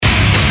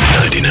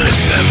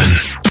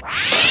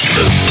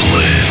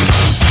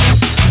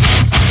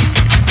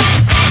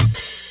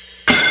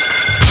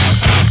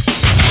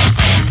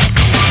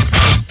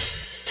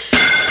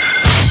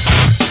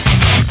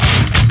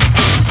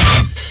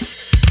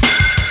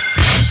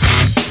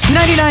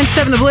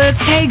99.7 The Blitz.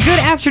 Hey, good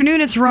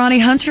afternoon. It's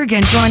Ronni Hunter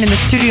again, joined in the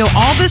studio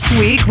all this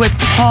week with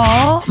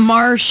Paul,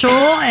 Marshall,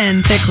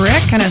 and Thick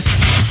Rick. Kind of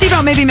see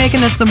about maybe making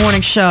this the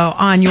morning show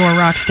on your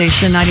rock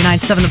station,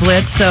 99.7 The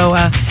Blitz. So,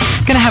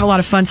 going to have a lot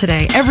of fun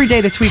today. Every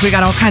day this week, we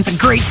got all kinds of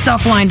great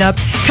stuff lined up.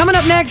 Coming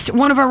up next,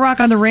 one of our Rock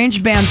on the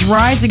Range bands,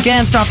 Rise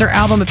Against, off their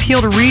album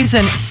Appeal to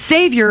Reason,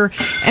 Savior.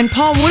 And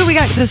Paul, what do we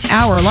got this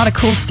hour? A lot of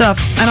cool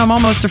stuff. And I'm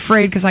almost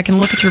afraid because I can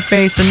look at your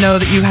face and know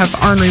that you have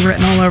Ornery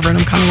written all over, and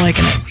I'm kind of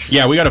liking it.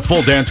 Yeah, we got a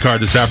full dance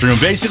card this afternoon.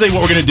 Basically,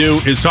 what we're going to do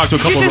is talk to a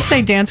couple of... Did you just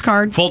say dance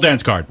card? Full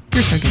dance card.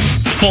 You're so gay.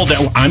 Full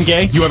I'm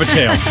gay? You have a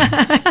tail.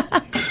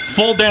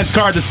 Full dance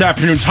card this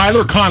afternoon.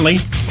 Tyler Connelly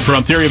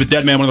from Theory of a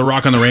Deadman, one of the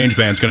Rock on the Range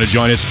bands, going to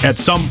join us at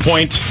some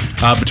point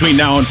between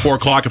now and 4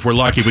 o'clock. If we're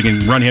lucky, we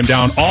can run him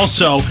down.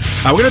 Also,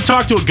 we're going to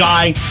talk to a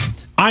guy...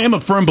 I am a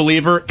firm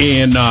believer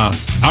in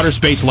outer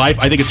space life.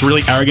 I think it's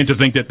really arrogant to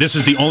think that this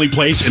is the only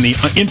place in the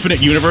infinite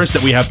universe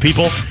that we have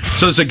people.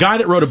 So there's a guy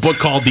that wrote a book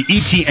called the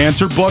E.T.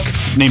 Answer Book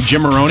named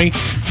Jim Maroney.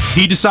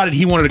 He decided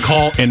he wanted to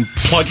call and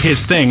plug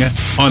his thing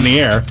on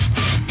the air.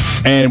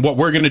 And what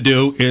we're going to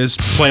do is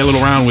play a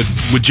little round with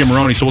Jim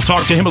Maroney. So we'll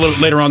talk to him a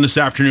little later on this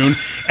afternoon,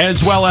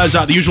 as well as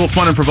the usual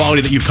fun and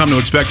frivolity that you've come to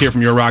expect here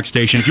from your rock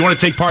station. If you want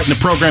to take part in the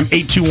program,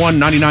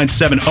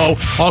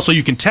 821-9970. Also,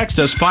 you can text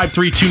us,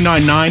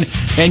 53299,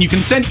 and you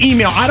can send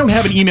email. I don't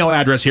have an email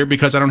address here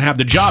because I don't have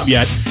the job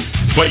yet,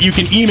 but you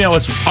can email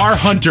us,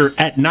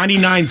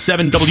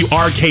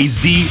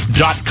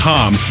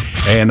 rhunter@997wrkz.com,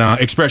 and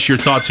express your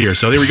thoughts here.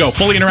 So there we go.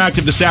 Fully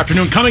interactive this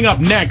afternoon. Coming up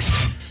next...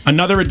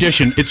 another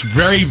edition. It's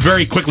very,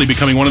 very quickly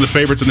becoming one of the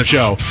favorites in the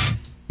show.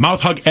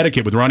 Mouth Hug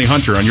Etiquette with Ronni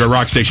Hunter on your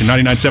rock station,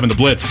 99.7 The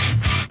Blitz.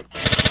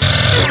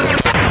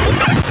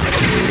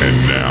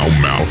 And now,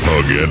 Mouth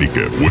Hug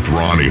Etiquette with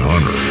Ronni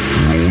Hunter.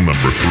 Rule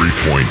number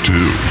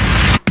 3.2.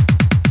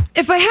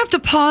 If I have to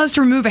pause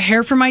to remove a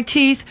hair from my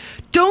teeth,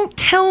 don't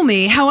tell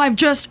me how I've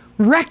just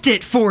wrecked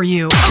it for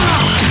you.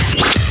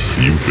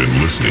 You've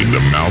been listening to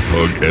Mouth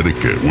Hug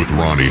Etiquette with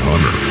Ronni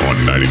Hunter on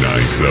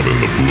 99.7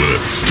 The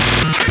Blitz.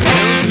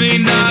 Tells me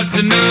not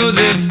to know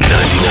this.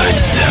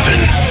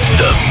 99.7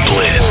 The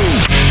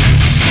Blitz.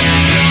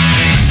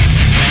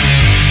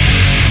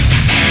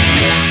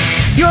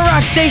 Your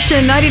rock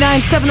station,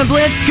 99.7 The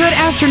Blitz. Good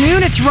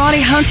afternoon. It's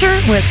Ronni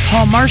Hunter with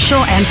Paul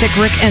Marshall and Thick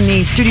Rick in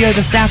the studio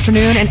this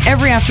afternoon and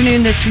every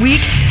afternoon this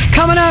week.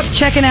 Coming up,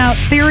 checking out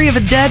Theory of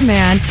a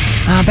Deadman.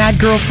 Bad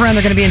Girlfriend.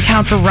 They're going to be in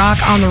town for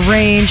Rock on the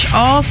Range.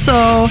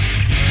 Also,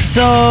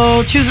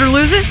 so choose it or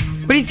lose it?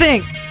 What do you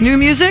think? New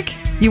music?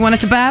 You want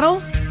it to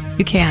battle?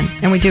 You can,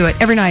 and we do it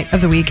every night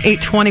of the week.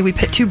 8:20, we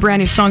pit two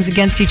brand new songs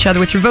against each other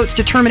with your votes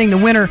determining the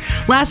winner.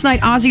 Last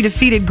night, Ozzy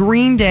defeated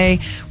Green Day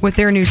with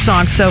their new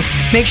song, so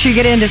make sure you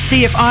get in to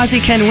see if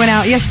Ozzy can win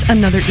out. Yes,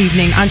 another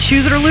evening on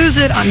Choose It or Lose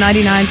It on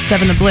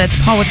 99.7 The Blitz.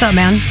 Paul, what's up,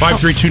 man?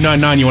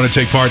 53299, you want to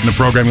take part in the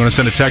program, you want to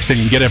send a text in,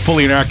 you can get it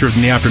fully interactive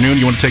in the afternoon.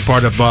 You want to take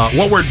part of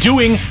what we're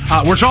doing.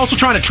 We're also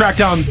trying to track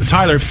down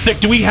Tyler. Thick,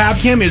 do we have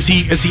him? Is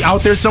he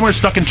out there somewhere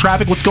stuck in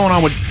traffic? What's going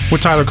on with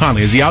Tyler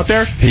Connelly? Is he out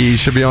there? He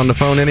should be on the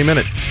phone any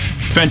minute.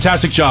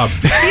 Fantastic job.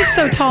 He's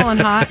so tall and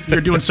hot.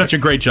 You're doing such a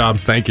great job.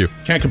 Thank you.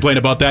 Can't complain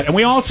about that. And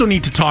we also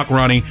need to talk,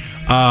 Ronnie,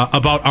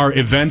 about our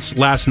events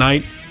last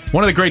night.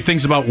 One of the great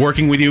things about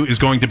working with you is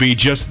going to be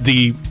just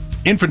the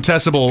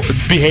infinitesimal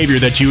behavior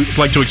that you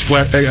like to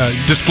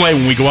display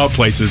when we go out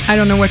places. I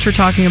don't know what you're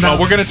talking about.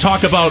 We're going to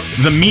talk about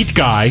the meat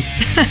guy.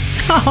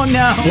 Oh,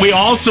 no. We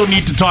also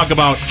need to talk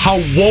about how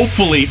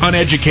woefully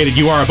uneducated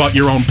you are about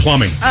your own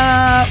plumbing.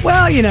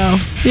 Well, you know,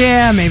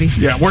 yeah, maybe.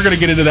 Yeah, we're going to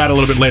get into that a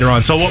little bit later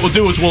on. So what we'll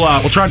do is we'll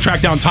try and track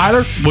down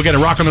Tyler. We'll get a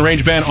Rock on the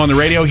Range band on the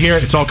radio here.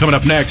 It's all coming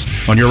up next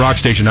on your rock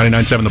station,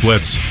 99.7 The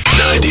Blitz.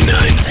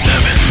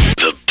 99.7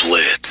 The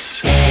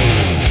Blitz.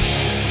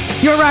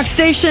 Your rock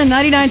station,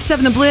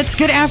 99.7 The Blitz.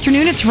 Good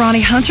afternoon. It's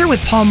Ronni Hunter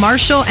with Paul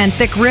Marshall and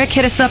Thick Rick.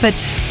 Hit us up at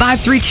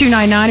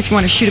 53299 if you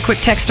want to shoot a quick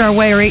text our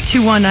way, or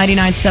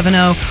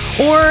 821-9970,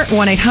 or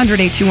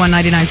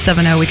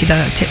 1-800-821-9970. We could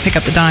pick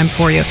up the dime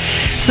for you.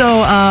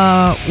 So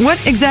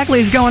what exactly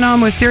is going on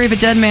with Theory of a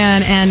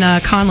Deadman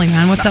and Connelly,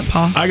 man? What's up,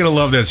 Paul? I got to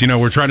love this. You know,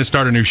 we're trying to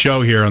start a new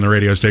show here on the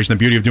radio station, the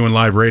beauty of doing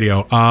live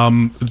radio.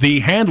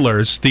 The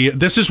handlers,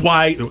 this is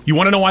why, you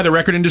want to know why the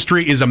record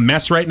industry is a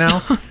mess right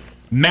now?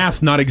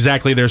 Math, not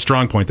exactly their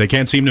strong point. They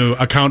can't seem to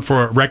account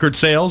for record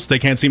sales. They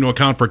can't seem to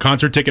account for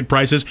concert ticket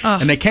prices.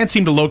 And they can't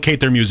seem to locate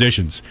their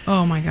musicians.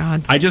 Oh, my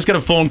God. I just got a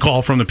phone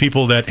call from the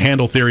people that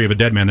handle Theory of a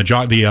Deadman,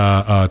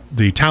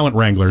 the talent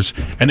wranglers,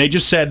 and they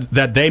just said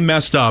that they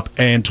messed up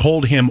and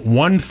told him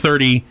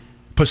 1:30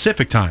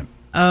 Pacific time.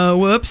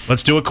 Whoops.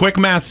 Let's do a quick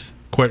math.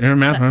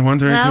 Math.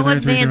 That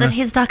would mean that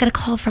he's not going to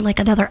call for like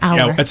another hour.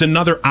 Yeah, it's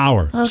another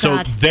hour. Oh, so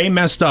God. They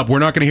messed up. We're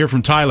not going to hear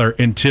from Tyler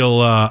until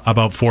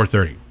about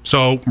 4:30.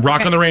 So,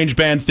 Rock on the Range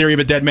band, Theory of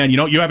a Deadman. You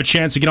know, you have a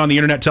chance to get on the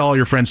internet. Tell all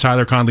your friends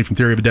Tyler Connelly from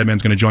Theory of a Deadman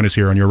is going to join us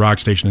here on your rock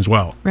station as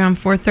well. Around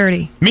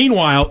 4:30.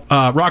 Meanwhile,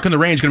 Rock on the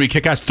Range is going to be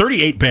kick-ass.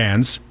 38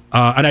 bands.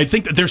 And I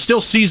think that there's still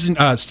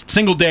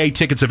single-day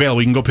tickets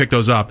available. You can go pick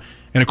those up.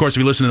 And, of course, if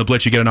you listen to the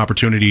Blitz, you get an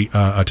opportunity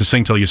to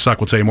sing till you suck.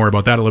 We'll tell you more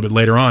about that a little bit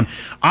later on.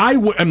 I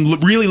am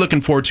really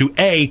looking forward to,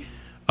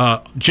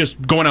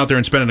 just going out there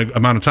and spending an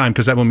amount of time,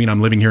 because that will mean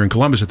I'm living here in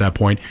Columbus at that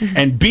point,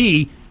 and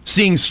B,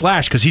 seeing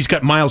Slash, because he's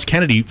got Miles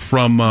Kennedy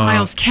from...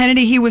 Miles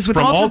Kennedy, he was with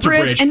Alter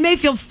Bridge and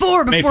Mayfield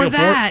 4 before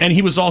that. And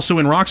he was also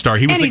in Rockstar.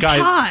 He was and the guy...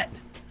 he's hot.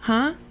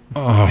 Huh?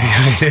 Oh,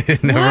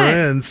 it never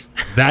ends.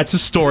 That's a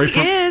story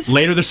for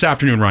later this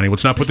afternoon, Ronnie.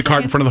 Let's not put the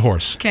cart in front of the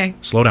horse. Okay.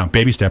 Slow down.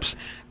 Baby steps.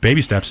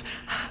 Baby steps.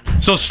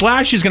 So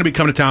Slash is going to be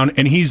coming to town,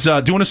 and he's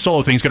doing a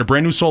solo thing. He's got a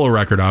brand new solo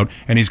record out,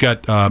 and he's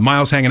got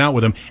Miles hanging out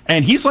with him.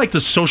 And he's like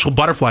the social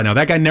butterfly now.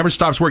 That guy never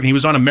stops working. He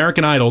was on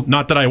American Idol,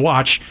 not that I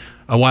watch,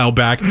 a while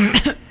back.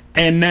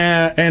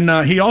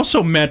 And he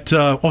also met,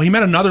 he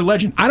met another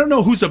legend. I don't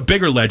know who's a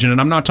bigger legend, and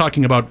I'm not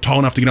talking about tall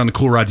enough to get on the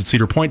cool rides at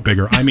Cedar Point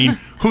bigger. I mean,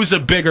 who's a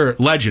bigger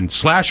legend,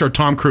 Slash or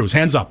Tom Cruise?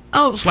 Hands up.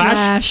 Oh,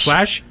 Slash.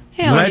 Slash?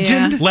 Hell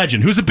legend? Yeah.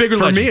 Legend. Who's a bigger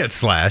legend? For me, it's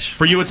Slash.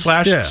 For you, it's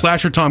Slash? Yeah.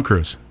 Slash or Tom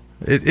Cruise?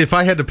 If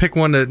I had to pick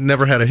one that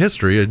never had a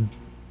history,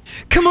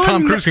 Come on,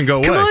 Tom Cruise can go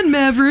away. Come on,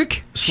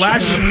 Maverick.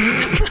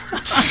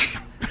 Slash.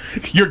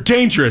 You're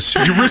dangerous.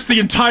 You risk the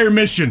entire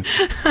mission.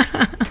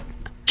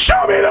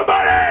 Show me the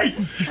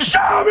money!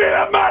 Show me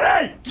the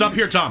money! It's up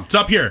here, Tom. It's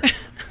up here.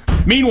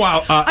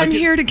 Meanwhile, I'm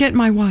here to get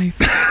my wife.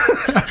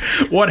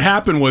 What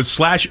happened was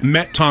Slash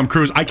met Tom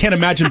Cruise. I can't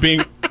imagine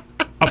being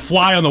a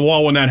fly on the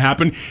wall when that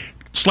happened.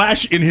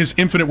 Slash, in his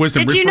infinite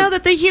wisdom... Did you know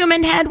that the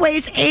human head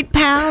weighs 8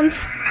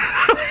 pounds?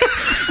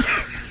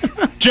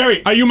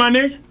 Jerry, are you my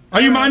Nick? Are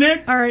you my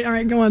Nick? All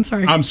right, go on,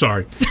 sorry. I'm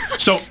sorry.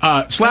 So,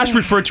 Slash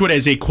referred to it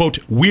as a, quote,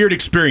 weird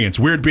experience,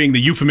 weird being the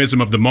euphemism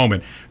of the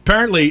moment.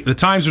 Apparently, the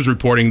Times was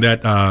reporting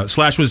that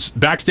Slash was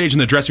backstage in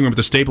the dressing room at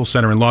the Staples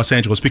Center in Los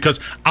Angeles because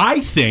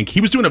I think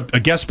he was doing a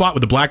guest spot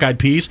with the Black Eyed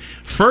Peas.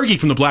 Fergie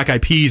from the Black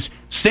Eyed Peas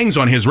sings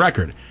on his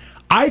record.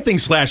 I think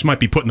Slash might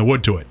be putting the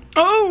wood to it.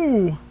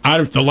 Oh!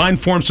 The line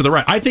forms to the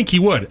right. I think he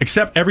would,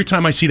 except every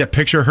time I see that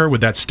picture of her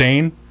with that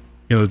stain...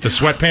 You know, the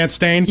sweatpants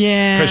stain?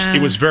 Yeah. Because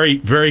it was very,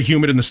 very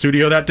humid in the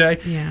studio that day.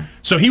 Yeah.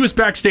 So he was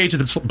backstage at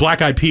the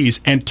Black Eyed Peas,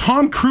 and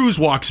Tom Cruise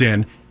walks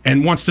in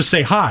and wants to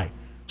say hi.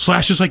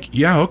 Slash is like,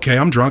 yeah, okay,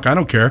 I'm drunk, I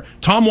don't care.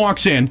 Tom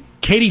walks in,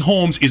 Katie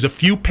Holmes is a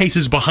few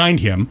paces behind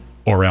him,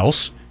 or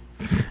else.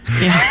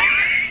 Yeah.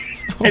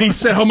 And he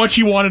said how much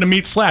he wanted to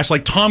meet Slash.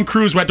 Like Tom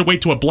Cruise had to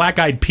wait to a Black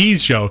Eyed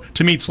Peas show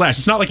to meet Slash.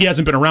 It's not like he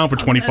hasn't been around for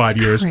 25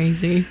 years.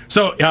 Crazy.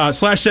 So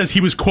Slash says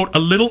he was, quote, a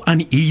little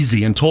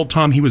uneasy and told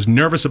Tom he was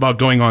nervous about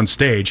going on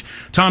stage.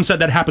 Tom said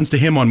that happens to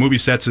him on movie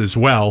sets as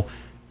well.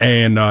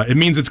 And it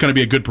means it's going to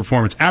be a good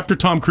performance. After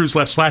Tom Cruise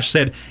left, Slash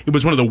said it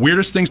was one of the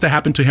weirdest things to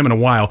happen to him in a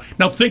while.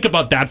 Now think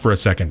about that for a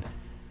second.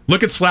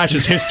 Look at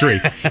Slash's history.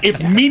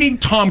 If meeting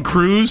Tom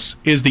Cruise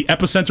is the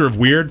epicenter of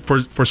weird for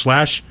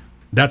Slash...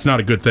 That's not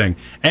a good thing.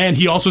 And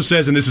he also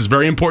says, and this is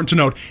very important to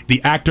note, the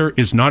actor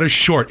is not as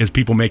short as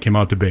people make him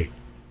out to be.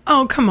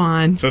 Oh, come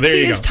on. So there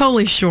you go. He is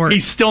totally short.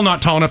 He's still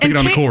not tall enough to get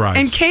on the cool rides.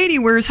 And Katie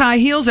wears high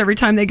heels every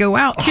time they go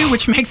out, too,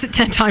 which makes it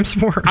 10 times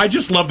worse. I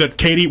just love that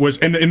Katie was,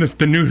 in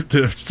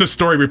the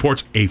story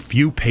reports, a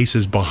few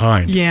paces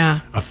behind.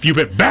 Yeah. A few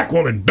bit back,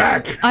 woman,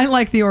 back. I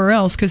like the or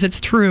else because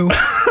it's true.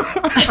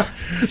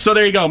 So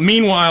there you go.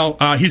 Meanwhile,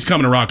 he's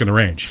coming to Rock on the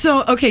Range.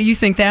 So, okay, you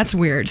think that's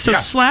weird. So Yeah.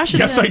 Slash is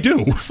Yes, I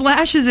do.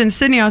 Slash is in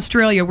Sydney,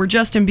 Australia, where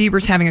Justin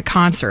Bieber's having a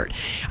concert.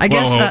 I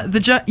guess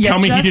Tell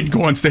me he didn't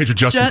go on stage with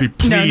Justin Bieber.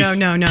 Please.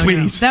 No.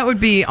 Please. That would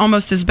be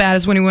almost as bad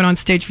as when he went on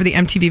stage for the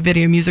MTV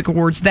Video Music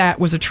Awards. That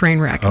was a train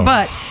wreck. Oh.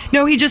 But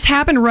no, he just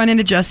happened to run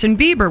into Justin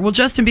Bieber. Well,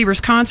 Justin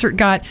Bieber's concert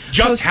got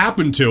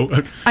happened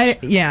to.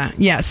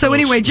 Yeah. So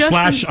anyway,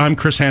 Slash, I'm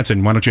Chris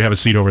Hansen. Why don't you have a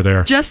seat over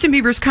there? Justin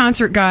Bieber's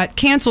concert got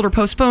canceled or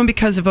postponed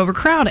because of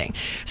overcrowding.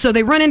 So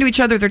they run into each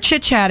other, they're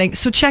chit-chatting.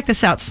 So check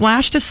this out.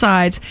 Slash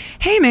decides,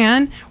 hey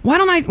man, why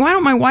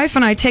don't my wife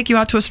and I take you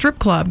out to a strip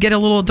club, get a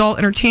little adult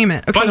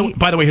entertainment. Okay.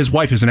 By the way, his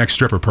wife is an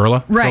ex-stripper,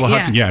 Perla. Right, Perla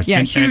Hudson. Yeah,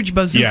 huge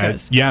bazookas.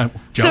 Yeah.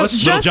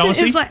 Jealous? So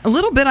Justin is like, a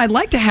little bit, I'd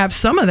like to have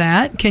some of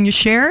that. Can you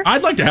share?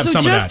 I'd like to have some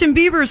of that. So Justin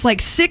Bieber is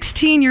like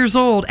 16 years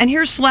old, and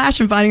here's Slash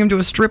inviting him to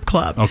a strip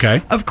club.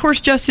 Okay. Of course,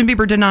 Justin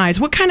Bieber denies.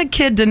 What kind of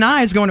kid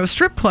denies going to a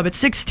strip club at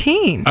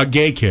 16? A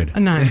gay kid.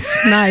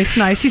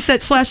 Nice. He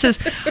said, Slash says,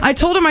 I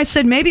told him, I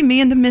said, maybe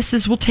me and the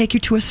missus will take you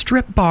to a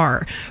strip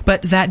bar.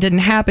 But that didn't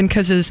happen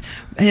because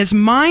his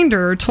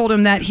minder told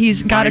him that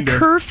he's got a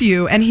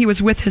curfew and he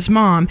was with his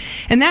mom.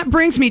 And that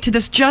brings me to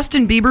this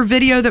Justin Bieber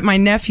video that my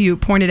nephew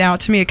pointed out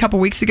to me a couple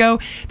weeks ago.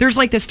 There's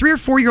like this 3 or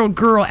 4 year old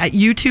girl at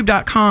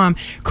YouTube.com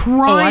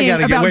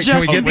crying about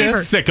Justin Bieber.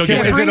 Is it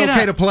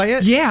okay to play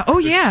it? Yeah. Oh,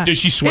 yeah. Does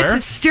she swear? It's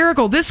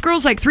hysterical. This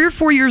girl's like 3 or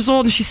 4 years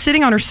old and she's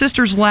sitting on her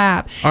sister's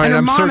lap. All right, and her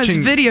I'm mom is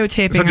searching,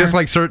 videotaping so her. just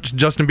like search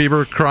Justin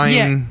Bieber crying.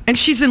 Yeah, and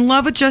she's in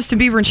love with Justin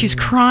Bieber and she's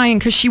crying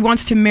because she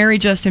wants to marry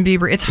Justin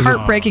Bieber. It's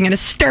heartbreaking and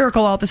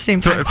hysterical all at the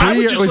same time.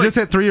 Was this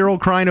that 3-year-old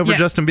crying over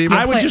Justin Bieber?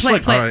 I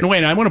would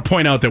Wait, I want to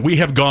point out that we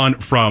have gone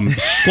from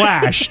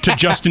Slash to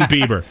Justin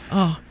Bieber.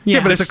 Oh,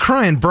 yeah, but it's a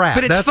crying brat.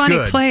 But it's That's funny.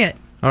 Good. Play it.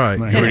 All right.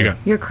 Here we go.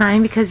 You're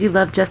crying because you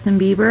love Justin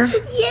Bieber?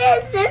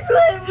 Yes, that's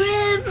what I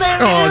read.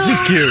 Oh, it's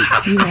just cute.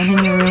 You went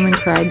in your room and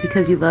cried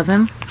because you love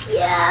him?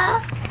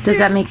 Yeah. Does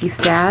that make you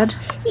sad?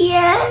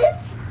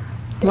 Yes.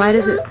 Why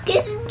does it?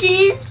 I don't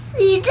get to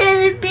see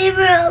Justin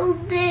Bieber all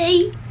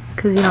day.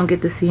 Because you don't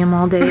get to see him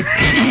all day.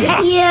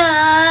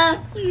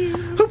 Yeah.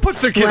 Who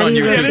puts their kid Why on do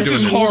you YouTube? Yeah, this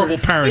is doing horrible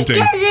parenting.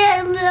 Because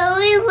I know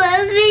he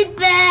loves me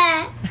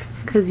back.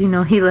 Because you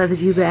know he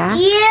loves you back?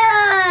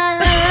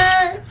 Yeah.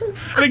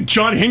 I think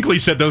John Hinckley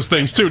said those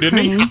things too, didn't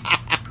he?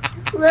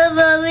 Love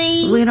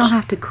mommy. We don't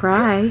have to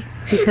cry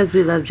because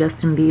we love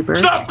Justin Bieber.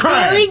 Stop How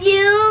crying! would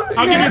you?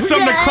 I'll give you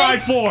something to cry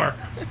for.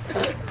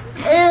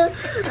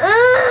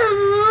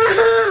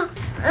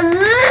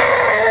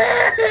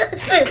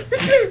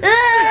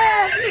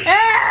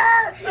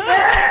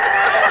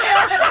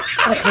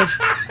 Okay,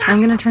 I'm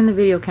going to turn the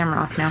video camera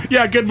off now.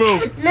 Yeah, good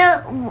move.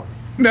 No.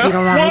 No. You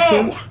don't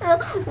want me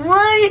Whoa!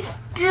 1,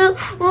 2,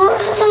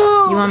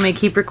 You want me to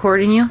keep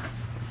recording you?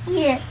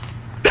 Yes.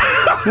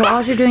 Well,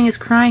 all you're doing is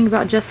crying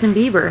about Justin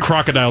Bieber.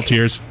 Crocodile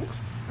tears.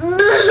 No,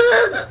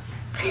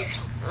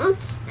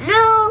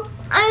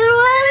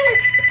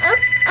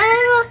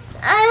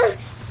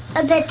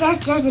 I bet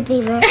that's Justin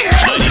Bieber.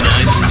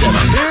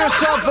 99.7. Here's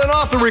something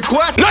off the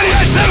request.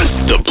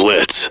 99.7. The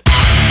Blitz.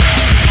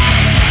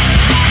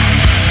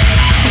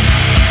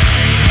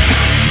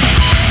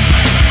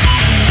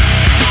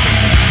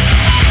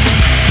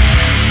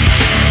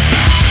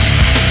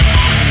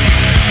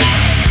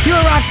 Your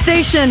rock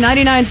station,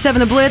 99.7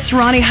 The Blitz,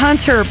 Ronni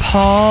Hunter,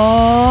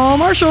 Paul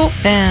Marshall,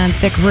 and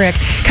Thick Rick.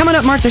 Coming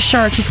up, Mark the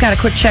Shark. He's got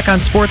a quick check on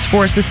sports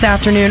for us this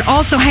afternoon.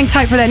 Also, hang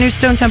tight for that new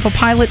Stone Temple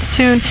Pilots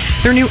tune.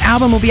 Their new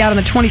album will be out on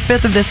the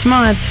 25th of this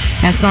month,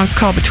 and the song's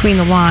called Between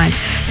the Lines.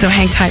 So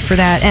hang tight for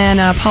that.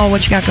 And, Paul,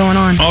 what you got going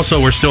on?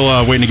 Also, we're still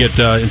waiting to get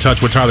in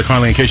touch with Tyler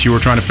Connelly in case you were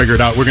trying to figure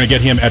it out. We're going to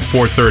get him at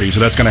 4:30, so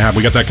that's going to happen.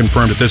 We got that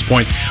confirmed at this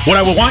point. What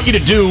I would want you to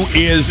do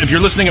is, if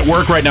you're listening at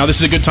work right now, this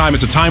is a good time.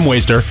 It's a time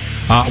waster.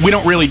 We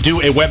don't really do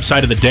a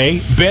website of the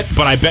day bit,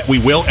 but I bet we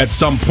will at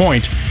some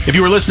point. If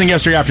you were listening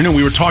yesterday afternoon,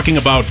 we were talking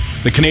about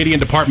the Canadian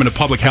Department of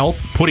Public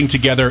Health putting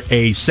together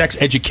a sex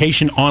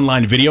education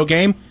online video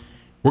game.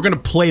 We're going to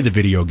play the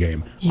video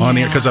game on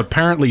the air because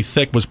apparently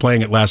Thick was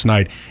playing it last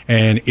night,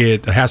 and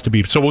it has to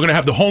be. So we're going to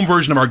have the home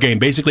version of our game.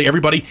 Basically,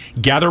 everybody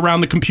gather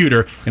around the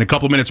computer. In a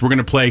couple of minutes, we're going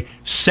to play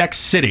Sex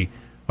City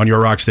on your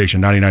rock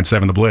station,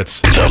 99.7 The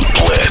Blitz. The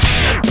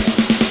Blitz.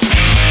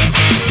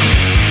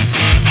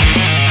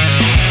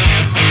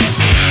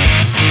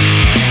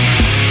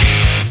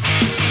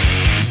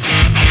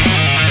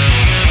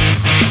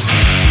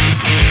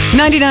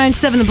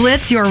 99.7 The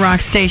Blitz, your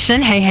rock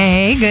station.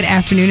 Hey, good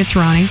afternoon. It's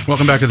Ronnie.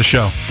 Welcome back to the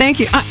show.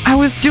 Thank you. I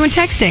was doing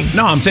texting.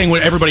 No, I'm saying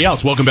with everybody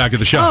else, welcome back to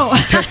the show. Oh.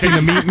 Texting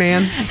the meat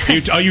man.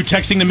 Are you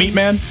texting the meat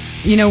man?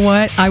 You know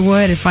what? I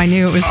would if I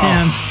knew it was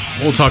him.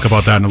 We'll talk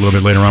about that in a little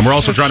bit later on. We're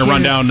also So trying to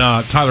run cute.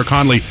 down Tyler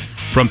Connelly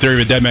from Theory of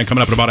a Deadman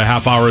coming up in about a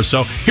half hour or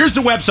so. Here's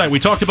the website. We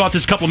talked about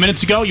this a couple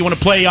minutes ago. You want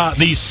to play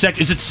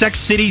is it Sex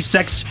City,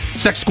 Sex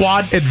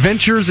Squad?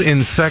 Adventures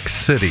in Sex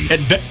City.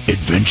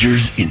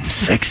 Adventures in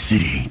Sex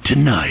City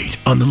tonight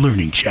on the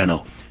Learning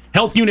Channel.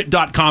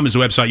 Healthunit.com is the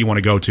website you want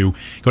to go to.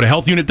 Go to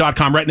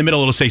healthunit.com. Right in the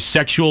middle, it'll say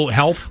sexual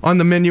health. On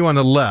the menu on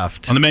the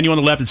left. On the menu on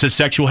the left, it says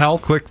sexual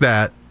health. Click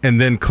that,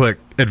 and then click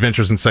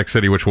Adventures in Sex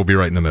City, which will be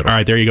right in the middle. All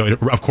right, there you go.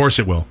 Of course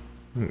it will.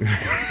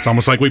 It's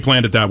almost like we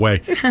planned it that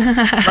way.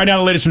 Right now,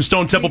 the latest from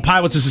Stone Temple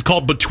Pilots. This is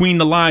called Between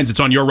the Lines. It's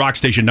on your rock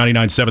station,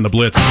 99.7 The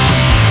Blitz.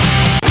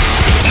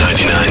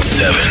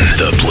 99.7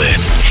 The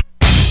Blitz.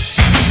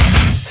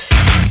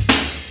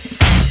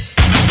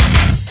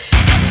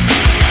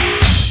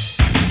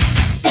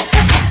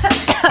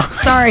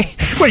 Sorry.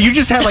 Wait, you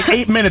just had like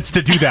 8 minutes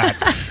to do that.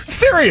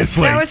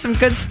 Seriously. That was some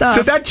good stuff.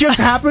 Did that just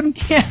happen?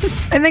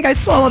 Yes. I think I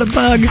swallowed a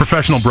bug.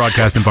 Professional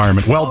broadcast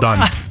environment. Well done.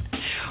 God.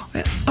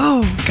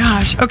 Oh,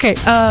 gosh. Okay.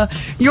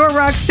 Your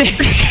rock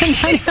station,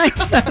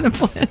 99.7 The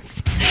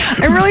Blitz.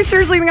 I really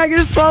seriously think I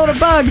just swallowed a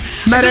bug.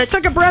 I just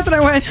took a breath and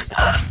I went,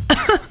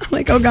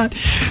 like, oh, God.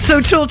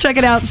 So, Tool, check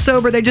it out.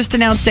 Sober, they just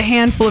announced a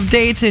handful of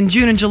dates in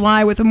June and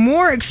July with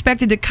more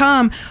expected to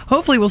come.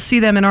 Hopefully, we'll see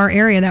them in our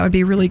area. That would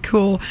be really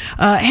cool.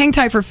 Hang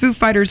tight for Foo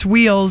Fighters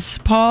Wheels.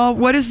 Paul,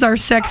 what is our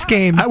sex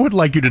game? I would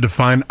like you to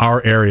define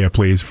our area,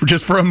 please,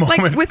 just for a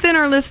moment. Like within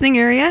our listening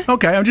area.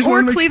 Okay, I'm just Or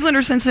wondering. Cleveland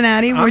or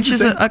Cincinnati, which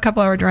is a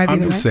couple-hour drive I'm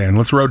either just way. saying,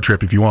 let's road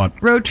trip if you want.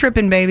 Road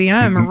tripping, baby.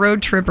 I'm a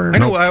road tripper. I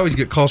know I always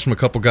get calls from a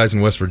couple guys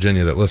in West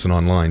Virginia that listen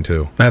online,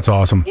 too. That's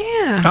awesome.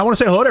 Yeah. I want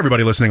to say hello to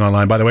everybody listening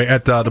online, by the way,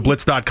 at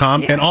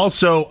theblitz.com. Yeah. And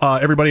also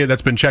everybody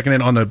that's been checking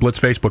in on the Blitz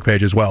Facebook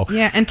page as well.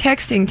 Yeah, and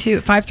texting,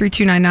 too.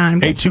 53299.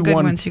 Got some good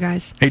ones, you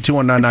guys.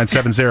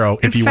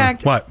 821-9970 if you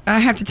fact, want. What? I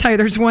have to tell you,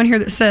 there's one here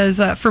that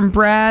says, from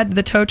Brad,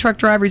 the tow truck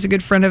driver. He's a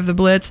good friend of the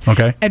Blitz.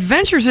 Okay.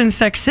 Adventures in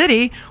Sex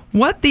City.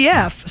 What the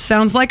F?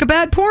 Sounds like a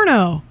bad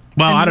porno.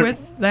 Well, And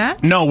with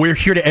that? No, we're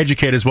here to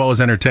educate as well as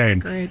entertain.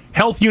 Great.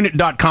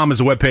 Healthunit.com is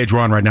the webpage we're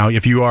on right now.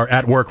 If you are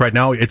at work right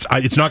now, it's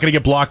not going to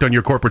get blocked on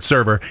your corporate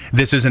server.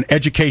 This is an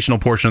educational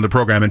portion of the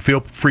program, and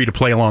feel free to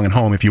play along at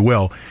home if you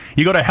will.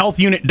 You go to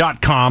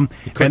healthunit.com.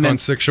 Click on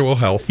sexual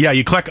health. Yeah,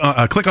 you click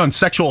on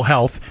sexual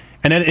health.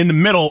 And then in the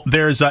middle,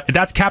 there's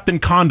that's Captain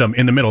Condom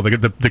in the middle,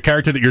 the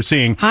character that you're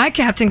seeing. Hi,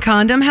 Captain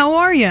Condom. How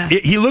are you?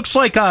 He looks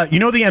like,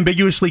 the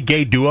ambiguously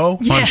gay duo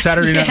on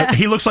Saturday night?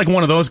 He looks like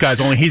one of those guys,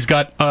 only he's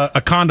got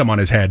a condom on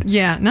his head.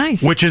 Yeah,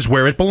 nice. Which is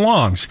where it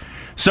belongs.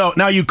 So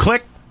now you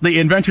click the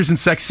Adventures in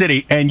Sex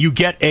City, and you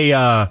get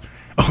a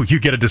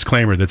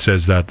disclaimer that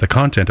says that the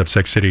content of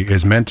Sex City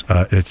is meant,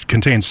 it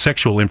contains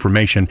sexual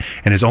information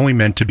and is only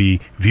meant to be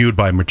viewed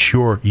by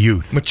mature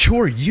youth.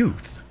 Mature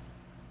youth?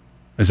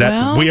 Is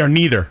that we are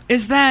neither?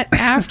 Is that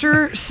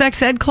after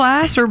sex ed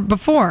class or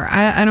before?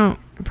 I don't.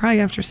 Probably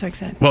after sex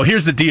ed. Well,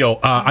 here's the deal.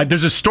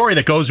 There's a story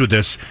that goes with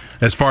this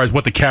as far as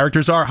what the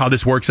characters are, how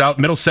this works out.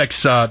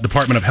 Middlesex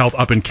Department of Health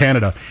up in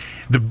Canada.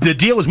 The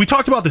deal is, we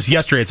talked about this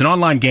yesterday. It's an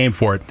online game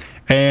for it.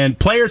 And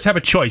players have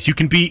a choice. You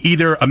can be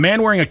either a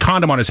man wearing a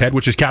condom on his head,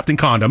 which is Captain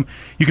Condom.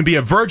 You can be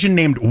a virgin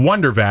named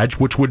Wonder Vag,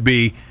 which would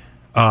be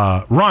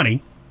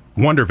Ronni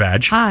Wonder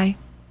Vag. Hi.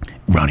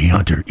 Ronni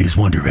Hunter is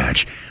Wonder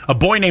Vag. A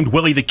boy named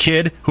Willie the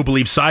Kid, who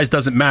believes size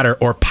doesn't matter,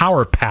 or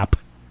Power Pap,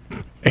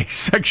 a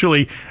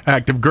sexually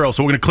active girl.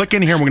 So we're going to click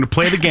in here and we're going to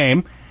play the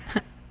game.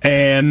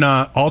 And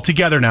all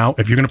together now,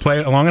 if you're going to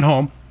play along at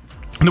home.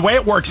 And the way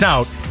it works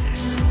out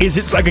is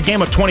it's like a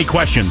game of 20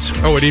 questions.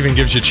 Oh, it even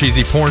gives you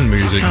cheesy porn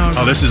music.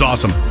 Oh, this is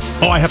awesome.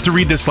 Oh, I have to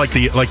read this like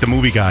the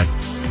movie guy.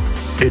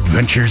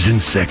 Adventures in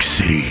Sex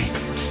City.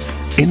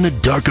 In the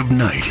dark of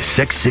night,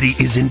 Sex City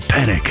is in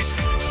panic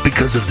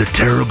because of the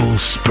terrible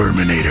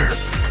Sperminator,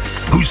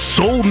 whose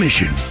sole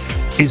mission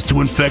is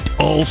to infect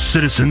all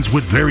citizens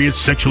with various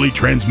sexually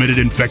transmitted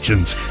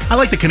infections. I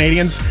like the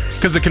Canadians,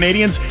 because the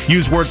Canadians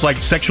use words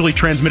like sexually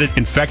transmitted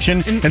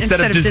infection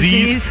instead of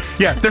disease.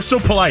 Yeah, they're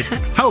so polite.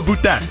 How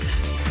about that?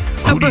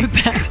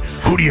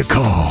 Who do you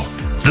call?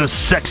 The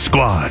Sex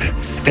Squad,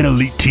 an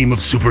elite team of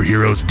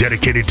superheroes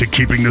dedicated to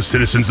keeping the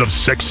citizens of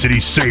Sex City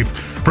safe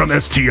from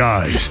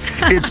STIs.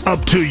 It's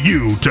up to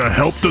you to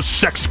help the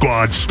Sex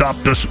Squad stop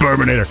the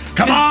Sperminator.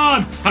 Come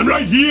on! I'm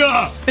right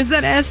here! Is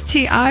that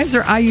STIs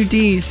or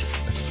IUDs?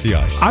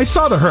 STIs. I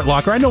saw the Hurt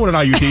Locker. I know what an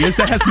IUD is.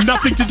 That has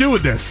nothing to do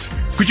with this.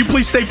 Could you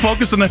please stay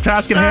focused on the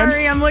task at hand?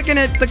 Sorry, I'm looking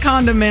at the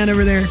condom man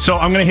over there. So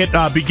I'm going to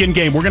hit begin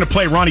game. We're going to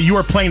play. Ronnie, you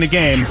are playing the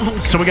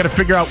game. So we got to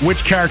figure out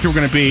which character we're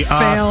going to be.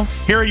 Fail.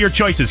 Here are your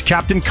choices.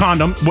 Captain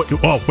Condom.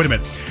 Oh, wait a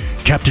minute.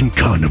 Captain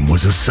Condom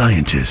was a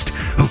scientist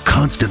who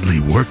constantly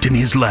worked in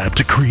his lab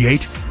to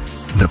create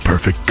the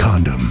perfect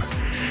condom.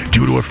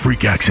 Due to a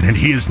freak accident,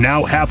 he is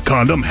now half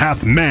condom,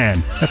 half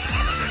man.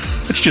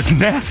 That's just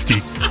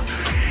nasty.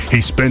 He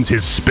spends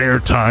his spare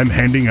time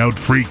handing out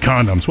free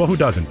condoms. Well, who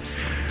doesn't?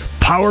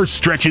 Power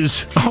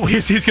stretches. Oh,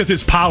 he's got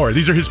his power.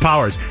 These are his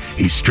powers.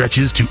 He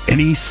stretches to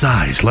any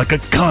size like a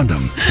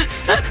condom.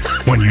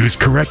 When used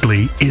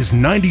correctly, is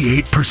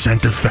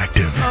 98%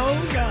 effective.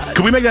 Oh, God.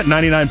 Can we make that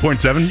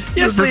 99.7%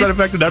 Yes, please.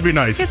 effective? That'd be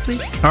nice. Yes,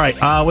 please. All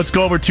right, let's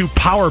go over to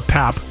Power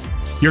Pap.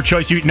 Your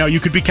choice. You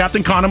could be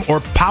Captain Condom or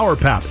Power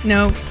Pap.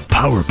 No.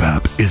 Power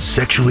Pap is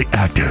sexually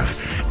active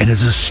and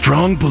is a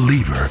strong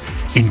believer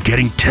in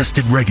getting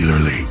tested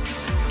regularly.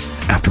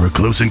 After a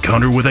close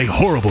encounter with a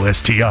horrible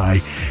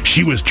STI,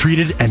 she was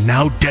treated and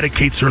now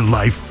dedicates her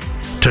life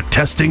to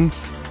testing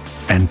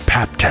and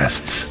pap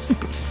tests.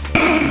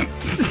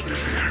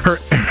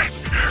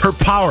 Her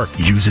power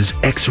uses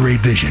X-ray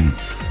vision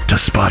to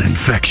spot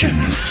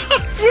infections.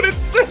 That's what it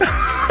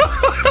says.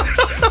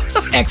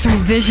 X-ray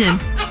vision.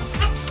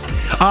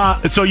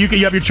 So you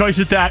have your choice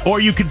at that,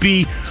 or you could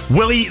be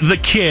Willie the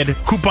Kid,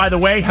 who, by the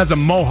way, has a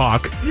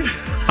mohawk.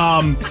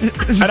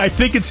 And I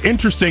think it's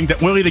interesting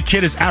that Willie the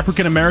Kid is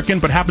African American,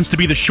 but happens to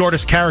be the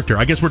shortest character.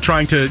 I guess we're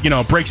trying to,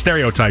 break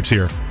stereotypes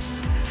here.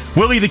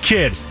 Willie the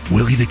Kid.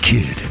 Willie the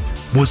Kid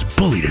was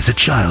bullied as a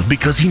child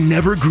because he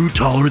never grew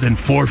taller than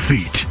 4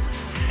 feet.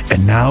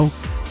 And now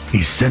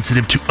he's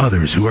sensitive to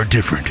others who are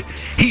different.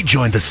 He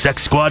joined the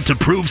Sex Squad to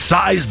prove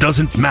size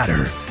doesn't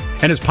matter.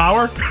 And his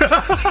power?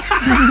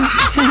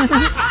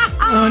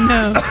 Oh,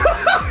 no.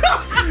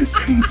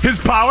 His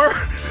power?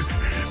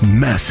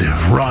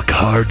 Massive,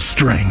 rock-hard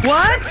strength.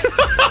 What?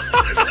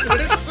 That's what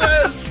it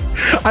says.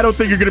 I don't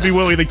think you're going to be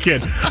Willie the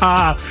Kid.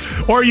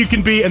 Or you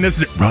can be, and this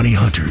is Ronni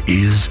Hunter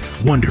is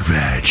Wonder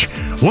Vag.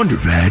 Wonder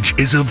Vag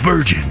is a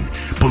virgin,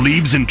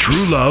 believes in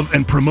true love,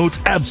 and promotes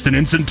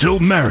abstinence until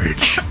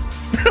marriage.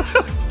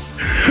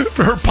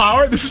 Her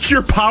power? This is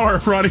your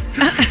power, Ronnie.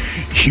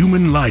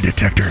 Human lie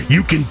detector.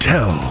 You can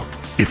tell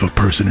if a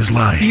person is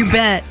lying. You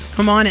bet.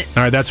 I'm on it.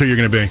 All right, that's who you're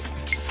going to be.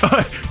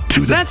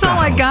 That's all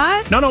I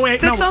got? No,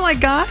 wait. That's all I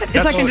got?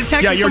 It's like a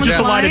detector. Yeah, you're just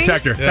a lie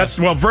detector. Yeah.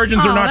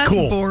 Virgins are not that's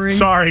cool. Boring.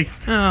 Sorry.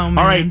 Oh, man.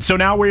 All right, so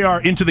now we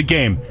are into the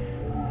game.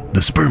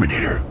 The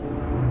Sperminator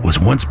was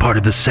once part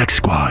of the Sex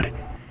Squad.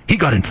 He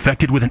got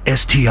infected with an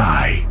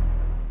STI.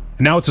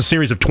 Now it's a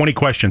series of 20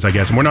 questions, I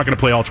guess, and we're not going to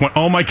play all 20.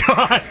 Oh, my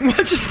God. What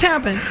just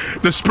happened?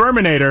 The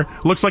Sperminator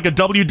looks like a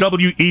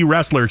WWE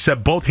wrestler,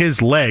 except both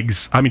his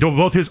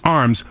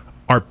arms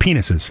are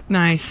penises.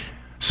 Nice.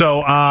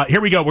 So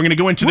here we go. We're going to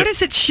go into What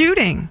is it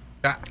shooting?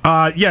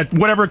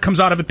 Whatever comes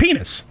out of a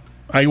penis.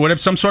 Whatever,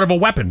 some sort of a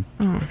weapon.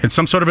 Oh. It's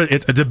some sort of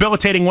a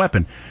debilitating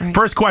weapon. Right.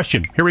 First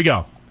question. Here we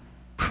go.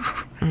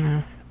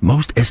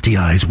 Most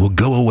STIs will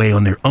go away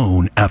on their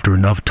own after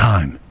enough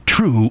time.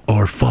 True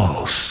or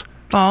false?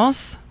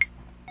 False.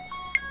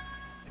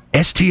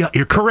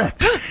 You're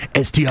correct.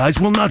 STIs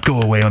will not go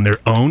away on their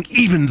own,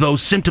 even though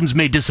symptoms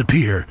may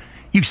disappear.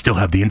 You still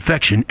have the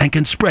infection and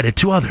can spread it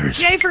to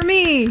others. Yay for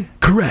me.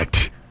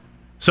 Correct.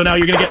 So now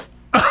you're going to get...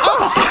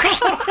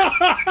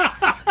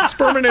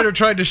 Sperminator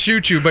tried to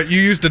shoot you, but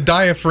you used a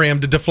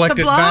diaphragm to deflect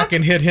To it block? back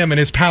and hit him, and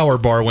his power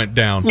bar went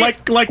down.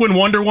 Like when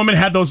Wonder Woman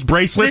had those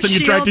bracelets The and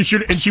you tried to shield.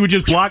 shoot it and she would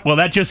just block. Well,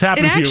 that just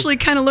happened It to you. actually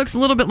kind of looks a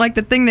little bit like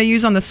the thing they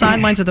use on the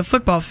sidelines of the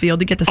football field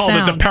to get the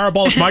sound. The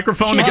parabolic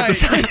microphone to get the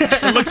sound.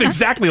 It looks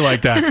exactly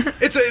like that.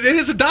 It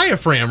is a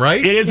diaphragm,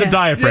 right? It is a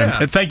diaphragm.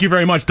 Yeah. And thank you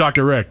very much,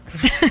 Dr. Rick.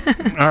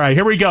 All right,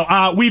 here we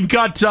go. We've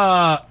got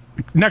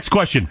next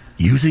question.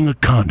 Using a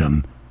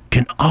condom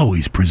can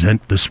always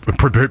present the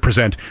spread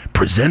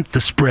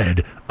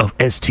of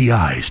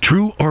STIs.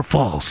 True or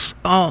false?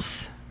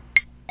 False.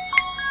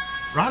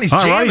 Ronnie's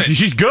All jamming. right,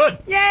 she's good.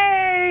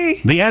 Yay!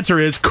 The answer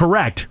is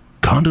correct.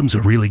 Condoms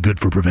are really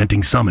good for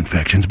preventing some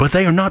infections, but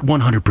they are not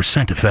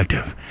 100%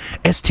 effective.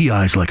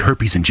 STIs like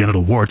herpes and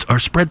genital warts are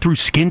spread through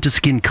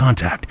skin-to-skin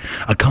contact.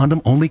 A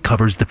condom only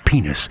covers the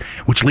penis,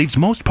 which leaves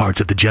most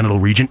parts of the genital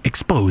region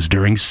exposed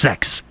during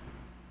sex.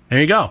 There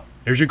you go.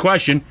 There's your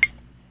question.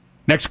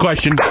 Next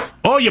question.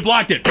 Oh, you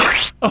blocked it.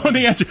 Oh,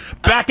 the answer.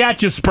 Back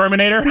at you,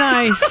 Sperminator.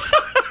 Nice.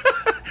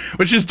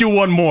 Let's just do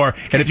one more.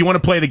 And if you want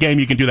to play the game,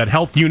 you can do that.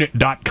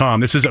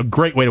 Healthunit.com. This is a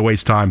great way to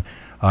waste time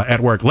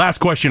at work. Last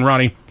question,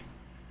 Ronnie.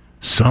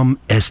 Some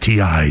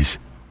STIs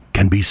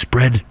can be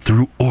spread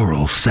through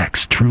oral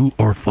sex. True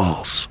or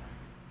false?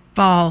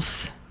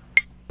 False.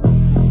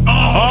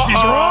 Oh,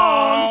 she's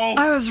wrong.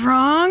 I was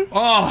wrong.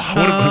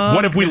 Oh,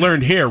 what have we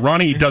learned here?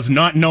 Ronnie does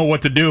not know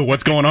what to do.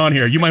 What's going on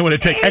here? You might want to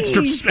take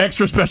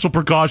extra special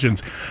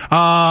precautions.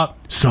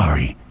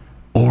 Sorry.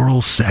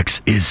 Oral sex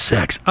is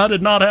sex. I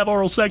did not have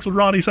oral sex with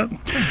Ronnie. Son.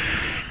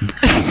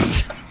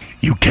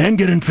 You can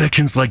get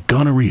infections like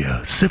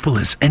gonorrhea,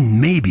 syphilis, and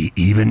maybe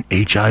even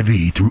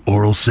HIV through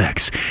oral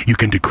sex. You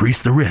can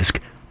decrease the risk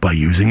by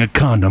using a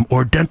condom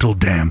or dental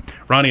dam.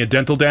 Ronnie, a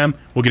dental dam?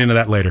 We'll get into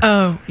that later.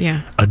 Oh,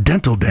 yeah. A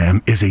dental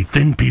dam is a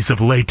thin piece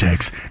of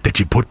latex that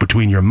you put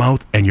between your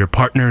mouth and your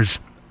partner's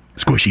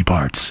squishy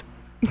parts.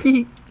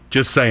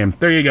 Just saying.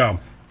 There you go.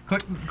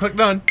 Click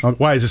done.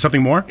 Why? Is there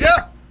something more?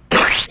 Yeah.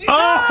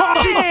 Oh!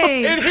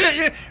 Hey. It hit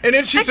you. And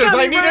then she That says, got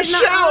I me need right a in the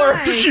shower.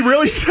 eye. Did she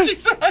really say? She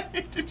said, I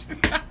need a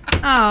shower.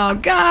 Oh,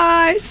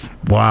 guys.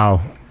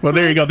 Wow. Well,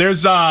 there you go.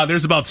 There's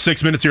about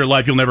 6 minutes of your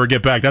life you'll never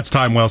get back. That's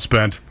time well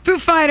spent. Foo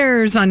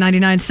Fighters on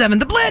 99.7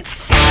 The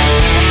Blitz.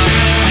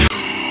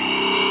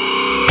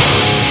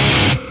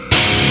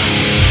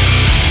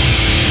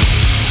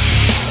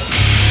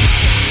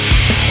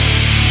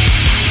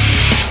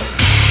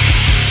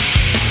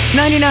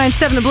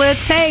 $99.7 The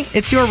Blitz. Hey,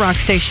 it's your rock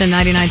station,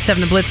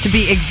 99.7 The Blitz to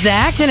be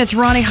exact. And it's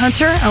Ronni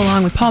Hunter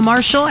along with Paul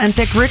Marshall and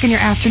Thick Rick in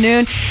your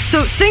afternoon.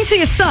 So sing till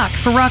you suck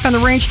for Rock on the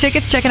Range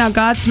tickets. Checking out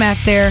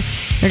Godsmack there.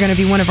 They're going to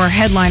be one of our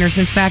headliners,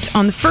 in fact,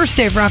 on the first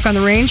day of Rock on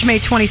the Range, May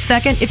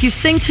 22nd. If you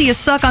sing till you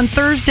suck on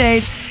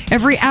Thursdays,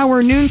 every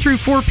hour, noon through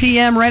 4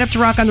 p.m., right up to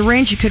Rock on the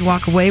Range, you could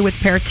walk away with a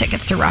pair of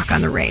tickets to Rock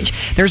on the Range.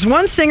 There's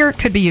one singer,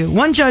 could be you.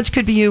 One judge,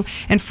 could be you.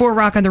 And 4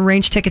 Rock on the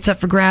Range tickets up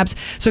for grabs.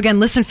 So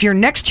again, listen for your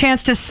next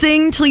chance to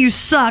sing till you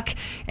suck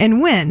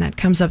and win. That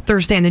comes up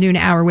Thursday in the noon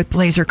hour with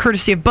Blazer,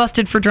 courtesy of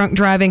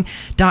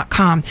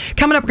BustedForDrunkDriving.com.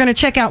 Coming up, we're going to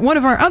check out one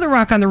of our other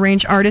Rock on the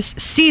Range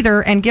artists,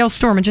 Seether and Gail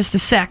Storm, in just a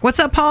sec. What's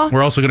up, Paul?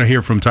 We're also going to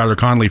hear from Tyler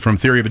Connelly from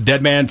Theory of a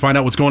Deadman, find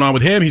out what's going on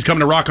with him. He's coming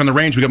to Rock on the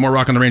Range. We got more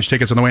Rock on the Range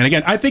tickets on the way. And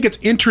again, I think it's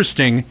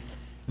interesting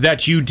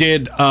that you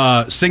did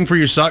Sing Till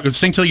You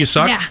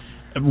Suck. Yeah.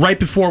 Right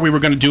before we were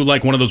going to do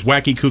like one of those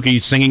wacky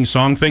kooky singing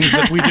song things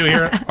that we do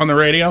here on the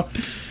radio.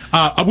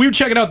 We were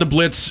checking out the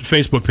Blitz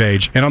Facebook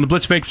page, and on the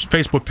Blitz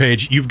Facebook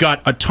page, you've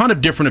got a ton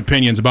of different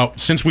opinions about,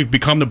 since we've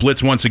become the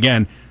Blitz once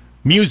again,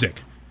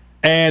 music.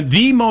 And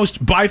the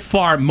by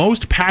far,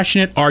 most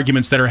passionate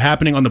arguments that are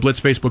happening on the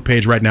Blitz Facebook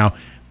page right now,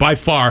 by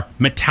far,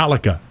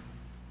 Metallica.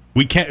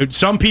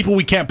 Some people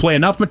we can't play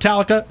enough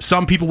Metallica.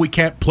 Some people we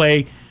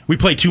play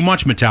too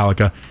much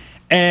Metallica.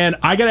 And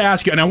I got to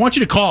ask you, and I want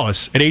you to call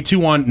us at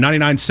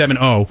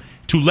 821-9970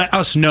 to let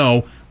us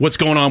know what's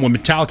going on with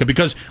Metallica.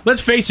 Because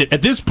let's face it,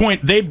 at this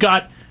point, they've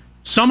got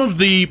some of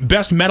the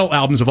best metal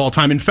albums of all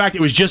time. In fact,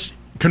 it was just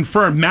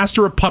confirmed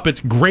Master of Puppets'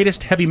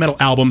 greatest heavy metal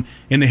album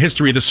in the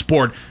history of the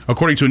sport,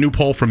 according to a new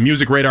poll from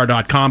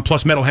MusicRadar.com.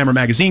 Plus, Metal Hammer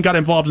Magazine got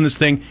involved in this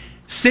thing.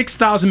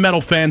 6,000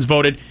 metal fans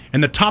voted,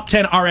 and the top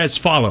 10 are as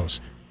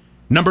follows.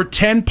 Number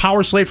 10,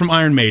 Power Slave from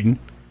Iron Maiden.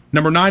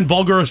 Number 9,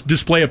 Vulgar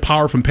Display of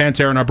Power from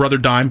Pantera and Our Brother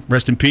Dime.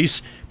 Rest in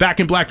peace. Back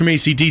in Black from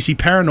AC/DC.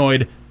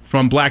 Paranoid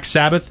from Black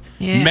Sabbath.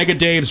 Yeah. Mega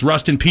Dave's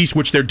Rust in Peace,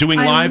 which they're doing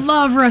live. I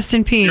love Rust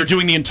in Peace. They're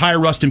doing the entire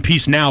Rust in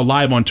Peace now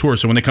live on tour,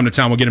 so when they come to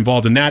town, we'll get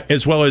involved in that,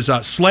 as well as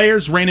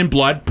Slayer's Rain in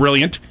Blood,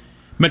 brilliant.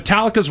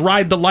 Metallica's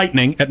Ride the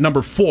Lightning at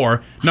number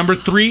 4. Number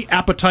 3,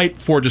 Appetite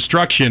for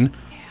Destruction.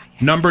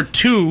 Number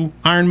 2,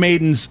 Iron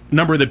Maiden's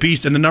Number of the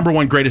Beast, and the number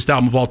 1 greatest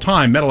album of all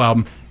time, metal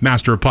album,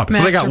 Master of Puppets.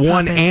 So they got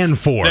 1 and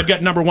 4. They've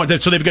got number 1.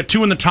 So they've got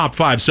 2 in the top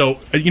 5. So,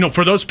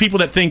 for those people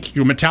that think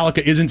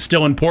Metallica isn't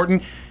still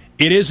important,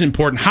 it is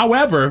important.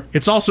 However,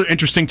 it's also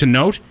interesting to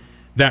note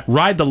that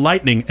Ride the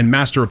Lightning and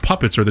Master of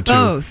Puppets are the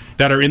 2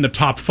 that are in the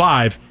top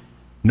 5.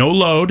 No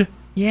Load.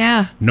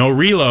 Yeah. No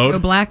Reload. No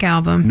Black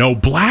Album. No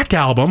Black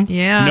Album.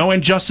 Yeah. No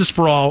Injustice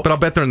for All. But I'll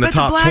bet they're in the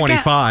top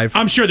 25.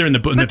 I'm sure they're in the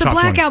top 20. But the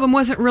Black Album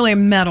wasn't really a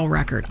metal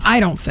record, I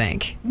don't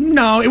think.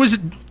 No, it was.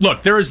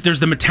 Look, there's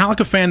the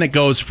Metallica fan that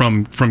goes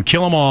from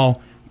Kill 'Em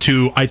All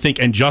to, I think,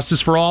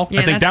 Injustice for All. Yeah,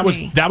 I think that was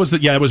that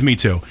was me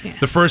too. Yeah.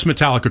 The first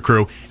Metallica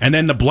crew, and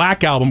then the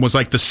Black Album was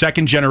like the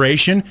second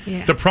generation.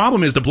 Yeah. The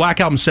problem is the Black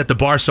Album set the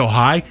bar so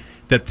high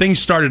that things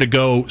started to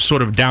go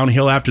sort of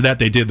downhill after that.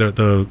 They did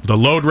the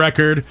Load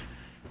record.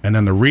 And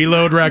then the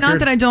Reload record. Not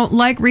that I don't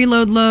like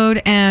Reload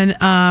Load and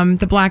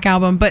the Black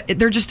Album, but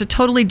they're just a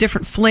totally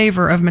different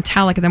flavor of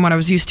Metallica than what I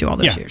was used to all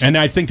those years. And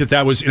I think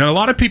that was, a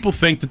lot of people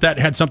think that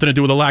had something to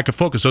do with a lack of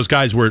focus. Those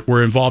guys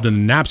were involved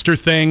in the Napster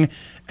thing,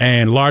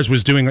 and Lars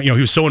was doing, he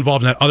was so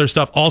involved in that other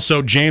stuff.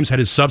 Also, James had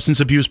his substance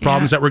abuse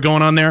problems that were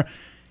going on there.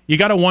 You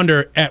got to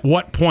wonder, at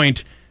what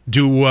point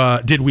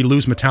did we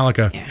lose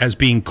Metallica as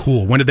being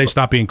cool? When did they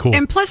stop being cool?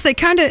 And plus, they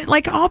kind of,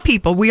 like all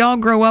people, we all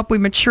grow up, we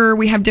mature,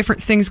 we have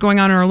different things going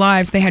on in our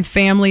lives. They had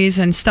families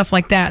and stuff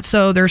like that.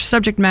 So their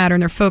subject matter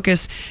and their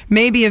focus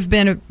maybe have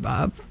been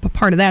a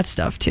part of that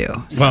stuff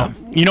too. So. Well,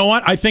 you know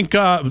what? I think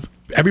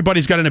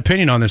everybody's got an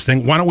opinion on this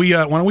thing. Why don't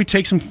we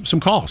take some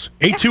calls?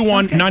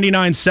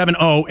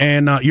 821-9970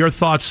 and your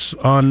thoughts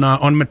on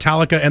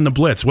Metallica and the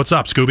Blitz. What's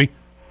up, Scooby?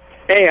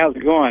 Hey, how's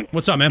it going?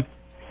 What's up, man?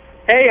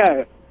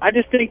 Hey, I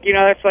just think,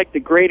 that's like the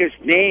greatest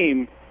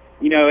name.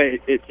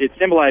 It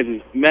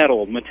symbolizes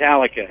metal,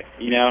 Metallica,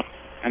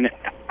 and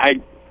I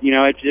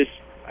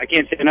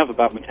can't say enough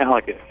about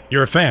Metallica.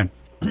 You're a fan.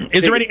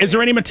 Is there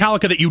any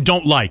Metallica that you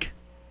don't like?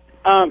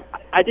 I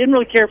didn't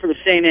really care for the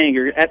Saint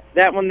Anger.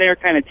 That one there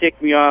kind of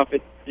ticked me off.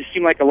 It just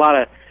seemed like a lot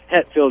of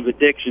Hetfield's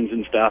addictions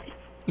and stuff.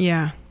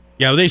 Yeah.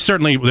 Yeah, they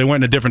went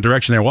in a different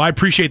direction there. Well, I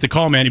appreciate the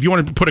call, man. If you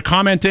want to put a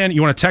comment in,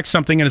 you want to text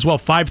something in as well,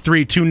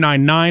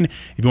 53299.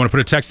 If you want to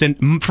put a text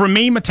in. For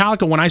me,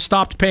 Metallica, when I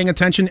stopped paying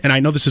attention, and I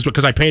know this is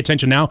because I pay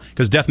attention now,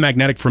 because Death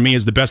Magnetic for me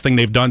is the best thing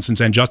they've done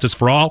since Injustice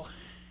for All,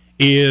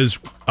 is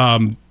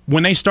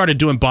when they started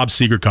doing Bob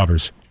Seger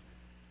covers.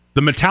 The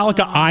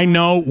Metallica I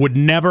know would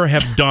never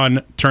have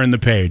done Turn the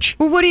Page.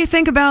 Well, what do you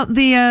think about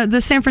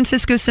the San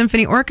Francisco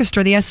Symphony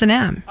Orchestra, the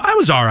S&M? I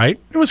was all right.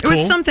 It was cool. It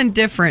was something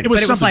different. It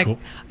was like, cool.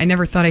 I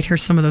never thought I'd hear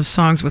some of those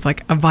songs with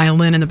like a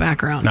violin in the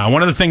background. Now,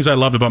 one of the things I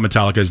loved about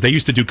Metallica is they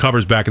used to do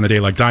covers back in the day,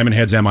 like Diamond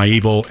Head's Am I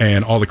Evil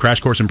and all the Crash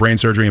Course in Brain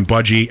Surgery and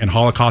Budgie and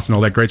Holocaust and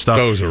all that great stuff.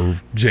 Those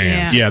are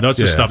jams. Yeah,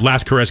 those are stuff.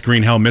 Last Caress,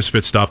 Green Hell,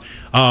 Misfit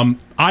stuff.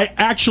 I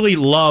actually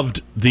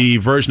loved the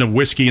version of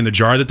Whiskey in the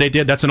Jar that they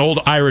did. That's an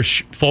old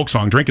Irish folk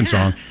song, drinking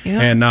song. Yeah.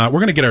 And we're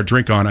going to get our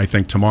drink on, I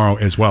think, tomorrow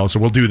as well. So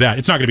we'll do that.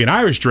 It's not going to be an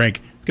Irish drink.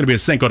 It's going to be a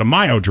Cinco de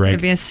Mayo drink. It's going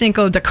to be a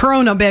Cinco de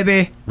Corona,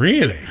 baby.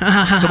 Really?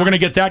 So we're going to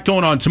get that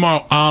going on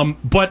tomorrow.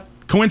 But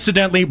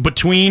coincidentally,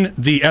 between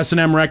the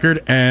S&M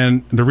record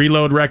and the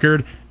Reload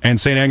record and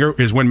Saint Anger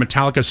is when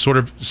Metallica sort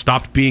of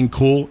stopped being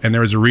cool, and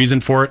there was a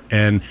reason for it.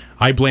 And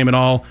I blame it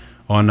all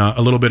on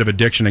a little bit of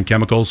addiction and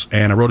chemicals,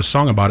 and I wrote a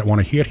song about it. Want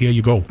to hear it? Here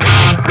you go.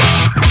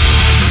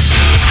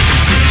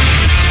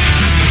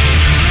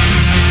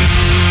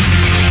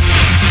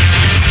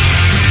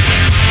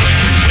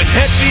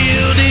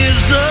 Hetfield is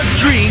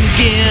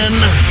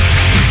a-drinking.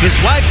 His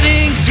wife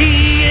thinks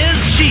he is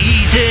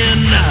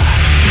cheating.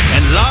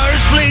 And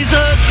Lars plays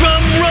a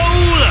drum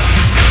roll.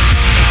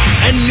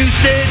 And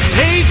Newstead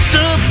takes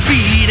a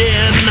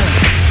beating.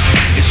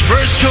 His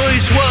first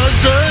choice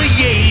was a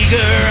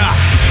Jaeger,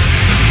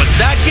 but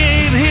that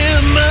gave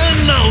him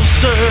an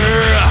ulcer.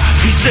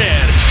 He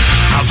said,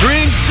 I'll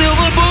drink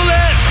silver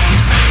bullets.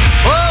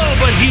 Oh,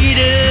 but he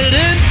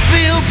didn't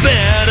feel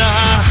better.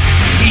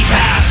 He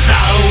passed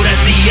out at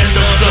the end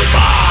of the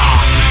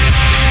bar.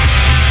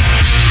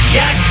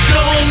 Yacked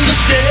on the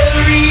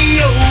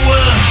stereo.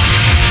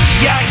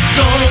 Yacked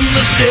on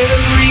the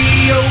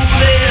stereo.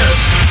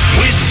 There's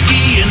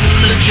whiskey in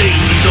the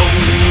James O.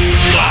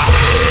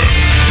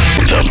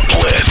 The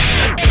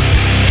Blitz.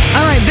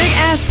 All right, big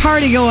ass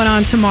party going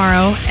on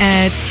tomorrow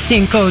at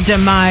Cinco de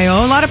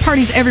Mayo. A lot of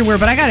parties everywhere,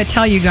 but I got to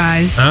tell you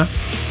guys,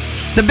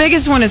 the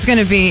biggest one is going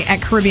to be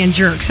at Caribbean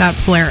Jerks out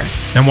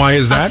Polaris. And why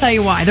is that? I'll tell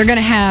you why. They're going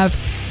to have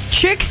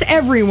chicks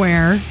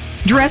everywhere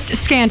dressed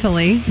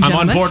scantily. I'm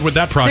gentlemen. on board with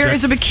that project. There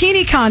is a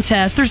bikini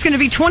contest. There's going to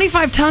be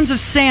 25 tons of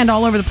sand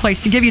all over the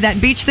place to give you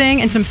that beach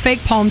thing and some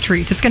fake palm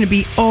trees. It's going to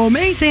be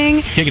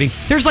amazing. Giggity.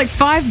 There's like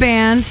 5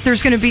 bands. We're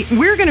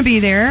going to be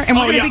there, and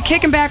we're going to be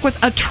kicking back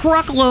with a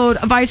truckload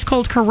of ice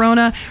cold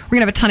Corona. We're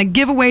going to have a ton of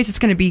giveaways. It's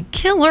going to be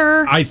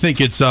killer. I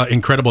think it's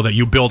incredible that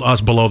you build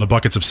us below the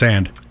buckets of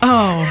sand.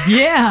 Oh,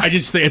 yeah. I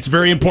just think it's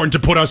very important to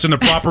put us in the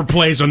proper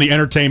place on the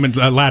entertainment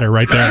ladder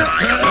right there.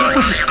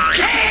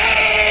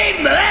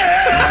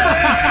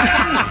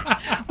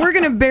 We're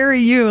going to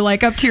bury you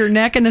like up to your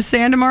neck in the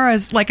sand tomorrow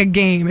as like a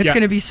game. It's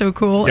going to be so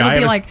cool. Yeah,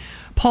 It'll be like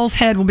Paul's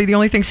head will be the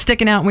only thing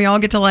sticking out, and we all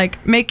get to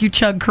like make you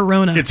chug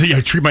Corona.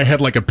 I treat my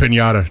head like a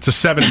pinata. It's a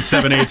 7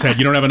 7/8 head.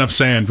 You don't have enough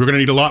sand. We're going to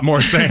need a lot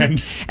more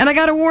sand. And I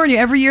got to warn you,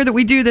 every year that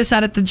we do this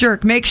out at the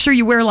Jerk, make sure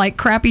you wear like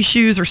crappy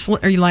shoes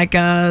or you like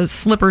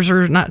slippers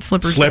or not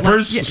slippers.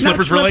 Slippers? Like,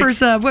 Slippers not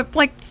slippers,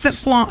 like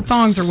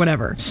thongs or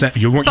whatever.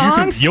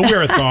 Thongs? You'll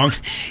wear a thong.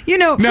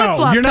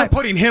 Flip-flop you're not type,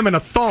 putting him in a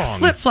thong.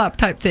 Flip-flop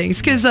type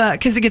things because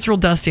it gets real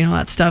dusty and all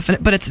that stuff.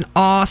 But it's an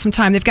awesome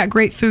time. They've got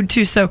great food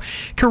too. So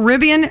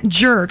Caribbean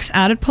Jerks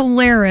out at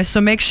Polaris. So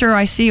make sure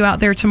I see you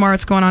out there tomorrow.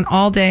 It's going on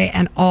all day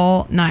and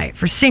all night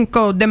for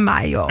Cinco de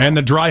Mayo. And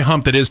the dry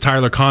hump that is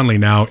Tyler Connelly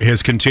now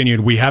has continued.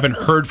 We haven't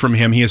heard from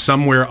him. He is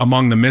somewhere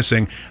among the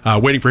missing.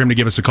 Waiting for him to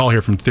give us a call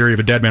here from Theory of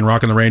a Deadman,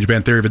 Rockin' the Range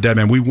Band, Theory of a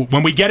Deadman.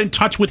 When we get in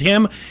touch with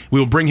him, we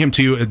will bring him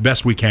to you as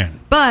best we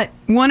can. But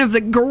one of the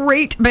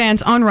great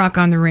bands on Rock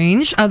on the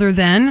Range, other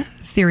than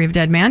Theory of a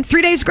Deadman,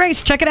 3 Days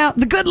Grace. Check it out.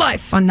 The Good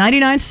Life on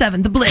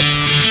 99.7 The Blitz.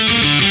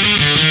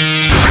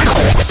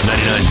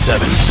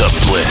 99.7 The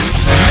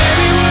Blitz.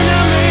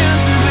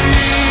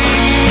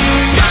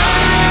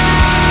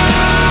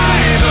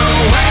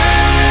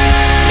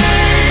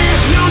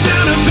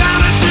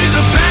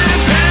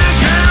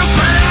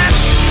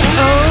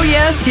 Oh,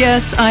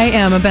 yes, I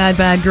am a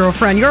bad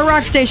girlfriend. Your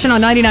rock station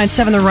on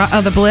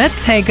 99.7 the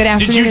Blitz. Hey, good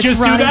afternoon. Did you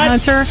just it's Ronni do that?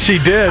 Hunter. She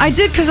did. I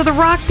did because of the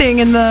rock thing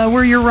and the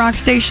we're your rock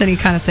station-y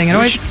kind of thing. It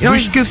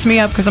always goofs me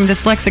up because I'm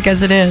dyslexic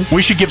as it is.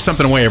 We should give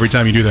something away every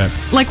time you do that.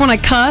 Like when I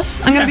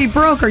cuss, I'm going to be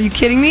broke. Are you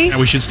kidding me? Yeah,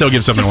 we should still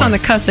give something Just away. on the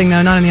cussing,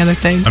 though, not on the other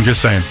thing. I'm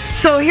just saying.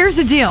 So here's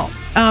the deal.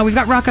 We've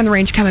got Rock on the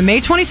Range coming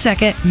May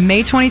 22nd,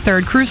 May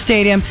 23rd, Cruise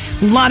Stadium.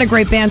 A lot of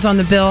great bands on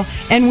the bill.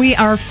 And we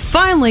are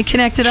finally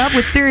connected up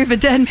with Theory of a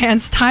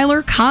Deadman's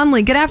Tyler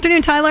Connelly. Good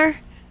afternoon, Tyler.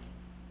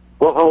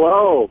 Well,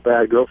 hello,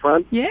 bad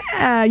girlfriend.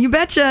 Yeah, you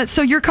betcha.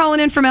 So you're calling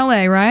in from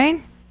L.A.,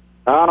 right?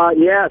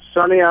 Yeah,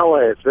 sunny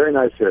LA. It's very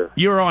nice here.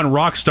 You're on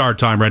Rockstar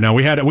time right now.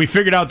 We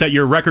figured out that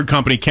your record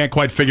company can't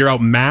quite figure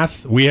out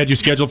math. We had you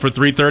scheduled for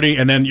 3:30,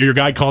 and then your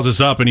guy calls us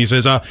up and he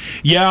says,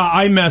 "Yeah,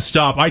 I messed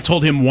up. I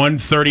told him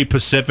 1:30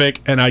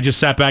 Pacific, and I just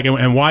sat back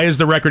and why is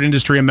the record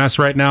industry a mess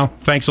right now?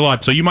 Thanks a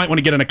lot. So you might want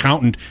to get an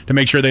accountant to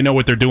make sure they know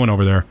what they're doing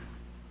over there."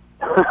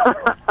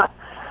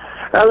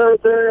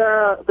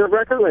 They're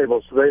record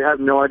labels, so they have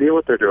no idea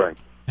what they're doing.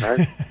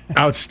 Right?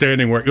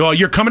 Outstanding work. Well,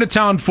 you're coming to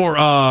town for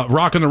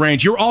Rock on the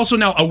Range. You're also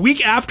now a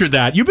week after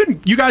that. You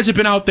guys have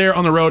been out there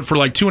on the road for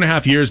like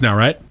 2.5 years now,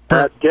 right?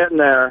 That's getting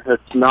there.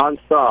 It's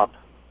nonstop.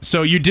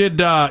 So you did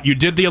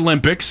the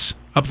Olympics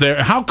up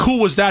there. How cool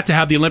was that to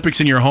have the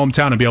Olympics in your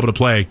hometown and be able to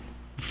play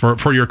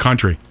for your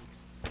country?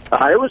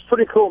 It was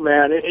pretty cool,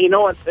 man. You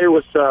know what? It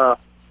was.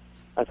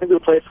 I think we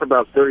played for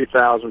about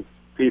 30,000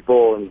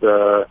 people, and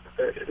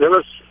it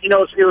was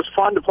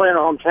fun to play in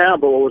our hometown.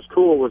 But what was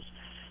cool was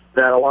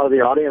that a lot of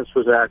the audience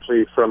was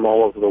actually from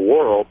all over the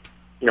world,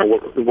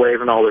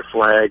 waving all their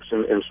flags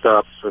and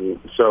stuff. And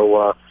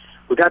so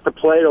we got to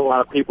play to a lot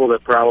of people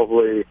that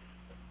probably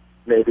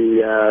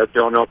maybe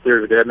don't know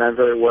Theory of a Deadman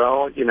very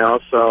well,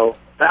 so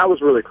that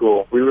was really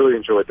cool. We really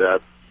enjoyed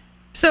that.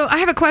 So I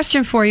have a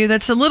question for you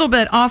that's a little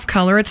bit off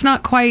color. It's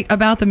not quite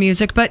about the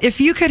music, but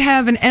if you could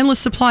have an endless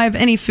supply of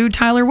any food,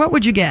 Tyler, what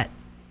would you get?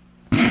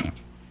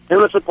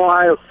 Endless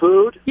supply of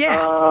food?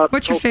 Yeah.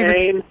 What's your cocaine,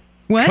 favorite?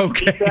 What?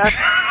 Okay.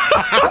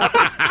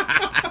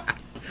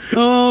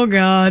 Oh,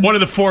 God. One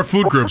of the 4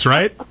 food groups,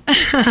 right?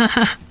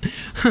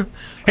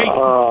 Hey,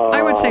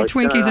 I would say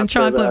Twinkies and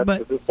chocolate,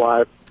 but...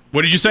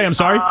 What did you say? I'm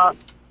sorry? I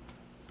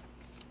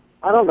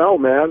don't know,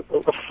 man.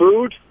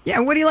 Food? Yeah,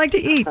 what do you like to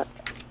eat?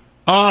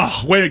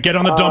 Oh, wait, get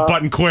on the dump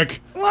button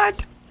quick.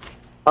 What?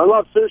 I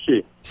love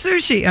sushi.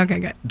 Sushi. Okay,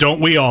 good.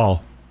 Don't we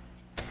all?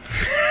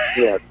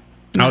 Yeah.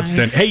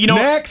 Outstanding. Hey,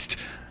 next,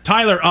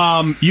 Tyler,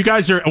 you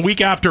guys are a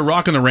week after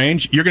Rock on the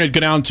Range. You're going to go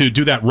down to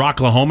do that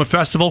Rocklahoma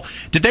festival.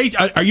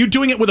 Are you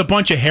doing it with a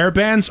bunch of hair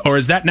bands, or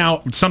is that now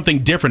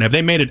something different? Have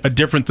they made it a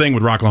different thing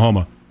with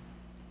Rocklahoma?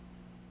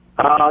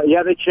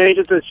 Yeah, they changed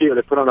it this year.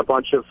 They put on a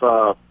bunch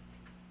of.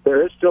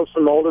 There is still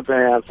some older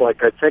bands,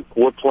 like I think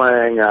we're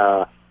playing.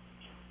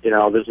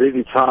 There's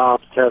ZZ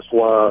Top,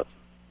 Tesla,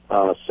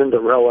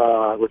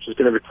 Cinderella, which is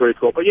going to be pretty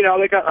cool. But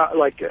they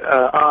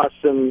got us,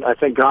 and I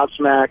think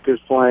Godsmack is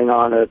playing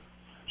on it.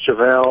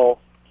 Chevelle.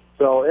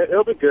 So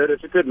it'll be good.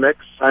 It's a good mix.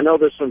 I know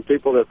there's some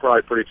people that are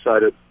probably pretty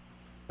excited.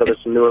 So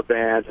there's some newer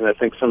bands, and I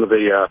think some of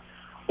the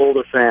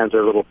older fans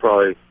are a little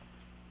probably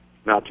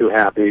not too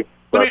happy.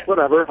 But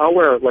whatever. I'll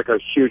wear like a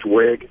huge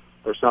wig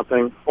or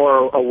something,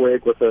 or a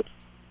wig with a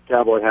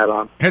cowboy hat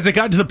on. Has it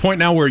gotten to the point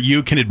now where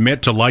you can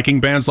admit to liking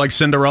bands like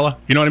Cinderella?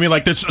 You know what I mean?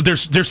 Like there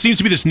seems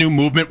to be this new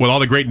movement with all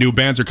the great new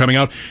bands that are coming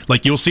out.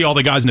 Like you'll see all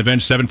the guys in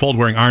Avenged Sevenfold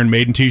wearing Iron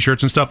Maiden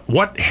t-shirts and stuff.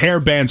 What hair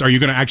bands are you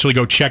going to actually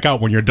go check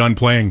out when you're done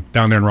playing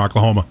down there in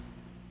Rocklahoma?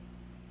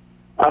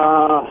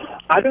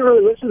 I didn't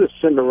really listen to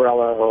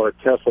Cinderella or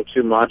Tesla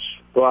too much,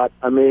 but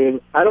I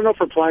mean, I don't know if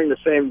we're playing the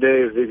same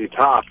day as ZZ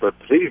Top, but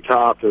ZZ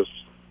Top is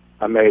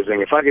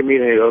amazing. If I could meet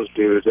any of those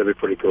dudes, that'd be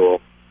pretty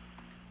cool.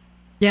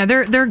 Yeah,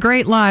 they're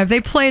great live. They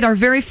played our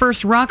very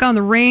first Rock on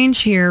the Range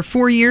here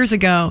 4 years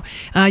ago.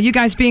 You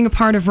guys being a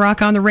part of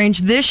Rock on the Range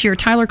this year,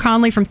 Tyler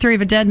Connelly from Theory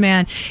of a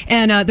Deadman,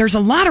 and there's a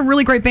lot of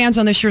really great bands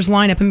on this year's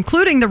lineup,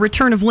 including the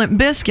return of Limp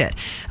Bizkit.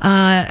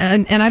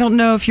 And I don't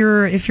know if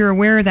you're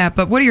aware of that,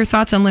 but what are your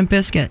thoughts on Limp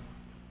Bizkit?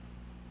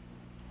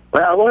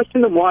 Well, I watched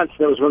them once.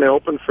 It was when they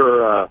opened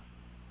for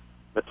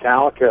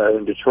Metallica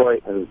in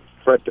Detroit, and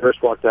Fred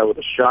Durst walked out with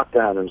a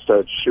shotgun and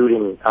started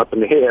shooting up in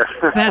the air.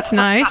 That's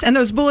nice. And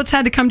those bullets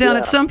had to come down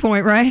at some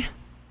point, right?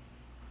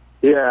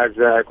 Yeah,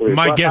 exactly.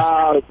 My guess.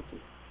 I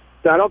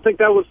don't think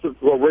that was the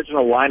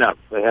original lineup.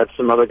 They had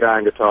some other guy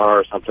on guitar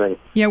or something.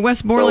 Yeah,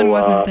 Wes Borland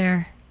wasn't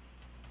there.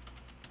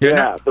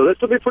 Yeah, so this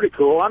will be pretty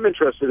cool. I'm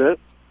interested in it.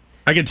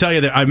 I can tell you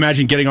that I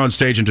imagine getting on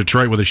stage in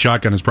Detroit with a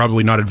shotgun is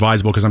probably not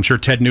advisable because I'm sure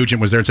Ted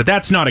Nugent was there and said,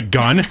 "That's not a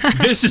gun.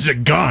 This is a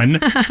gun."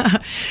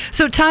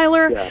 So,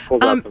 Tyler,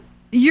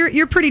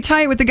 you're pretty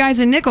tight with the guys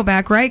in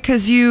Nickelback, right?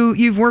 Because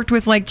you've worked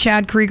with like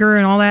Chad Krieger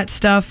and all that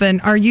stuff.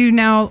 And are you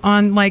now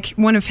on like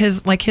one of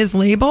his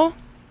label?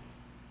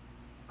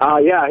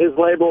 Yeah, his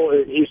label.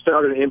 He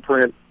started an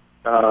imprint,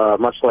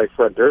 much like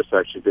Fred Durst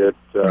actually did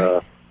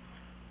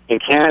in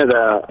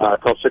Canada,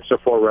 called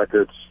 604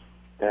 Records.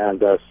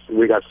 And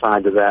we got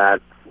signed to that.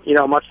 You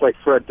know, much like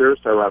Fred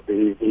Durst,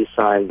 he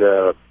signed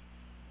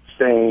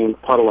Stain,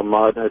 Puddle of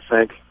Mud, I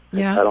think.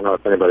 Yeah. I don't know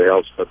if anybody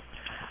else, but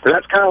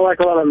that's kind of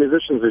like a lot of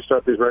musicians. They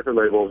start these record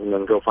labels and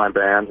then go find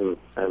bands and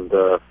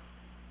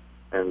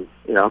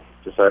you know,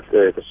 decide,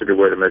 hey, it's a good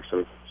way to make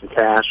some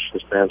cash.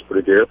 This band's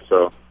pretty good,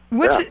 so.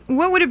 What's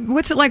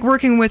it like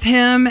working with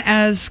him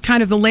as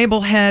kind of the label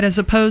head as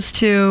opposed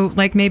to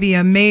like maybe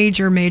a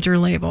major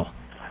label?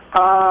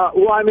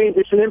 Well, I mean,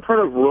 it's an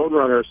imprint of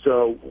Roadrunner,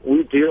 so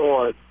we deal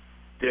on a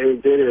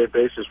day-to-day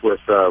basis with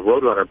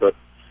Roadrunner, but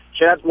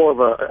Chad's more of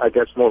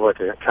like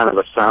a kind of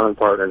a silent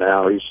partner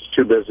now. He's just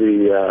too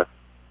busy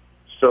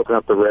soaking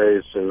up the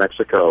rays in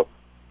Mexico.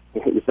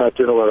 He's not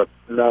doing a lot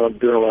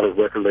of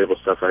record label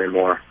stuff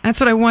anymore. That's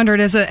what I wondered.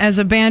 As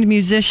a band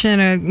musician,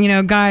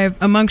 a guy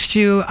amongst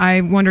you,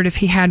 I wondered if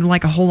he had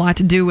like a whole lot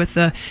to do with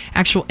the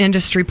actual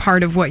industry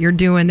part of what you're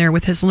doing there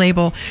with his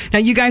label. Now,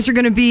 you guys are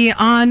going to be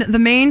on the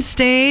main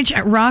stage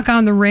at Rock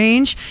on the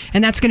Range,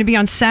 and that's going to be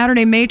on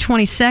Saturday, May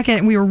 22nd.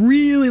 And we are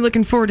really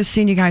looking forward to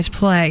seeing you guys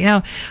play.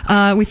 Now,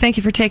 we thank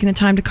you for taking the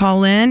time to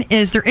call in.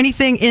 Is there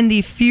anything in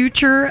the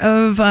future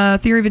of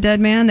Theory of a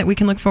Deadman that we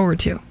can look forward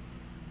to?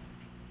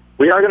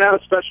 We are going to have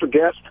a special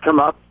guest come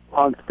up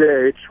on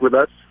stage with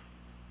us.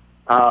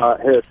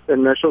 His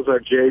initials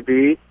are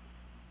JB.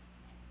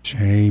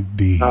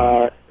 JB.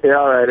 Yeah,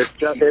 all right. It's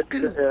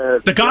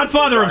the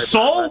Godfather of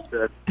Soul?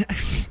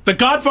 The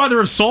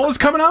Godfather of Soul is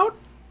coming out?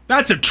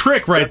 That's a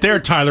trick right there,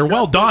 Tyler.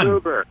 Well done.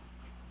 Bieber.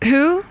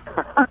 Who?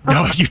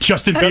 No, you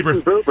Justin Bieber.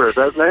 Justin Bieber, is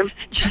that his name?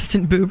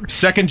 Justin Bieber.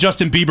 Second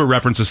Justin Bieber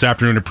reference this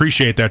afternoon.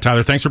 Appreciate that,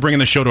 Tyler. Thanks for bringing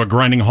the show to a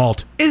grinding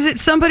halt. Is it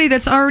somebody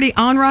that's already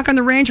on Rock on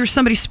the Range or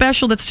somebody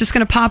special that's just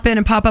going to pop in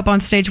and pop up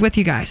on stage with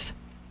you guys?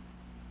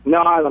 No,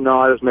 I don't know.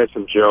 I just made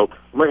some joke.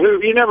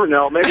 You never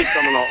know. Maybe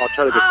someone I'll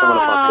try to get someone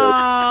up on stage.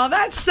 Oh,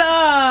 that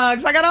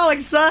sucks. I got all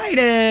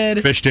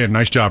excited. Fished in.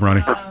 Nice job,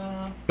 Ronnie.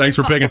 Thanks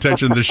for paying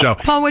attention to the show.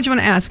 Paul, what'd you want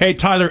to ask? Hey,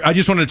 Tyler, I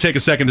just wanted to take a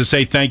second to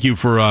say thank you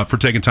for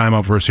taking time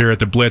out for us here at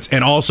the Blitz.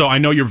 And also, I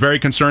know you're very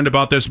concerned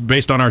about this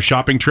based on our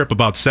shopping trip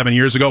about 7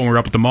 years ago when we were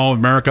up at the Mall of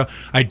America.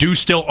 I do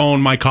still own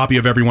my copy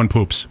of Everyone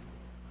Poops.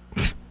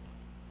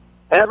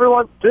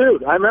 Everyone,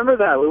 dude, I remember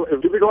that.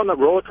 Did we go on the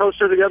roller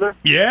coaster together?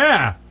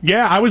 Yeah,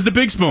 I was the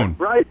big spoon.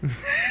 Right.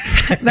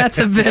 That's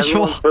a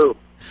visual.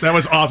 That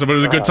was awesome. It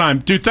was a good time.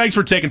 Dude, thanks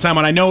for taking time.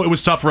 And I know it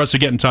was tough for us to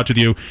get in touch with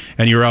you,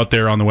 and you're out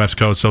there on the West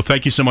Coast. So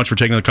thank you so much for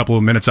taking a couple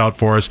of minutes out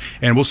for us.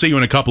 And we'll see you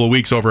in a couple of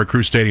weeks over at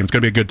Crew Stadium. It's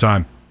going to be a good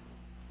time.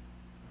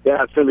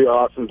 Yeah, it's going to be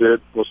awesome,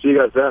 dude. We'll see you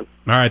guys then.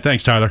 All right.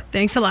 Thanks, Tyler.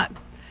 Thanks a lot.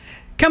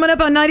 Coming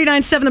up on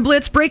 99.7 The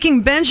Blitz,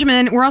 Breaking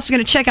Benjamin. We're also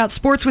going to check out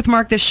Sports with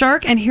Mark the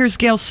Shark. And here's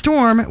Gail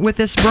Storm with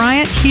this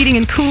Bryant Heating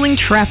and Cooling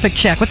traffic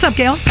check. What's up,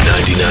 Gail?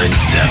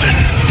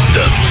 99.7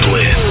 The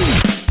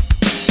Blitz.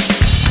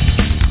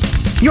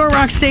 Your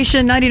rock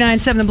station,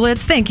 99.7 The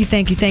Blitz. Thank you,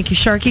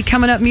 Sharky.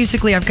 Coming up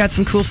musically, I've got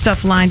some cool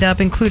stuff lined up,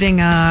 including,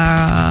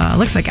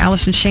 looks like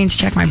Alice in Chains'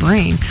 Check My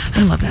Brain.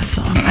 I love that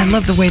song. I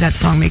love the way that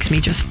song makes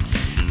me just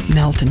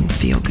melt and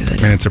feel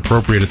good. And it's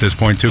appropriate at this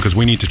point, too, because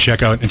we need to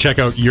check out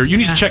you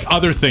need to check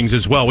other things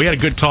as well. We had a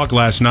good talk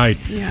last night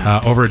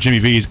over at Jimmy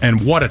V's,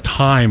 and what a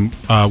time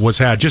was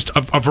had. Just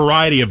a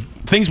variety of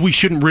things we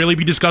shouldn't really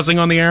be discussing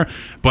on the air,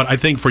 but I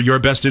think for your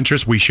best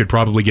interest, we should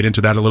probably get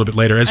into that a little bit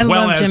later. I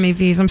love Jimmy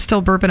V's. I'm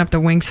still burping up the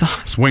wing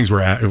sauce. Wings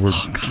were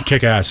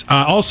kick ass.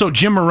 Also,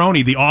 Jim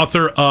Maroney, the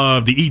author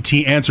of the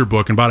E.T. Answer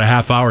book, in about a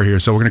half hour here,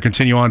 so we're going to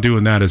continue on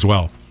doing that as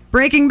well.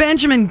 Breaking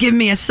Benjamin, give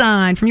me a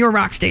sign from your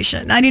rock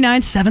station,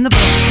 99.7 The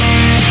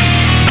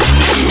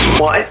Blitz.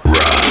 What?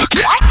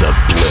 Rock the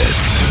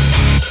Blitz.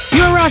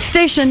 Your rock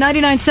station,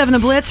 99.7 The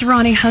Blitz.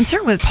 Ronni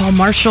Hunter with Paul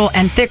Marshall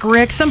and Thick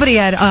Rick. Somebody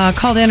had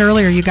called in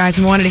earlier, you guys,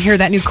 and wanted to hear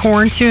that new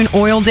Korn tune,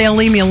 Oildale,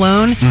 Leave Me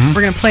Alone. Mm-hmm.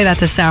 We're going to play that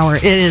this hour.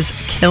 It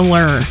is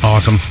killer.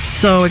 Awesome.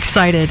 So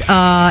excited.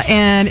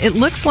 And it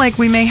looks like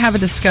we may have a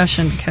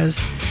discussion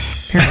because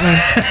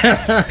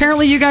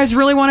apparently you guys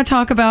really want to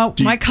talk about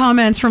my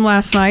comments from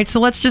last night. So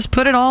let's just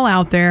put it all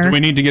out there. Do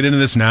we need to get into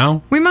this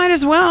now? We might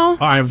as well. All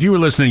right, if you were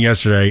listening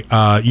yesterday,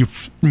 you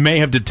may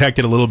have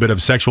detected a little bit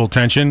of sexual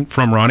tension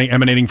from Ronni,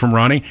 emanating from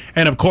Ronni.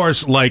 And of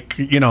course, like,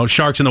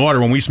 sharks in the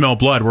water, when we smell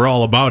blood, we're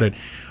all about it.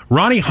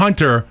 Ronni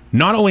Hunter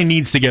not only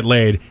needs to get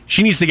laid,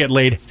 she needs to get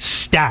laid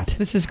stat.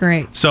 This is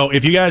great. So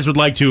if you guys would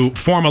like to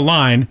form a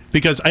line,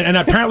 and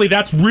apparently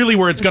that's really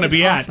where it's going to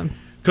be awesome.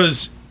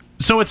 At.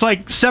 So it's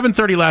like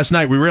 7:30 last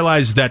night. We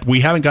realized that we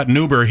haven't gotten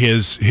Uber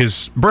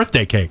his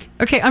birthday cake.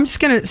 Okay, I'm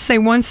just going to say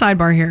one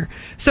sidebar here.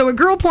 So a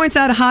girl points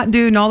out a hot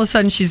dude, and all of a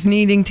sudden she's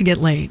needing to get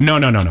laid. No.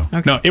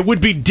 Okay. No, it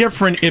would be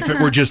different if it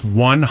were just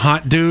one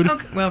hot dude.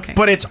 Okay.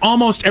 But it's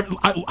almost...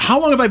 How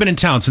long have I been in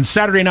town? Since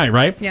Saturday night,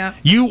 right? Yeah.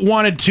 You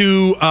wanted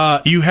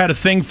to... you had a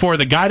thing for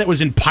the guy that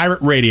was in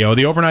Pirate Radio,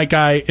 the overnight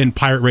guy in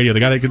Pirate Radio,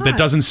 the guy that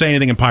doesn't say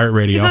anything in Pirate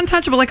Radio. He's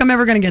untouchable, like I'm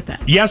ever going to get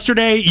that.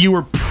 Yesterday, you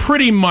were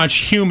pretty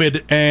much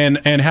humid and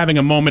having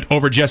a moment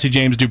over Jesse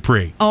James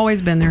Dupree.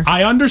 Always been there.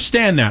 I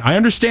understand that. I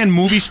understand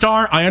movie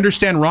star. I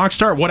understand rock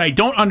star. What I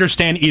don't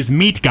understand is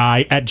meat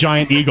guy at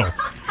Giant Eagle.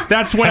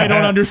 That's what I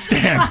don't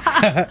understand.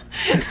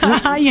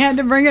 You had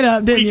to bring it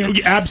up, didn't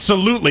you?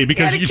 Absolutely.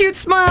 Because he had a cute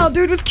smile.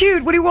 Dude was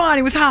cute. What do you want?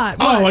 He was hot.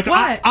 What?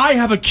 I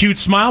have a cute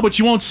smile, but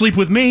you won't sleep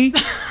with me.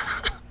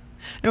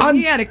 No,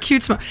 he had a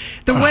cute smile.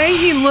 The way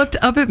he looked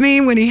up at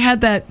me when he had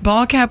that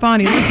ball cap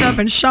on, he looked up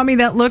and shot me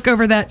that look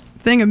over that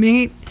thing of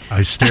meat.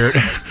 I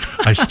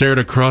stared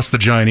across the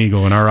Giant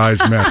Eagle and our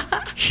eyes met.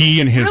 He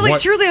and his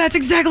truly, that's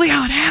exactly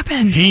how it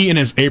happened. He in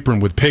his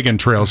apron with pig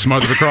entrails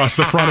smothered across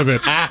the front of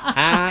it.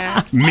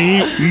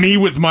 me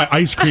with my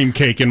ice cream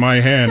cake in my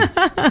hand.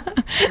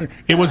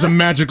 It was a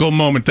magical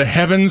moment. The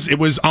heavens, it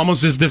was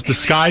almost as if the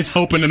skies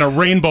opened and a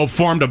rainbow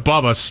formed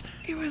above us.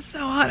 It was so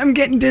hot. I'm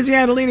getting dizzy.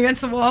 I had to lean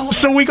against the wall.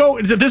 So we go,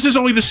 this is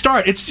only the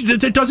start.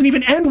 It doesn't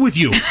even end with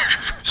you.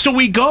 So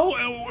we go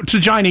to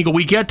Giant Eagle.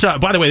 We get,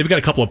 by the way, they've got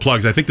a couple of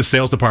plugs. I think the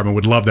sales department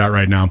would love that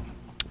right now.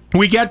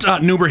 We get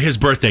Nuber his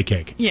birthday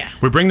cake. Yeah.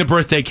 We bring the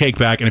birthday cake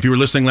back, and if you were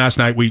listening last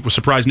night, we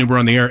surprised Nuber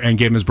on the air and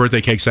gave him his birthday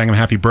cake, sang him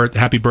happy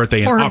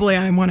birthday. Horribly,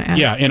 I want to add.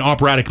 Yeah, in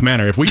operatic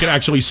manner. If we could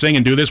actually sing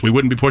and do this, we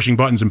wouldn't be pushing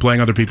buttons and playing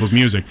other people's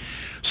music.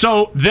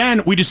 So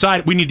then we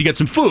decide we need to get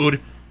some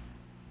food.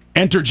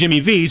 Enter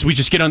Jimmy V's. We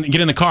just get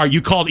in the car.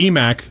 You called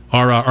EMAC,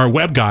 our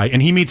web guy,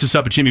 and he meets us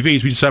up at Jimmy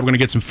V's. We decide we're going to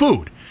get some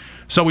food.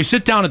 So we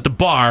sit down at the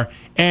bar,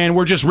 and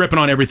we're just ripping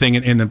on everything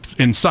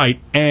in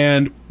sight.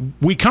 And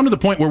we come to the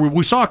point where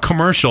we saw a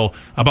commercial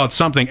about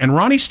something, and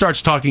Ronni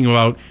starts talking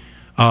about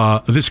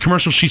this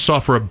commercial she saw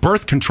for a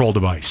birth control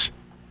device.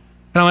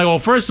 And I'm like, well,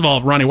 first of all,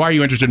 Ronni, why are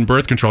you interested in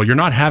birth control? You're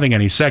not having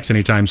any sex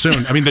anytime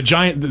soon. I mean, the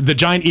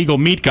Giant Eagle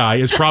meat guy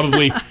is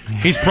probably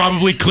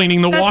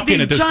cleaning the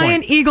walk-in at this point.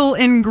 Giant Eagle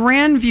in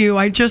Grandview,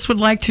 I just would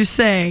like to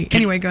say.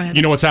 Anyway, go ahead.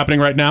 You know what's happening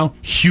right now?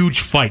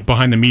 Huge fight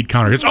behind the meat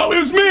counter. It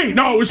was me!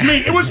 No, it was me!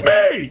 It was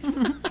me!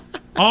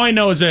 All I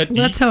know is that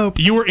let's hope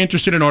you were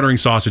interested in ordering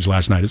sausage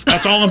last night.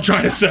 That's all I'm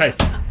trying to say.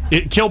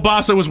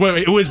 Kielbasa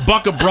was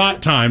buck-a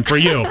brat time for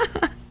you.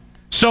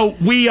 So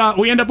we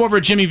end up over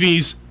at Jimmy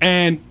V's,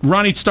 and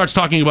Ronni starts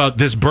talking about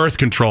this birth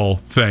control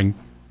thing.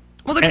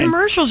 Well, the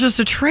commercial's just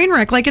a train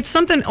wreck. Like, it's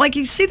something, like,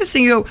 you see this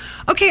thing, you go,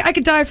 okay, I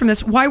could die from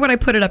this. Why would I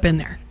put it up in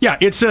there? Yeah,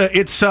 it's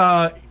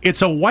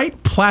a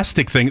white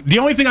plastic thing. The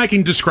only thing I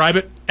can describe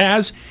it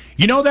as,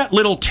 you know that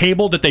little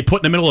table that they put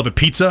in the middle of a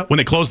pizza when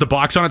they close the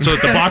box on it so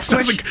that the box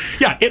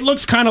doesn't... Yeah, it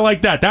looks kind of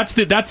like that. That's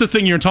the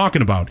thing you're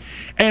talking about.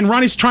 And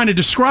Ronnie's trying to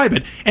describe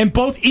it, and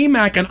both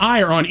EMAC and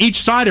I are on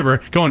each side of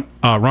her going,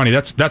 Ronni,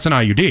 that's an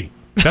IUD.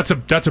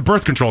 That's a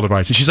birth control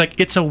device. And she's like,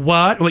 it's a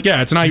what? I'm like,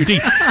 yeah, it's an IUD.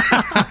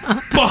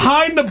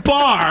 Behind the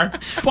bar.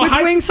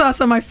 With wing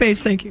sauce on my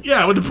face, thank you.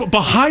 Yeah,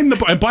 behind the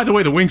bar. And by the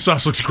way, the wing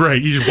sauce looks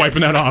great. You're just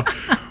wiping that off.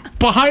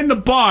 Behind the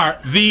bar,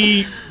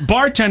 the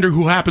bartender,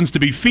 who happens to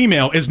be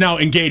female, is now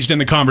engaged in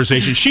the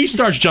conversation. She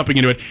starts jumping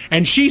into it,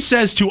 and she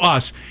says to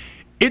us,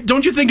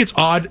 don't you think it's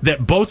odd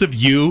that both of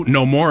you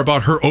know more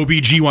about her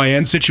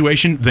OBGYN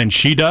situation than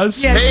she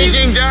does? Yeah,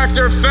 Paging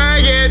Dr.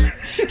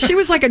 Faggot. She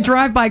was like a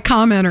drive-by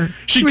commenter.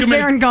 She was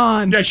there and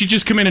gone. Yeah, she'd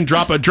just come in and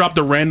drop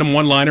the random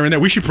one-liner in there.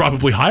 We should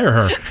probably hire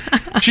her.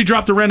 She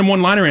dropped the random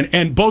one-liner in,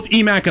 and both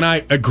EMAC and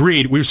I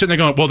agreed. We were sitting there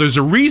going, well, there's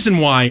a reason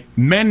why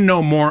men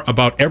know more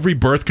about every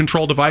birth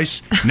control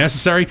device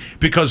necessary,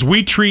 because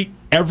we treat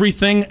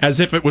everything as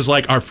if it was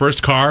like our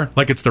first car,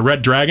 like it's the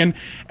Red Dragon,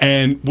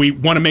 and we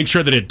want to make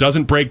sure that it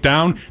doesn't break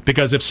down,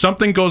 because if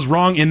something goes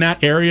wrong in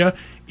that area,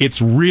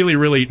 it's really,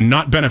 really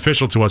not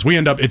beneficial to us.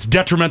 It's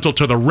detrimental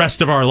to the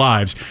rest of our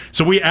lives.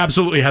 So we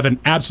absolutely have an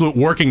absolute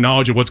working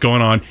knowledge of what's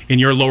going on in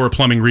your lower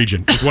plumbing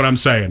region, is what I'm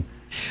saying.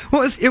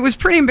 Well, it was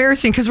pretty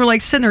embarrassing because we're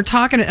like sitting there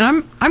talking,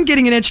 and I'm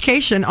getting an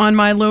education on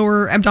my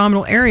lower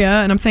abdominal area,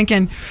 and I'm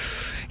thinking,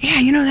 yeah,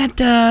 you know,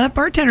 that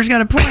bartender's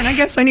got a point. I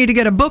guess I need to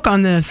get a book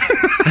on this.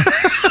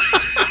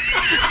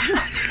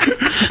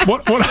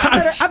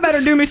 I better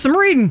do me some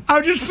reading.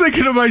 I'm just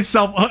thinking to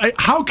myself,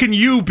 how can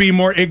you be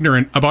more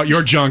ignorant about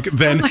your junk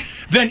than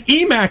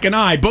EMAC and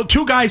I, both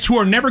two guys who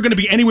are never going to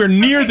be anywhere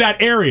near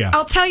that area?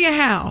 I'll tell you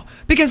how.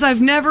 Because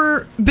I've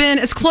never been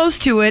as close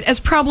to it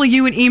as probably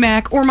you and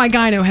EMAC or my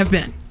gyno have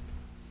been.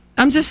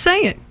 I'm just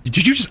saying.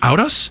 Did you just out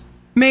us?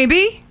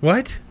 Maybe.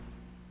 What?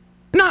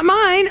 Not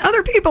mine,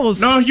 other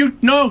people's. No,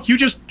 you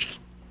just...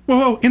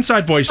 Whoa,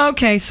 inside voice.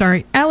 Okay,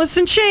 sorry. Alice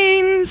in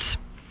Chains.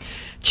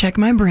 Check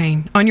my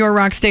brain on your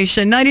rock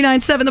station,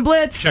 99.7 The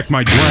Blitz. Check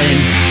my drain.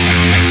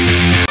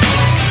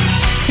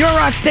 Your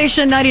rock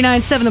station,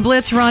 99.7 The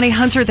Blitz. Ronni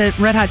Hunter, the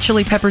Red Hot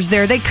Chili Peppers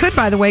there. They could,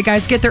 by the way,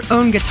 guys, get their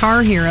own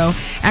Guitar Hero.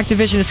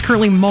 Activision is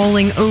currently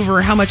mulling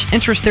over how much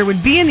interest there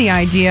would be in the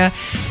idea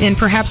in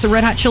perhaps a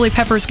Red Hot Chili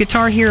Peppers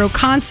Guitar Hero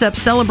concept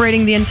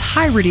celebrating the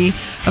entirety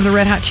of the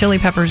Red Hot Chili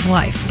Peppers'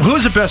 life.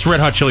 Who's the best Red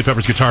Hot Chili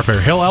Peppers guitar player?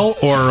 Hillel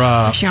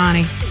or...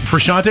 Johnny.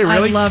 Frusciante,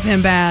 really? I love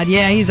him bad.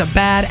 Yeah, he's a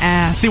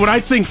badass. See, when I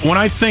think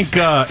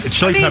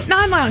Chili Peppers...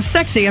 Not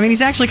sexy. I mean,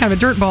 he's actually kind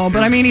of a dirtball,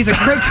 but I mean, he's a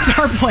great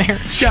guitar player.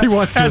 She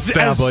wants to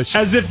establish.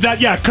 As if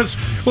that, yeah, because,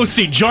 let's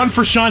see, John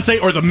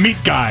Frusciante or the meat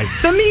guy?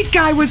 The meat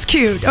guy was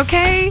cute,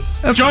 okay?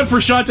 John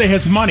Frusciante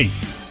has money.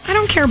 I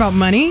don't care about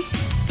money.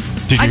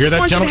 Did you hear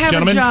that,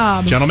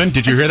 gentlemen? Gentlemen,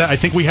 did you hear that? I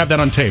think we have that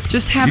on tape.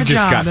 Just have a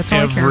job. Got That's all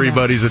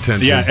everybody's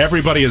attention. Yeah,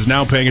 everybody is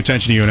now paying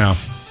attention to you now.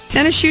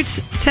 Tennis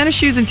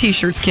shoes and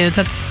T-shirts,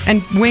 kids.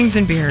 And wings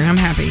and beer. I'm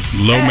happy.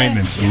 Low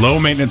maintenance,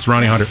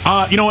 Ronni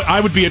Hunter. You know what?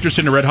 I would be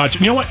interested in Red Hot.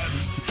 You know what?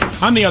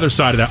 I'm the other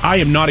side of that. I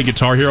am not a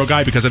Guitar Hero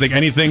guy because I think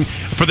anything,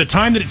 for the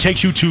time that it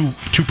takes you to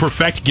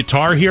perfect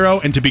Guitar Hero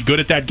and to be good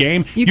at that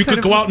game, you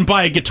could go out and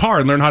buy a guitar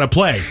and learn how to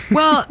play.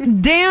 Well,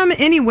 damn,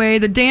 anyway,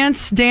 the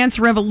Dance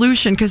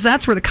Revolution, because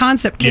that's where the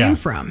concept came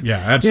from. Yeah,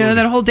 absolutely. You know,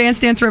 that whole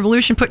Dance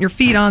Revolution, putting your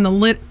feet on the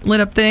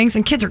lit up things,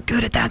 and kids are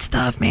good at that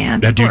stuff, man.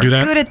 Do you do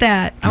that? Good at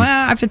that. Well,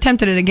 I've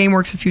attempted it at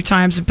GameWorks a few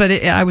times, but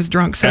I was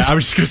drunk. So I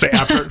was just going to say,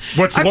 after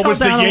what was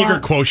the Jaeger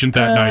quotient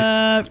that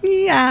night?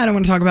 Yeah, I don't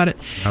want to talk about it.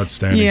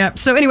 Outstanding. Yeah,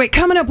 so anyway,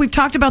 coming up, we've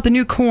talked about the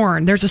new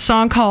Korn. There's a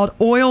song called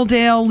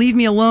Oildale, Leave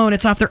Me Alone.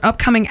 It's off their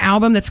upcoming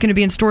album that's going to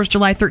be in stores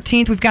July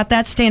 13th. We've got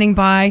that standing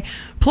by.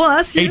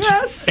 Plus,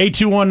 yes.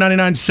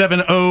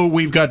 821-9970.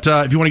 We've got,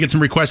 if you want to get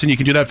some requests in, you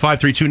can do that,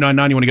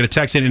 53299. You want to get a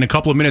text in a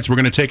couple of minutes, we're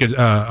going to take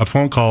a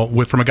phone call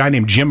from a guy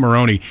named Jim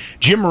Maroney.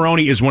 Jim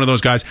Maroney is one of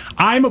those guys.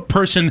 I'm a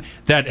person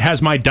that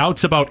has my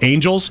doubts about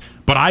angels,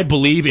 but I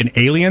believe in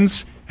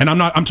aliens. And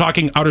I'm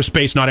talking outer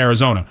space, not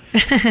Arizona.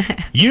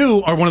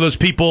 You are one of those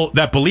people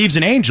that believes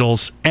in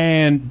angels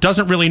and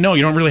doesn't really know.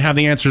 You don't really have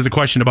the answer to the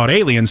question about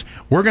aliens.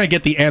 We're going to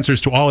get the answers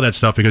to all of that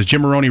stuff because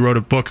Jim Maroney wrote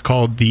a book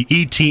called The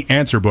E.T.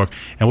 Answer Book.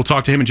 And we'll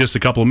talk to him in just a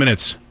couple of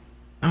minutes.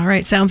 All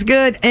right, sounds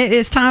good. It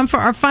is time for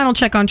our final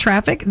check on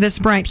traffic. This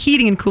Bryant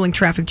Heating and Cooling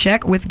traffic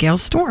check with Gail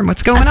Storm.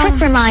 What's going on? A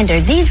quick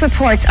reminder, these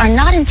reports are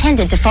not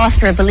intended to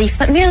foster a belief,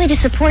 but merely to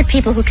support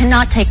people who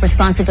cannot take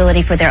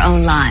responsibility for their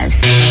own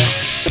lives.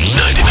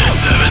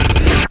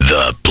 99.7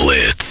 The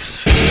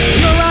Blitz.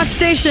 Your rock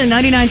station,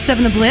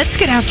 99.7 The Blitz.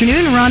 Good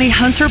afternoon. Ronni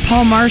Hunter,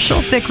 Paul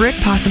Marshall, Thick Rick,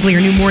 possibly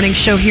your new morning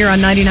show here on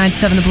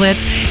 99.7 The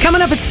Blitz.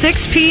 Coming up at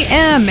 6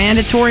 p.m.,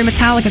 mandatory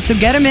Metallica. So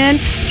get them in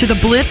to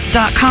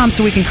theblitz.com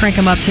so we can crank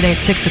them up today at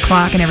 6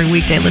 o'clock and every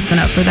weekday. Listen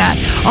up for that.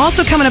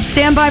 Also coming up,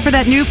 stand by for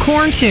that new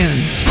Korn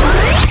tune. They're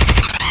here.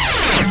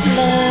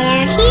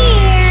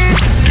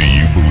 Do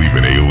you believe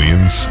in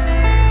aliens?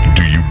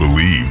 Do you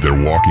believe they're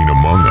walking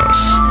among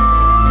us?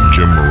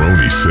 Jim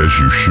Maroney says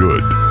you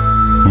should.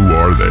 Who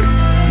are they?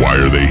 Why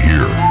are they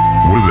here?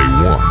 What do they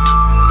want?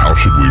 How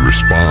should we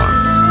respond?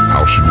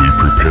 How should we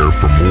prepare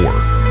for more?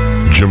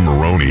 Jim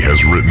Maroney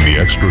has written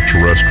the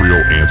Extraterrestrial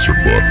Answer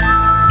Book,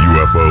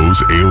 UFOs,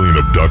 Alien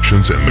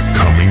Abductions, and the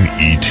Coming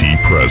E.T.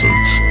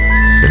 Presence.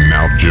 And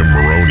now Jim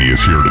Maroney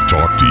is here to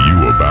talk to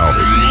you about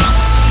it.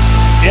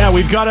 Yeah,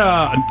 we've got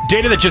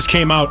data that just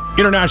came out.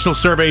 International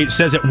survey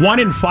says that 1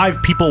 in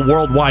 5 people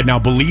worldwide now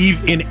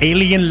believe in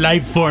alien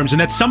life forms, and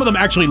that some of them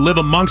actually live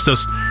amongst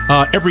us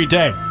every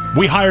day.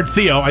 We hired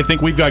Theo. I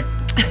think we've got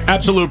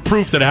absolute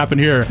proof that it happened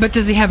here. But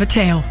does he have a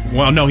tail?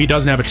 Well, no, he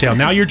doesn't have a tail.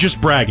 Now you're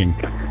just bragging.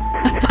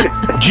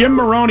 Jim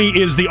Maroney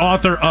is the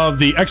author of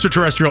the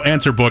Extraterrestrial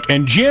Answer Book,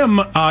 and Jim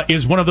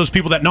is one of those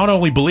people that not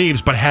only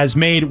believes, but has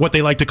made what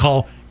they like to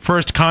call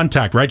first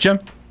contact. Right, Jim?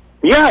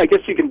 Yeah, I guess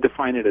you can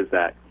define it as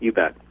that. You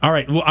bet. All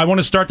right. Well, I want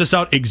to start this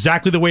out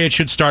exactly the way it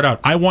should start out.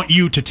 I want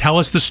you to tell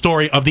us the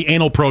story of the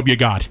anal probe you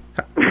got.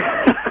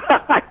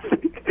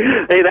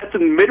 Hey, that's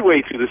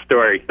midway through the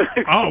story.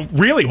 Oh,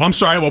 really? Well, I'm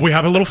sorry. Well, we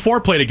have a little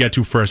foreplay to get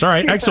to first. All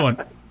right, excellent.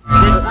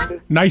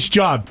 Nice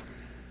job.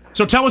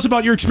 So tell us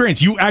about your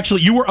experience.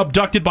 You were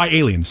abducted by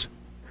aliens.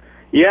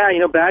 Yeah,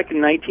 back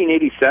in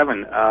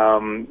 1987,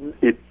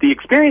 the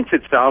experience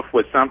itself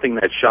was something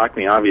that shocked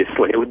me,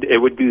 obviously.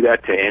 It would do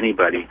that to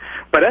anybody.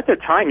 But at the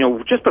time,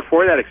 just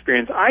before that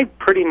experience, I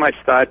pretty much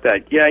thought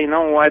that, yeah, you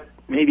know what,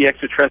 maybe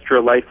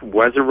extraterrestrial life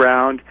was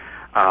around,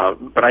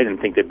 but I didn't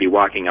think they'd be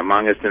walking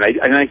among us. And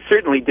I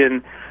certainly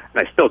didn't,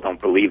 and I still don't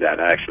believe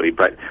that, actually.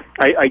 But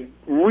I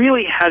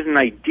really had an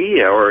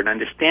idea or an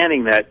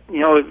understanding that,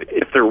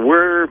 if there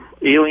were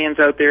aliens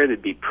out there,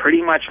 they'd be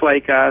pretty much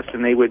like us,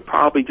 and they would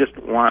probably just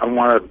want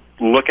to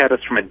look at us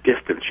from a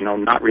distance,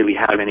 not really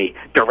have any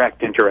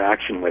direct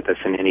interaction with us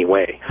in any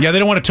way. Yeah, they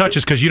don't want to touch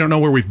us because you don't know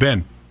where we've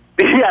been.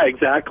 Yeah,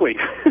 exactly.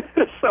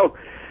 So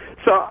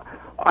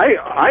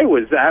I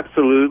was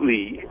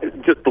absolutely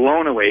just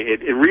blown away.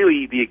 It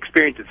really, the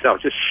experience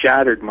itself just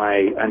shattered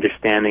my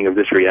understanding of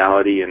this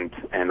reality and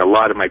a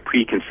lot of my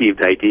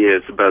preconceived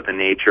ideas about the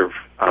nature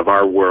of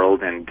our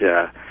world and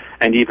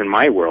even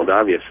my world,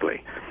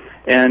 obviously.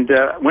 And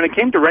when it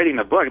came to writing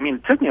the book,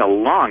 it took me a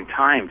long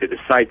time to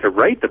decide to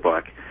write the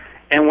book.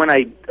 And when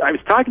I was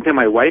talking to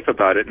my wife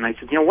about it, and I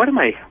said, what am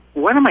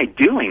I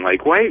doing?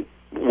 Like, why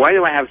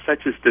do I have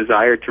such this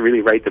desire to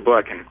really write the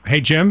book? And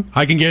hey, Jim,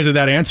 I can get into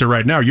that answer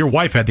right now. Your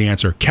wife had the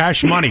answer.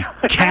 Cash money.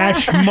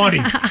 Cash money.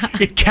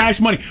 Cash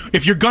money.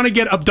 If you're going to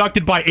get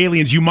abducted by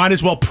aliens, you might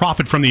as well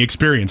profit from the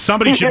experience.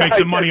 Somebody should make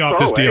some money off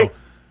this deal.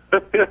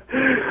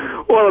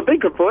 Well, a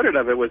big component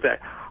of it was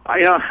that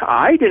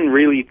I didn't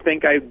really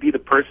think I'd be the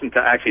person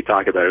to actually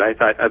talk about it. I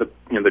thought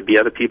there'd be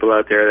other people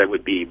out there that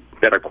would be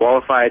better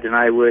qualified than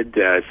I would.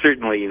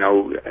 Certainly,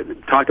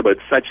 talk about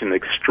such an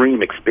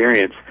extreme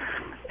experience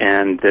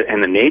and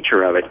the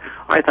nature of it.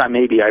 I thought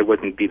maybe I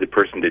wouldn't be the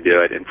person to do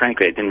it, and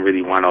frankly, I didn't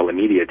really want all the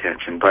media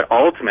attention. But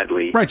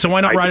ultimately, right. So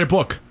why not write a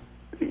book?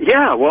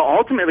 Yeah, well,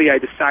 ultimately I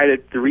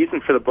decided the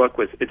reason for the book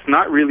was it's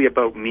not really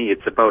about me,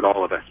 it's about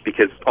all of us,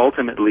 because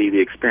ultimately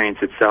the experience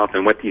itself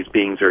and what these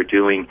beings are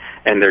doing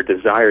and their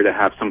desire to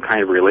have some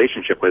kind of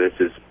relationship with us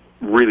is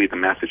really the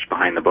message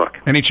behind the book.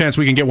 Any chance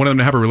we can get one of them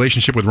to have a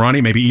relationship with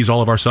Ronni, maybe ease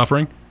all of our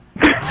suffering?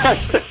 I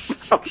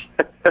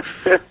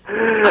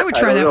would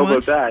try that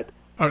once. About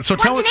that. So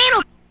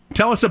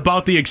tell us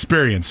about the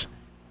experience.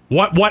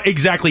 What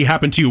exactly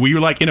happened to you? Were you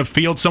like in a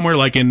field somewhere,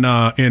 like in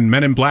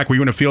Men in Black? Were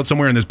you in a field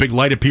somewhere and this big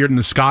light appeared in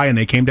the sky and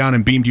they came down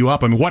and beamed you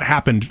up? What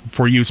happened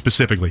for you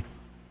specifically?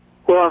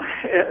 Well,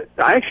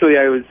 actually,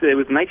 it was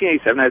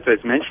 1987, as I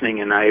was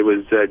mentioning, and I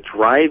was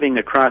driving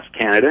across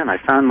Canada, and I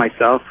found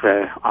myself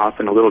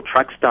off in a little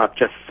truck stop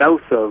just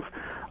south of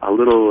a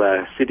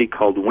little city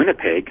called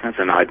Winnipeg. That's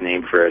an odd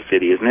name for a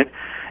city, isn't it?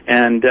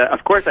 And,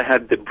 of course, I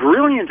had the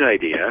brilliant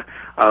idea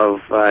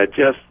of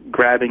just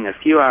grabbing a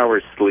few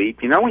hours' sleep.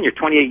 When you're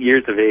 28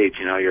 years of age,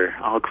 you're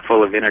all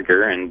full of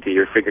vinegar, and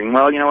you're figuring,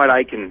 well, you know what,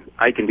 I can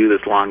do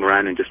this long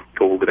run and just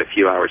go with a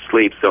few hours'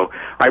 sleep. So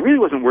I really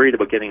wasn't worried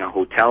about getting a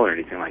hotel or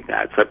anything like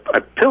that. So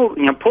I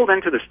pulled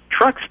into this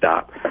truck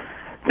stop,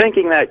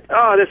 thinking that,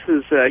 this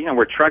is,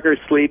 where truckers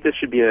sleep. This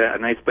should be a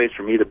nice place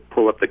for me to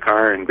pull up the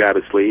car and grab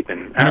a sleep.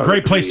 And a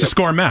great place to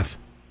score meth.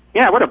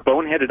 Yeah, what a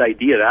boneheaded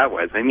idea that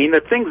was.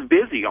 The thing's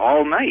busy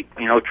all night.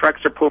 Trucks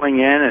are pulling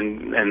in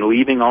and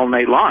leaving all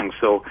night long,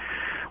 so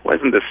it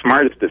wasn't the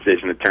smartest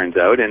decision, it turns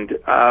out. And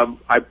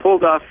I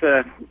pulled off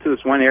to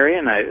this one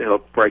area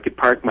where I could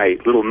park my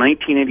little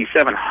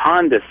 1987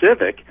 Honda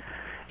Civic.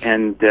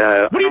 And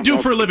what do you do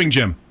for a living,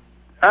 Jim?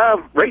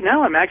 Right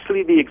now, I'm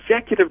actually the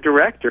executive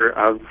director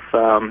of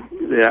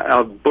the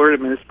Alberta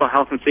Municipal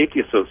Health and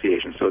Safety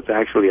Association, so it's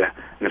actually a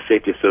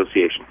safety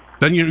association.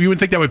 Then you would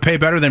think that would pay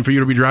better than for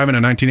you to be driving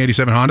a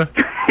 1987 Honda?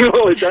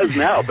 Well, it does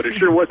now, but it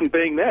sure wasn't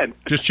paying then.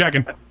 Just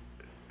checking.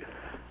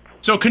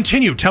 So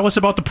continue. Tell us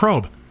about the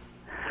probe.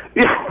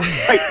 Yeah.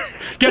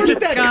 Where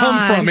did that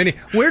come from?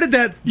 Where did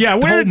that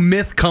whole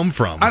myth come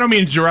from? I don't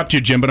mean to interrupt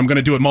you, Jim, but I'm going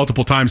to do it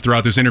multiple times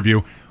throughout this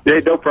interview. Yeah,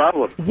 no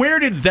problem. Where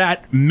did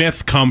that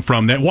myth come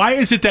from? Why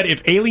is it that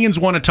if aliens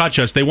want to touch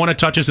us, they want to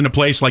touch us in a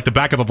place like the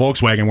back of a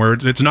Volkswagen where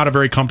it's not a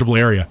very comfortable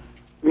area?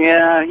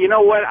 Yeah, you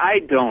know what? I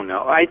don't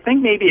know. I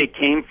think maybe it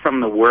came from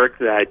the work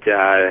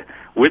that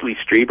Whitley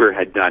Strieber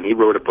had done. He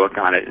wrote a book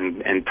on it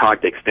and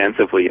talked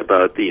extensively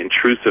about the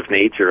intrusive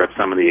nature of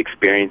some of the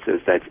experiences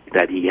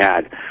that he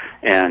had.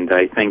 And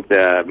I think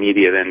the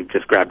media then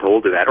just grabbed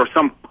hold of that, or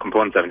some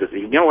components of it. Just,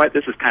 you know what?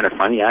 This is kind of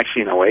funny,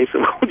 actually, in a way.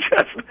 So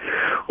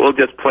we'll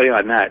just play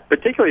on that.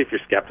 Particularly if you're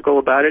skeptical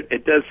about it,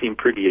 it does seem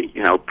pretty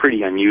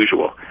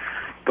unusual.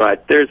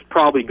 But there's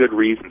probably good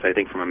reasons, I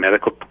think, from a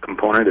medical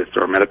component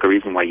or a medical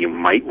reason why you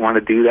might want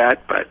to do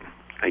that. But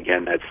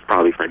again, that's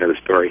probably for another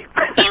story.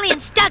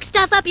 Aliens stuck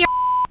stuff up your.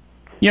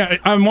 Yeah,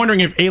 I'm wondering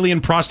if alien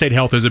prostate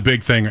health is a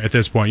big thing at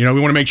this point. We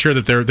want to make sure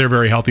that they're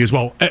very healthy as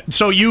well.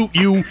 So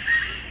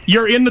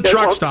you're in the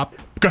truck stop.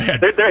 Go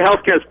ahead. Their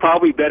healthcare is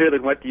probably better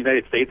than what the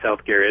United States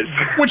healthcare is.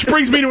 Which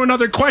brings me to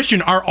another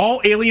question. Are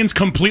all aliens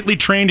completely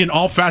trained in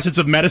all facets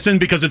of medicine?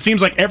 Because it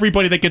seems like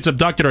everybody that gets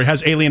abducted or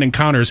has alien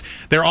encounters,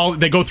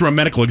 they go through a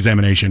medical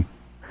examination.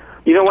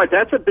 You know what?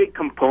 That's a big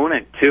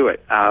component to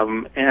it.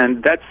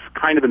 And that's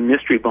kind of the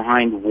mystery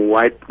behind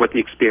what the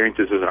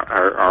experiences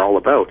are all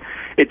about.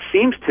 It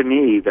seems to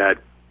me that,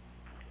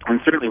 and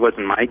certainly was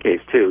in my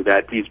case too,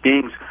 that these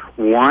beings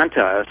want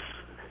us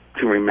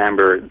to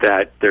remember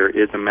that there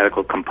is a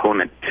medical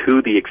component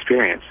to the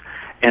experience.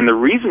 And the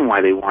reason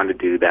why they want to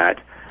do that,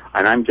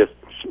 and I'm just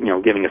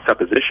giving a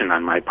supposition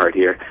on my part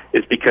here,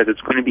 is because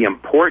it's going to be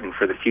important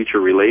for the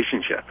future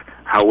relationship.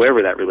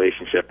 However that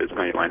relationship is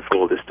going to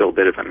unfold is still a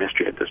bit of a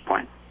mystery at this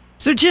point.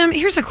 So, Jim,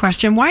 here's a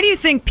question. Why do you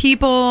think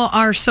people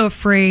are so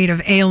afraid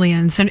of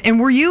aliens? And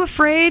were you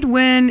afraid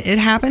when it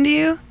happened to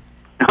you?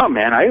 Oh,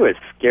 man, I was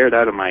scared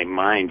out of my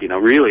mind.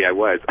 Really, I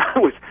was.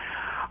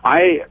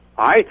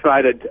 I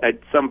thought at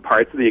some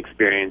parts of the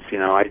experience,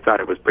 I thought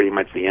it was pretty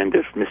much the end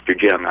of Mr.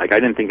 Jim. Like, I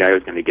didn't think I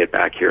was going to get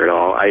back here at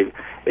all.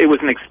 It was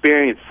an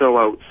experience so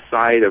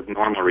outside of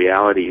normal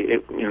reality.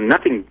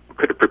 Nothing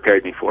could have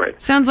prepared me for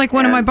it. Sounds like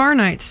one of my bar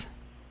nights.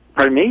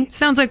 Pardon me?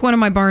 Sounds like one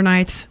of my bar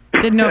nights.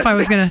 Didn't know if I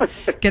was going to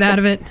get out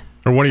of it.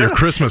 Or one of your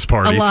Christmas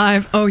parties.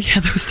 Alive. Oh, yeah,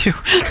 those two.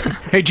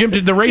 Hey, Jim,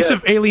 did the race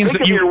of aliens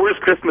that your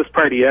worst Christmas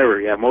party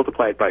ever,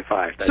 multiplied by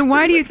 5. So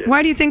why do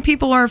you think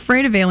people are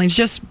afraid of aliens?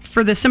 Just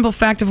for the simple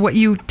fact of what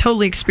you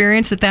totally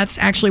experienced, that's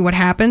actually what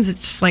happens?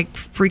 It's just like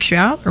freaks you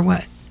out, or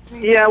what?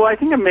 Yeah, well, I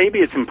think maybe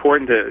it's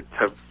important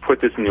to put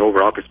this in the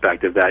overall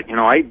perspective that,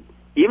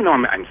 even though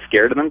I'm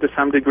scared of them to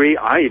some degree,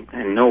 I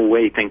in no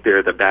way think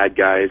they're the bad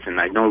guys,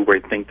 and I no way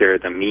think they're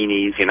the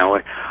meanies.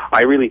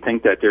 I really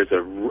think that there's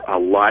a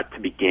lot to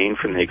be gained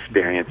from the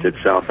experience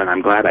itself, and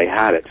I'm glad I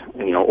had it,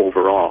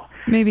 overall.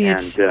 Maybe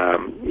it's...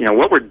 And,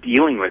 what we're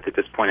dealing with at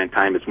this point in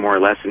time is more or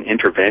less an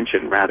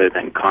intervention rather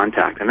than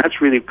contact, and that's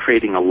really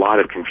creating a lot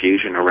of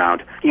confusion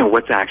around,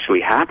 what's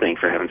actually happening,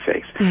 for heaven's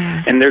sakes.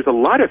 Yeah. And there's a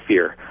lot of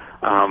fear.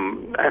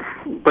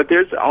 But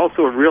there's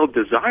also a real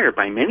desire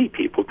by many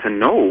people to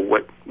know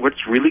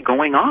what's really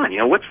going on.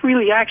 What's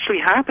really actually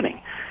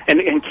happening,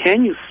 and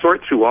can you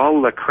sort through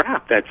all the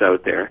crap that's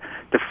out there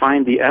to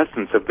find the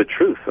essence of the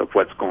truth of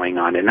what's going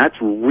on? And that's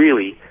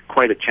really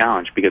quite a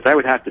challenge, because I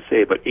would have to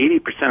say about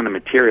 80% of the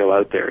material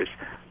out there is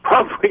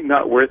probably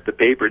not worth the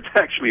paper it's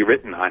actually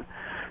written on.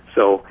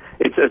 So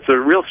it's a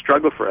real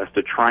struggle for us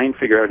to try and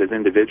figure out as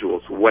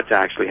individuals what's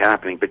actually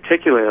happening,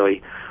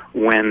 particularly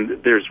when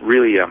there's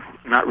really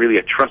not really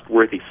a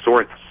trustworthy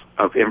source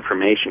of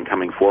information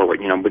coming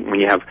forward. When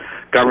you have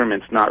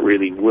governments not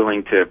really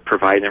willing to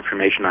provide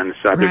information on the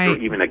subject, right,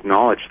 or even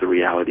acknowledge the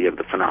reality of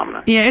the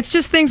phenomenon. Yeah, it's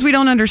just things we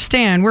don't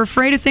understand. We're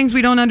afraid of things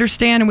we don't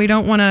understand, and we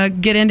don't want to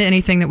get into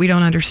anything that we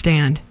don't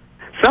understand.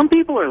 Some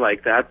people are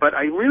like that, but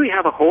I really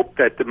have a hope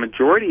that the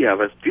majority of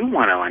us do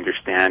want to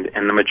understand,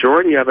 and the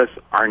majority of us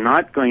are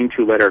not going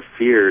to let our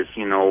fears,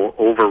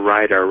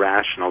 override our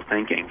rational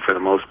thinking for the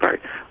most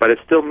part. But it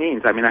still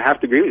means, I have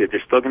to agree with you,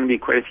 there's still going to be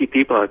quite a few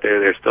people out there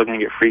that are still going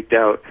to get freaked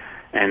out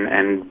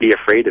and be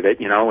afraid of it,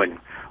 and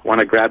want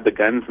to grab the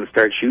guns and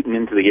start shooting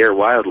into the air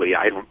wildly.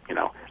 I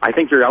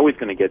think you're always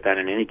going to get that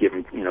in any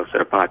given,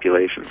 set of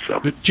population.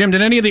 So, Jim,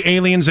 did any of the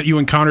aliens that you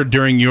encountered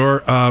during your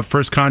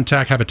first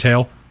contact have a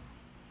tail?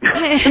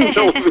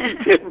 No, we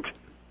didn't.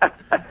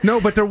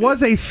 No, but there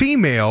was a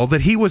female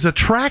that he was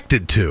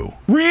attracted to.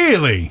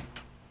 Really?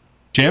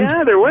 Jim?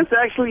 Yeah, there was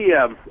actually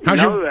a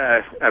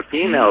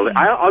female.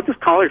 I'll just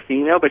call her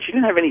female, but she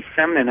didn't have any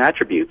feminine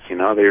attributes.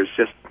 There's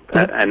just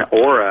an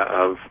aura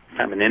of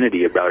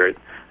femininity about her.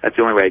 That's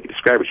the only way I could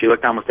describe her. She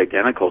looked almost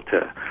identical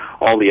to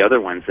all the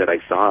other ones that I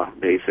saw,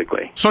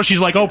 basically. So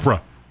she's like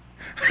Oprah.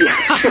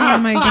 Oh,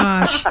 my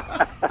gosh.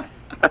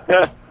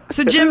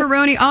 So Jim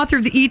Maroney, author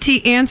of the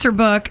E.T. Answer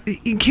book,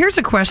 here's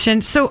a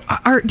question. So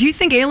do you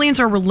think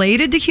aliens are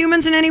related to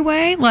humans in any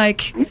way?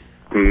 Like...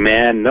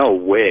 Man, no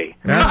way.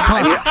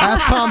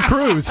 Ask Tom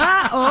Cruise.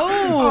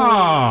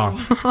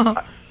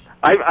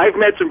 I've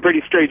met some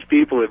pretty strange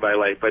people in my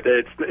life, but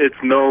it's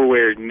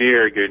nowhere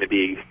near going to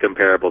be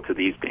comparable to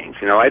these beings.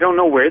 I don't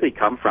know where they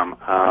come from.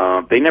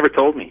 They never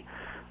told me.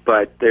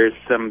 But there's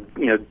some,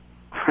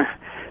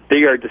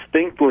 they are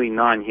distinctly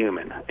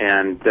non-human,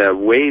 and the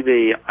way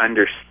they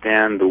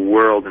understand the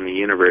world and the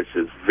universe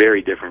is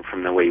very different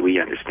from the way we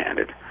understand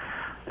it.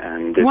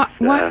 And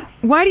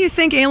why do you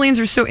think aliens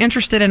are so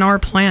interested in our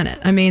planet?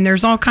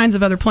 There's all kinds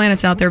of other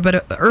planets out there,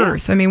 but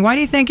Earth. Why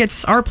do you think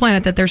it's our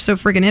planet that they're so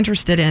friggin'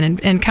 interested in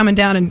and coming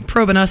down and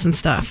probing us and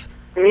stuff?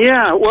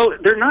 Yeah, well,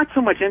 they're not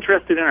so much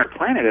interested in our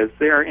planet as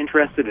they are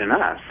interested in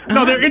us.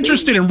 No, they're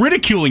interested in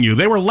ridiculing you.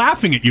 They were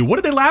laughing at you. What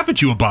did they laugh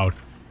at you about?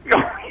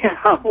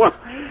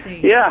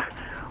 Yeah,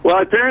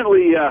 well,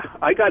 apparently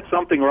I got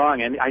something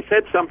wrong, and I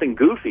said something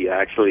goofy,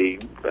 actually,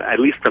 at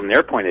least from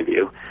their point of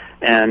view,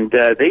 and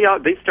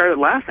they started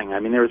laughing.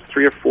 There was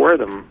 3 or 4 of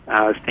them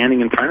standing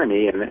in front of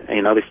me, and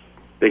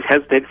they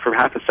hesitated for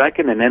half a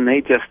second, and then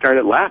they just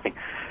started laughing.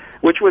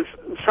 which was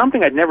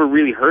something I'd never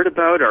really heard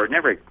about or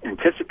never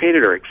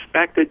anticipated or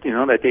expected,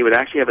 that they would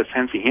actually have a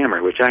sense of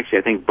humor, which actually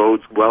I think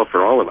bodes well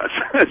for all of us.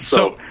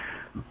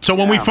 So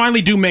when we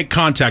finally do make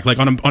contact, like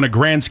on a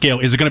grand scale,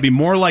 is it going to be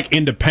more like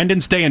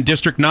Independence Day in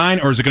District 9,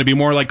 or is it going to be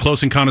more like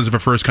Close Encounters of a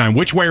First Kind?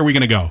 Which way are we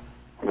going to go?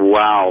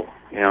 Wow.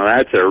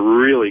 That's a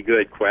really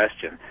good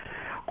question.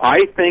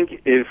 I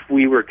think if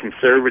we were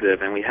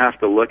conservative and we have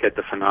to look at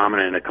the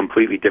phenomenon in a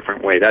completely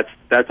different way,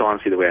 that's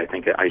honestly the way I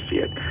think I see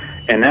it.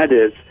 And that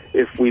is,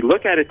 if we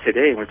look at it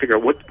today and we figure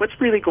out what's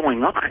really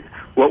going on,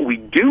 what we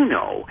do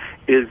know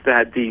is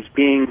that these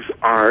beings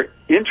are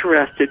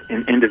interested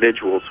in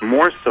individuals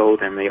more so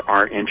than they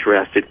are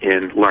interested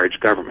in large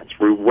governments.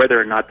 Whether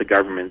or not the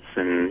governments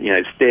in the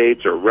United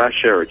States or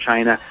Russia or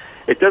China,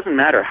 it doesn't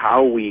matter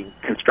how we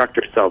construct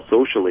ourselves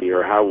socially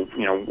or how,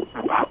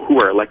 who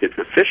our elected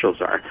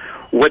officials are.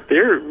 What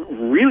they're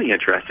really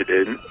interested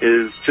in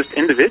is just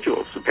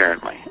individuals,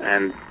 apparently.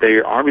 And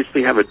they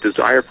obviously have a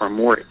desire for a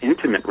more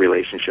intimate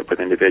relationship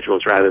with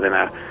individuals rather than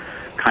a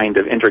kind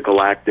of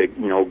intergalactic,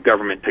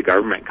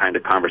 government-to-government kind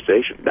of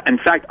conversation. In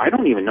fact, I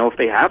don't even know if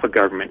they have a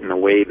government in the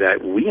way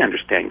that we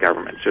understand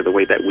governments or the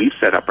way that we've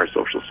set up our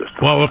social system.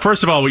 Well,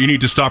 first of all, you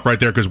need to stop right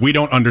there because we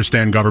don't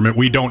understand government.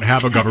 We don't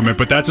have a government,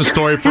 but that's a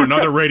story for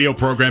another radio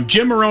program.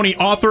 Jim Maroney,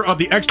 author of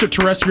the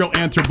Extraterrestrial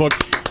Answer book.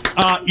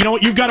 You know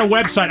what? You've got a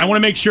website. I want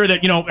to make sure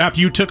that, after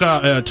you took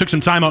some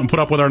time out and put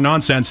up with our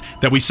nonsense,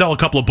 that we sell a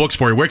couple of books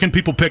for you. Where can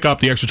people pick up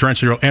the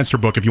Extraterrestrial Answer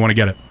book if you want to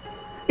get it?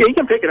 Yeah, you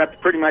can pick it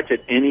up pretty much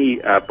at any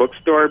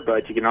bookstore,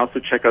 but you can also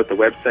check out the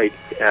website,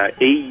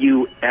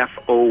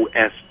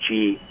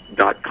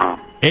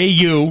 AUFOSG.com.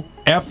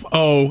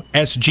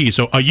 AUFOSG,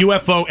 so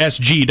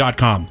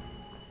UFOSG.com.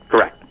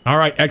 Correct. All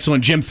right,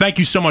 excellent. Jim, thank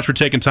you so much for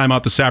taking time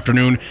out this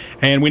afternoon.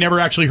 And we never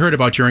actually heard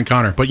about your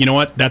encounter, but you know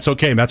what? That's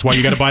okay. That's why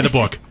you got to buy the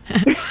book.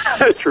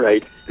 That's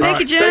right. Thank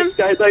you, Jim.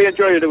 Thanks, guys. I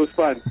enjoyed it. It was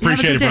fun.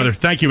 Appreciate it, brother.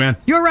 Thank you, man.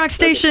 Your rock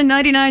station,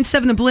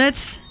 99.7 The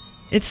Blitz.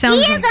 It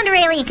sounds He is under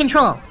alien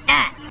control.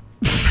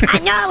 I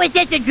know it was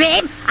just a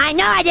dream. I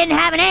know I didn't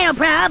have an anal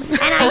probe. And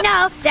I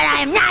know that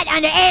I am not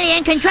under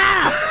alien control.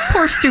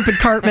 Poor stupid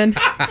Cartman.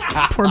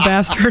 Poor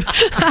bastard.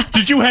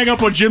 Did you hang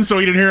up on Jim so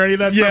he didn't hear any of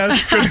that stuff?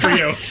 Yes. Good for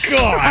you.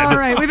 God. All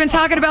right. We've been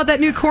talking about that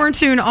new Korn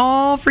tune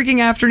all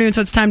freaking afternoon, so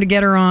it's time to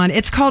get her on.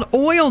 It's called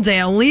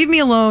Oildale, Leave Me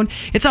Alone.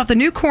 It's off the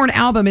new Korn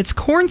album. It's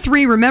Korn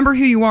 3, Remember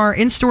Who You Are,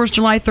 in stores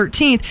July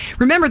 13th.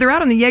 Remember, they're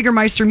out on the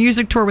Jägermeister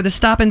Music Tour with a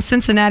stop in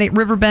Cincinnati at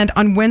Riverbend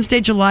on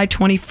Wednesday, July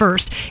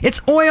 21st.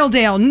 It's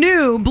Oildale,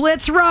 new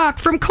Blitz rock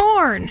from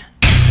Korn.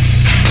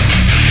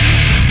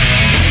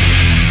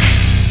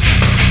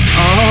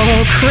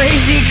 Oh,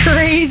 crazy,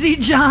 crazy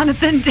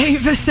Jonathan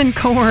Davis and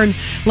Korn.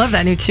 Love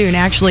that new tune,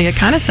 actually. It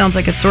kind of sounds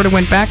like it sort of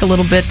went back a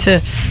little bit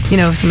to,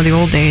 some of the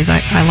old days. I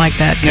like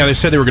that. Yeah, they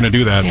said they were going to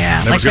do that.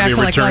 Yeah, there like back to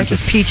like Life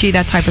is Peachy,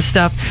 that type of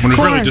stuff. When it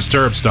was really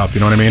disturbed stuff, you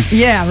know what I mean?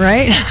 Yeah,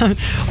 right?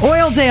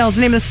 Oildale's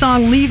the name of the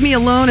song, Leave Me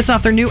Alone. It's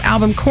off their new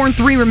album, Korn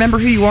 3, Remember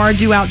Who You Are,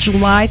 due out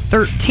July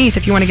 13th,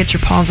 if you want to get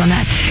your paws on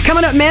that.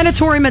 Coming up,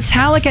 Mandatory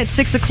Metallica at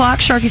 6 o'clock.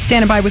 Sharky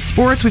standing by with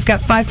sports. We've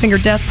got Five Finger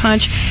Death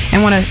Punch,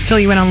 and want to fill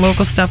you in on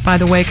local stuff, by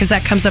the way, because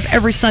that comes up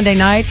every Sunday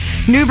night.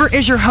 Nuber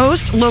is your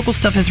host. Local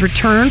stuff has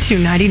returned to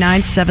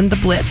 99.7 The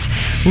Blitz.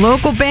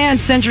 Local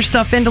bands, send your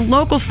stuff into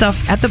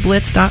localstuff at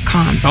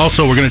theblitz.com.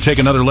 Also, we're going to take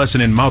another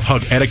lesson in mouth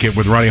hug etiquette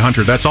with Ronni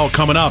Hunter. That's all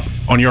coming up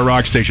on your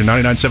rock station,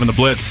 99.7 The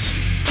Blitz.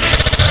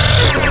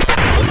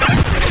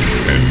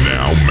 And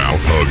now,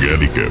 mouth hug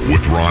etiquette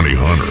with Ronni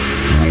Hunter.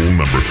 Rule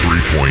number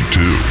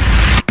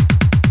 3.2.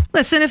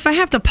 Listen, if I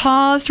have to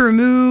pause to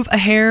remove a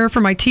hair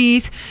from my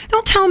teeth,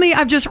 don't tell me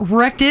I've just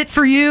wrecked it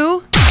for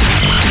you.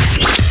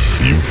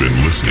 You've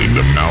been listening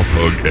to Mouth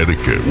Hug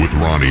Etiquette with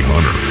Ronni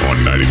Hunter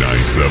on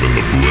 99.7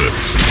 The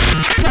Blitz.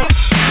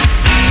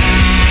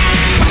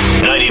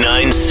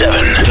 99.7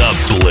 The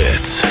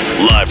Blitz.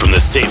 Live from the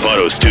Safe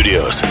Auto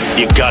Studios.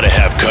 You gotta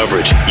have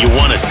coverage. You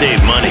wanna save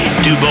money.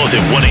 Do both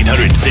at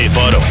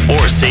 1-800-SAFE-AUTO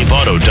or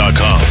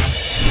safeauto.com.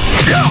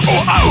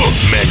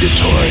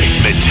 Mandatory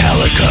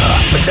Metallica.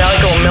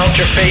 Metallica will melt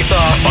your face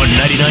off. On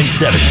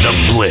 99.7 The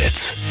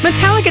Blitz.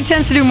 Metallica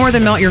tends to do more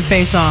than melt your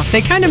face off.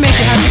 They kind of make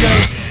you have to go,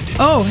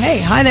 oh, hey,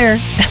 hi there.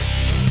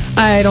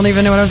 I don't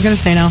even know what I was going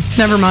to say now.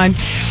 Never mind.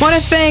 Want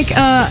to thank,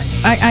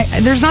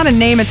 there's not a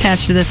name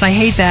attached to this. I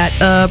hate that.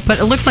 But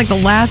it looks like the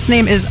last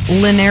name is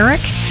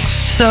Lineric.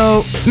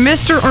 So,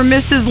 Mr. or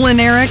Mrs.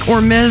 Lineric,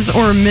 or Ms.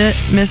 or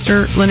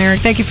Mr. Lineric,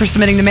 thank you for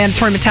submitting the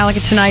Mandatory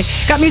Metallica tonight.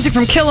 Got music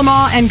from Kill 'Em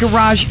All and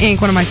Garage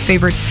Inc., one of my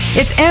favorites.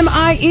 It's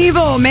M.I.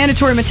 Evil,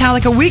 Mandatory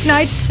Metallica,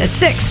 weeknights at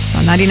 6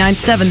 on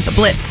 99.7 The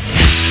Blitz.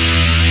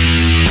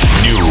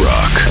 New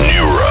Rock.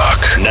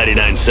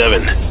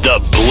 99.7 The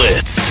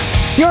Blitz.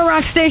 Your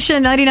rock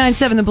station,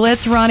 99.7 The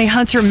Blitz. Ronni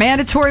Hunter,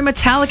 mandatory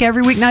Metallica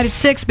every weeknight at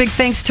 6. Big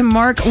thanks to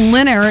Mark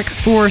Linerick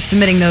for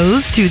submitting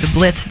those to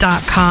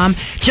theblitz.com.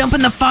 Jump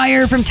in the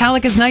Fire from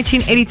Metallica's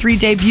 1983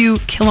 debut,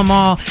 Kill 'Em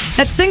All.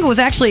 That single was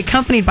actually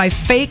accompanied by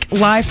fake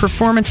live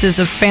performances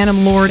of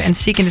Phantom Lord and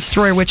Seek and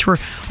Destroy, which were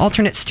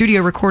alternate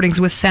studio recordings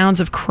with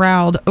sounds of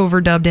crowd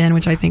overdubbed in,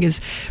 which I think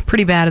is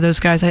pretty bad of those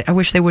guys. I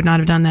wish they would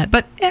not have done that.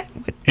 But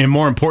and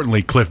more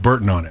importantly, Cliff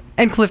Burton on it.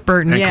 And Cliff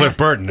Burton, and Cliff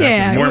Burton,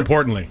 more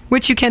importantly.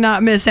 Which you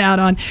cannot miss out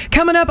on.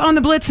 Coming up on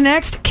the Blitz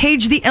next,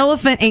 Cage the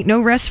Elephant, Ain't No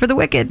Rest for the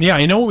Wicked. Yeah,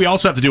 you know what we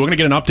also have to do? We're going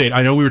to get an update.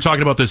 I know we were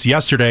talking about this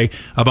yesterday,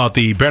 about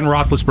the Ben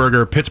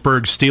Roethlisberger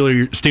Pittsburgh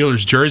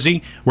Steelers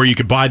jersey, where you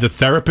could buy the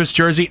therapist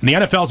jersey. And the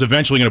NFL is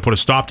eventually going to put a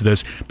stop to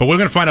this, but we're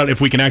going to find out if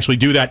we can actually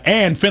do that.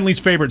 And Finley's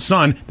favorite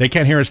son, they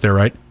can't hear us there,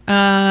 right?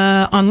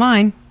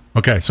 Online.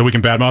 Okay, so we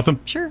can badmouth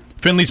them? Sure.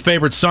 Finley's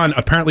favorite son,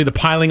 apparently the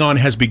piling on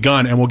has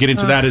begun, and we'll get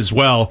into that as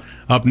well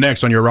up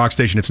next on your rock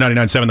station. It's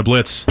 99.7 The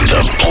Blitz. The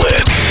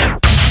Blitz.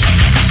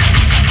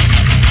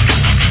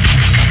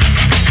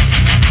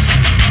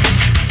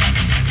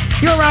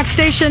 Your rock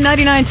station,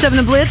 99.7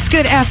 The Blitz.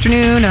 Good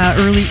afternoon,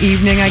 early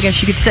evening, I guess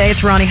you could say.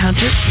 It's Ronni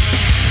Hunter.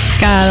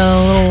 Got a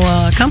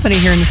little company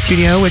here in the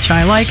studio, which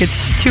I like.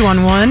 It's 2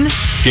 on 1.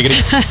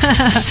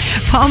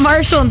 Giggity. Paul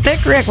Marshall and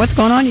Thick Rick. What's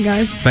going on, you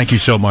guys? Thank you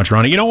so much,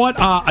 Ronni. You know what?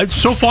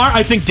 So far,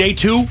 I think day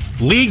 2,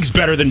 league's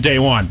better than day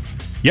 1.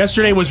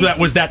 Yesterday was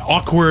that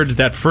awkward,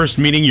 that first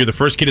meeting. You're the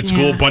first kid at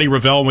school, Buddy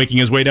Revell making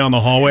his way down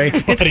the hallway.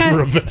 It's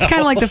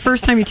kind of like the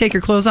first time you take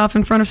your clothes off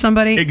in front of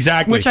somebody.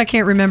 Exactly. Which I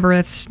can't remember.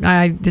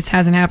 This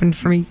hasn't happened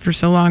for me for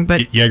so long.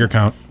 But Jaeger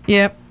count.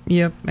 Yep.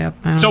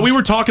 So we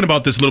were talking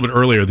about this a little bit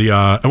earlier.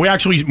 And we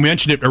actually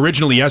mentioned it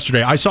originally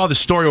yesterday. I saw this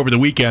story over the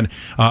weekend.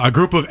 A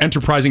group of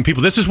enterprising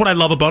people. This is what I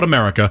love about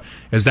America,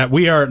 is that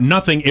we are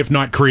nothing if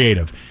not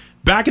creative.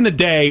 Back in the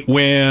day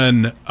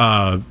when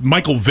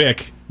Michael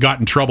Vick got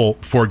in trouble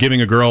for giving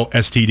a girl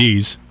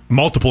STDs,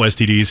 multiple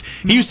STDs,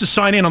 he used to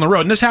sign in on the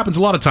road. And this happens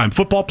a lot of time.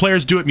 Football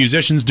players do it,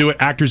 musicians do it,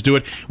 actors do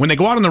it. When they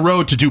go out on the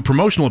road to do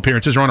promotional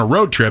appearances or on a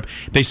road trip,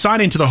 they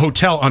sign into the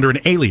hotel under an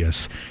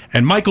alias.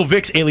 And Michael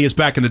Vick's alias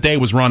back in the day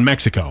was Ron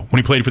Mexico.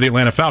 When he played for the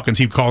Atlanta Falcons,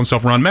 he'd call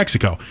himself Ron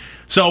Mexico.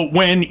 So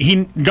when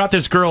he got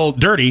this girl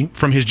dirty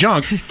from his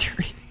junk,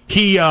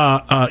 he,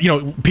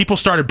 people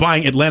started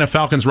buying Atlanta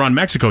Falcons Ron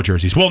Mexico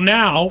jerseys. Well,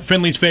 now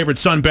Finley's favorite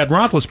son, Ben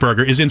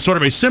Roethlisberger, is in sort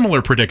of a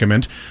similar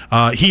predicament.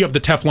 He of the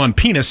Teflon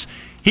penis.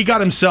 He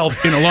got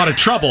himself in a lot of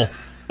trouble.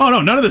 Oh,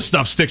 no, none of this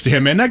stuff sticks to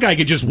him, man. That guy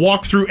could just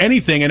walk through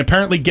anything and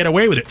apparently get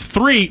away with it.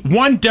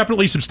 1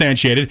 definitely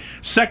substantiated.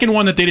 Second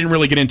one that they didn't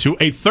really get into.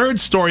 A third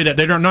story that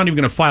they're not even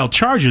going to file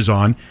charges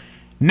on.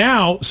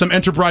 Now, some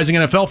enterprising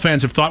NFL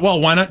fans have thought, well,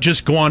 why not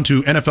just go on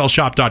to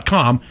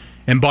NFLshop.com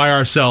and buy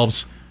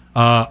ourselves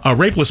a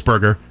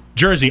Rapelessberger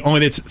jersey,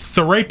 only it's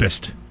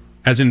therapist,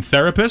 as in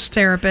therapist.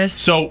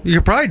 So you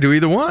could probably do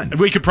either one.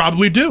 We could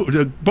probably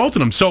do both of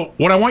them. So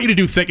what I want you to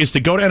do, Thick, is to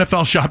go to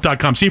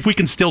NFLshop.com, see if we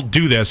can still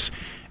do this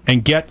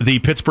and get the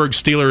Pittsburgh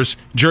Steelers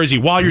jersey.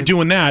 While you're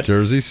doing that,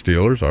 Jersey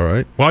Steelers, all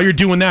right. While you're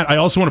doing that, I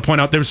also want to point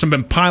out there's some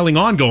been piling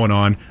on going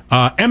on.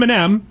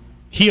 Eminem,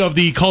 he of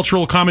the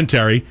cultural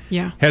commentary,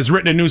 has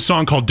written a new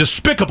song called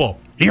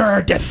 "Despicable."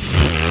 You're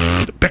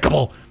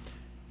despicable,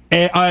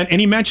 and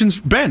he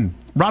mentions Ben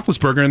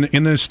Roethlisberger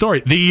in the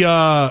story.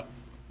 The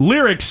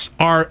lyrics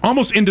are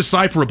almost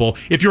indecipherable.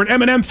 If you're an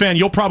Eminem fan,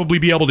 you'll probably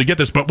be able to get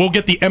this, but we'll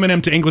get the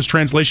Eminem to English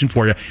translation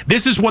for you.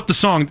 This is what the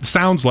song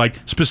sounds like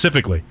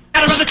specifically.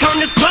 I'd rather turn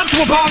this club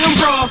to a ballroom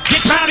brawl.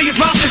 Get rowdy as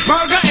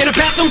Roethlisberger in a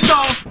bathroom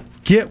stall.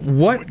 Get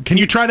what? Can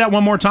you try that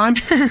one more time?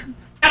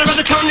 I'd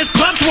rather turn this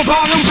club to a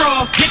ballroom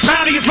brawl. Get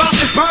rowdy as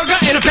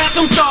Roethlisberger in a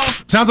bathroom stall.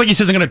 Sounds like he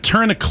says, I'm going to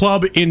turn the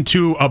club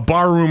into a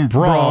barroom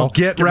brawl.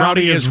 Get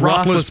rowdy as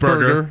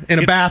Roethlisberger in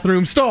a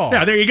bathroom stall.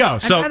 Yeah, there you go.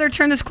 I'd rather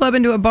turn this club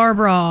into a bar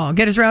brawl.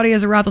 Get as rowdy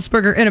as a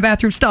Roethlisberger in a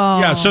bathroom stall.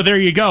 Yeah, so there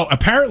you go.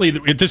 Apparently,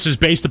 this is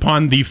based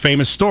upon the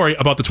famous story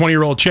about the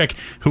 20-year-old chick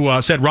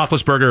who said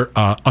Roethlisberger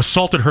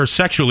assaulted her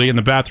sexually in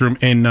the bathroom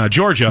in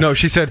Georgia. No,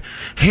 she said,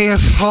 he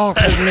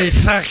assaulted me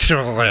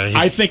sexually.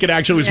 I think it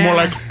actually was more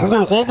like...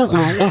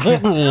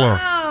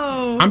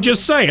 I'm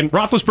just saying,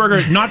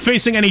 Roethlisberger not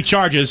facing any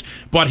charges,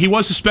 but he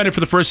was suspended for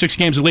the first 6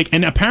 games of the league,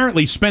 and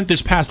apparently spent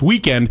this past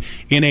weekend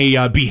in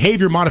a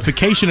behavior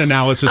modification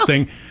analysis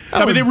thing.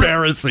 I mean,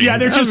 embarrassing. Yeah,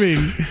 they're just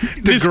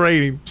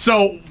degrading.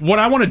 So what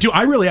I want to do,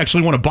 I really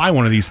actually want to buy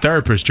one of these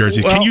therapist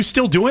jerseys. Can you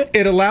still do it?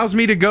 It allows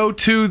me to go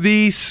to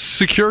the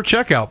secure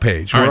checkout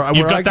page where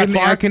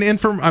I can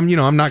inform. I'm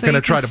not going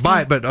to try to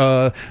buy it,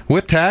 but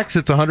with tax,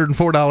 it's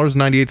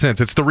 $104.98.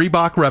 It's the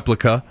Reebok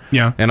replica.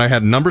 Yeah, and I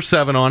had number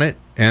 7 on it.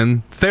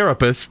 And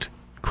therapist,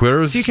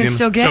 clear as... So you can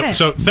still get it.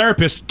 So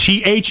therapist,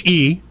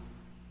 THERAPIST.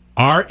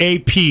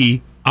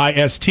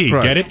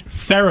 Right. Get it?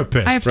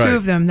 Therapist. I have 2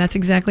 of them. That's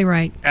exactly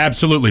right.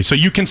 Absolutely. So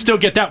you can still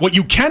get that. What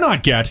you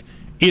cannot get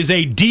is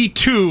a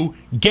D2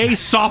 gay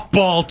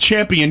softball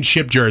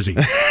championship jersey.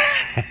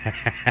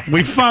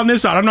 We found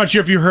this out. I'm not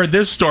sure if you heard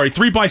this story.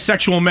 3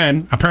 bisexual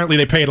men, apparently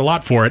they paid a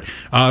lot for it,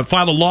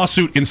 filed a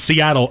lawsuit in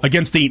Seattle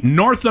against the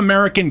North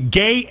American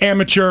Gay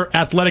Amateur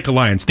Athletic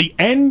Alliance, the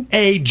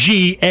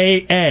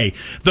NAGAA,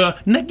 the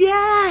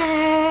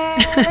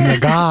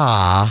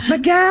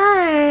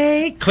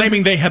NAGAA,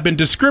 claiming they have been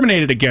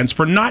discriminated against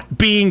for not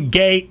being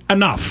gay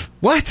enough.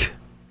 What?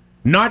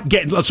 Not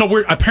gay.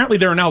 So apparently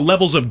there are now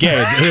levels of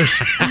gay.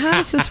 How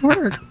does this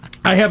work?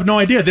 I have no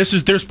idea.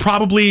 There's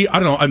probably, I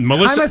don't know,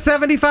 Melissa. I'm a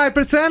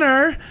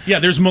 75%er. Yeah,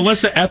 there's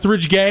Melissa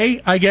Etheridge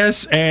gay, I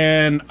guess,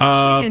 and she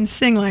can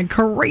sing like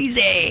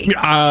crazy.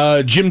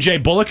 Jim J.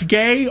 Bullock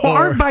gay. Well,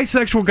 aren't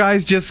bisexual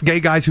guys just gay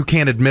guys who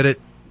can't admit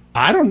it?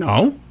 I don't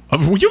know.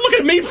 What are you looking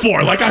at me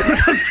for? Like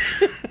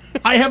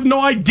I have no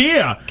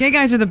idea. Gay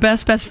guys are the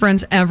best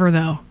friends ever,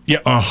 though. Yeah.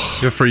 Oh.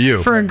 Good for you.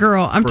 For a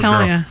girl, I'm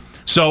telling you.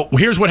 So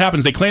here's what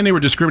happens. They claim they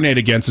were discriminated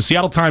against. The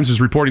Seattle Times is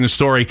reporting the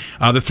story.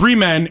 The 3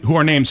 men who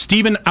are named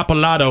Stephen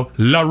Apolado,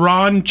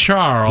 LaRon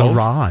Charles,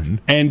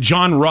 and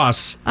John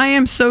Russ. I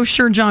am so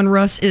sure John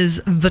Russ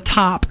is the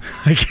top.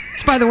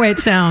 It's by the way it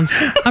sounds.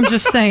 I'm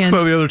just saying.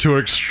 So the other 2 are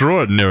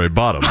extraordinary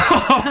bottoms.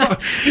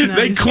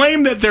 They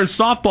claim that their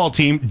softball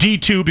team,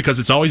 D2, because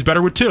it's always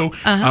better with 2,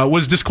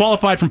 was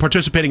disqualified from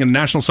participating in the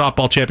National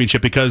Softball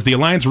Championship because the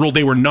Alliance ruled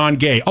they were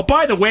non-gay. Oh,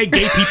 by the way,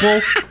 gay people...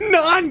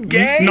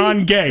 Non-gay?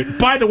 Non-gay.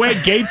 By the way,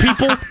 gay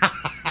people,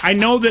 I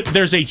know that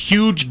there's a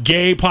huge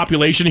gay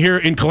population here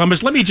in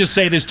Columbus. Let me just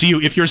say this to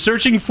you. If you're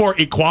searching for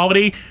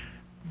equality,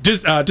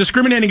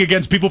 discriminating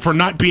against people for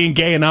not being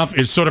gay enough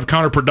is sort of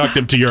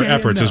counterproductive to your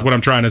efforts, is what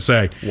I'm trying to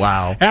say.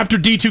 Wow. After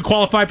D2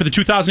 qualified for the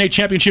 2008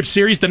 Championship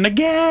Series, the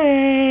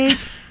Nagay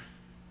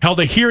held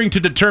a hearing to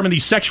determine the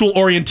sexual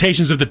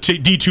orientations of the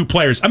D2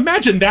 players.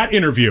 Imagine that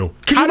interview.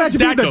 Can you imagine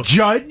being the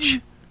judge?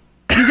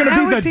 You're going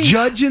to be the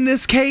judge in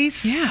this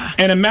case? Yeah.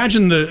 And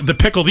imagine the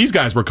pickle these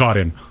guys were caught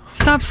in.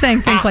 Stop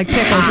saying things like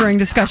pickle during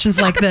discussions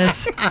like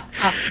this.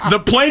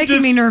 The plaintiffs,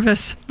 making me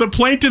nervous. The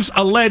plaintiffs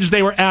allege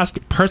they were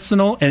asked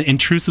personal and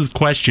intrusive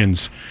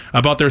questions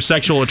about their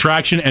sexual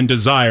attraction and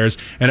desires.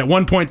 And at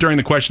one point during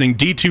the questioning,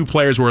 D2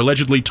 players were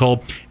allegedly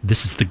told,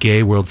 "This is the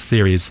gay World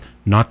Series,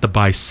 not the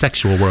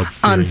bisexual World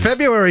Series." On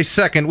February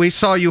 2nd, we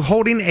saw you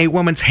holding a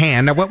woman's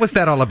hand. Now, what was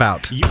that all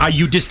about?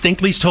 You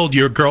distinctly told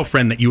your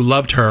girlfriend that you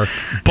loved her,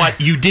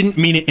 but you didn't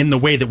mean it in the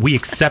way that we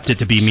accept it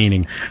to be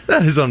meaning.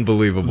 That is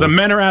unbelievable. The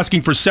men are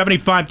asking for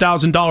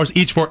 $75,000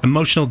 each for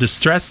emotional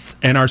distress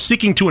and are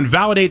seeking to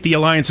invalidate the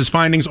Alliance's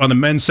findings on the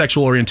men's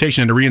sexual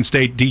orientation and to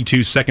reinstate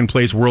D2's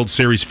second-place World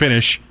Series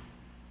finish.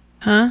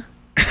 Huh?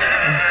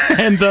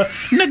 And the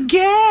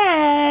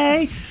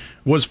Nagay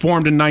was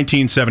formed in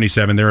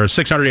 1977. There are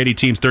 680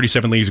 teams,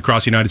 37 leagues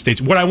across the United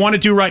States. What I want to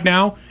do right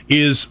now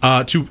is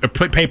to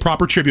pay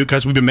proper tribute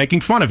because we've been making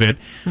fun of it.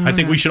 I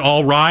think we should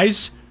all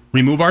rise,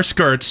 remove our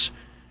skirts,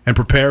 and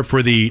prepare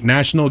for the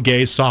National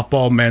Gay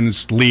Softball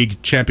Men's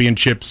League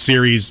Championship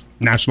Series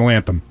National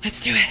Anthem.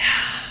 Let's do it.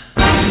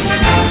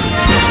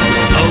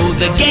 Oh,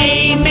 the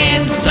Gay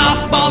Men's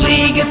Softball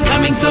League is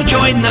coming, so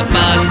join the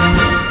fun.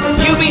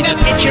 You be the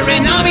pitcher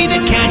and I'll be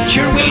the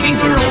catcher, waiting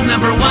for old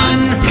number 1.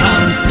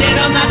 Come sit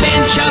on the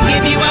bench, I'll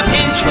give you a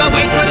pinch. We'll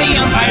wait for the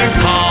umpire's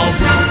calls.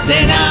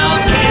 Then I'll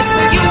kiss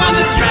you on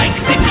the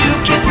strikes if you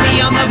kiss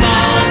me on the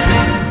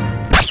balls.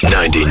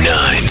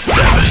 99.7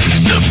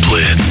 The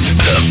Blitz.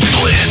 The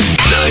Blitz.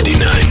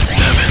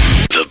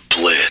 99.7 The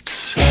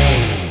Blitz.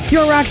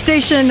 Your rock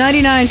station,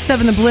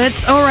 99.7 The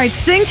Blitz. All right,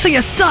 Sing Till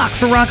You Suck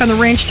for Rock on the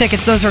Range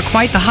tickets. Those are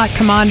quite the hot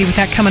commodity with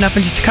that coming up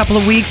in just a couple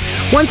of weeks.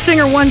 1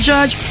 singer, 1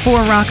 judge,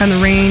 4 Rock on the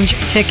Range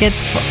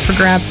tickets for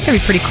grabs. It's going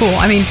to be pretty cool.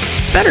 I mean,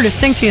 it's better to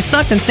sing till you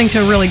suck than sing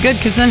till really good,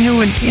 because then who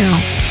would,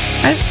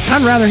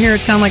 I'd rather hear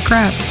it sound like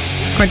crap,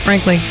 quite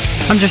frankly.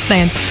 I'm just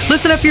saying.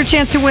 Listen up for your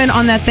chance to win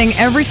on that thing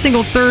every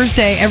single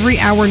Thursday, every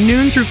hour,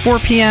 noon through 4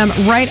 p.m.,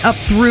 right up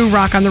through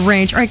Rock on the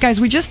Range. All right, guys,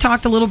 we just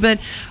talked a little bit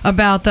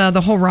about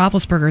the whole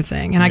Roethlisberger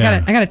thing, and I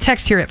got a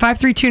text here at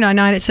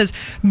 53299. It says,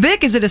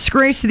 Vic is a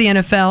disgrace to the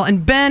NFL,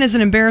 and Ben is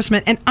an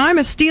embarrassment, and I'm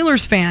a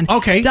Steelers fan.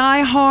 Okay.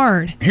 Die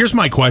hard. Here's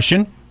my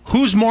question.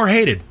 Who's more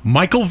hated?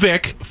 Michael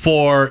Vick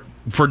for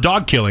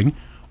dog killing,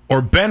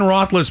 or Ben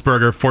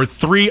Roethlisberger for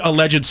 3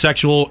 alleged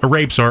sexual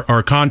rapes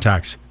or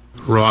contacts?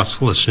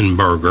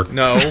 Roethlisberger.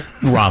 No.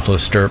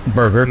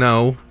 Roethlisberger.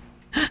 No.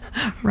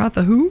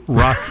 Rotha who?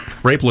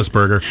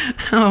 Rapelessberger.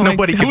 Oh,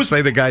 nobody can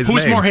say the guy's name.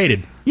 Who's more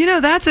hated?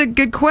 That's a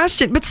good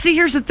question. But see,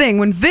 here's the thing: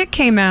 when Vic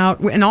came out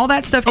and all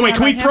that stuff. Oh wait,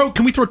 can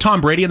we throw Tom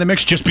Brady in the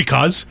mix just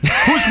because?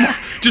 Who's more?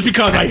 Just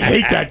because I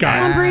hate that guy.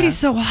 Tom Brady's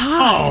so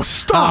hot. Oh,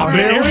 stop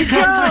it! Here he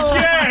comes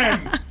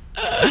again.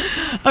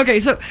 Okay,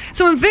 so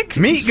when Vic's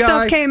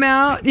stuff came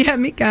out,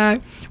 meat guy.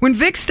 When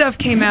Vic's stuff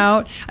came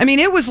out, I mean,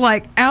 it was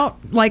right now,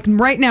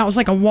 it was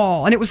like a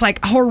wall, and it was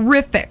like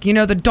horrific.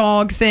 The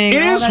dog thing.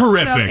 It is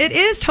horrific. It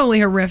is totally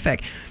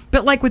horrific.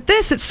 But like with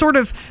this, it sort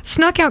of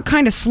snuck out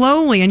kind of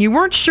slowly, and you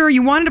weren't sure.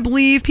 You wanted to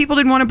believe. People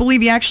didn't want to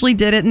believe he actually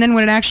did it. And then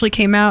when it actually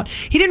came out,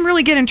 he didn't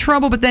really get in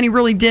trouble, but then he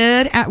really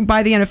did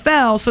by the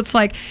NFL. So it's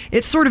like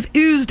it sort of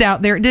oozed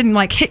out there. It didn't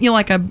like hit you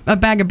like a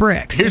bag of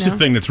bricks. Here's the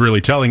thing that's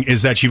really telling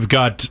is that you've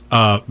got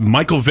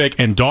Michael Vick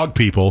and dog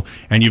people,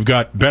 and you've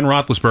got Ben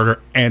Roethlisberger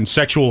and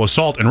sexual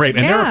assault and rape.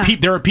 And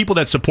there are people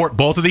that support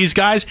both of these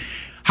guys.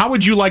 How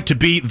would you like to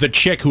be the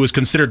chick who is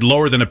considered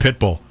lower than a pit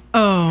bull?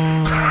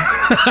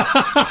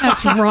 Oh,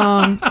 that's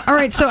wrong. All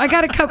right, so I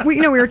got a couple. We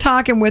were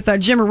talking with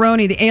Jim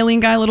Maroney, the alien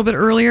guy, a little bit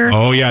earlier.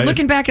 Oh, yeah.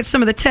 Looking back at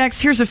some of the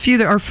texts, here's a few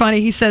that are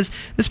funny. This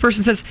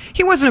person says,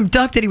 he wasn't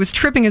abducted, he was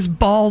tripping his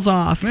balls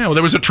off. Yeah, well,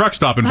 there was a truck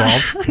stop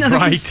involved.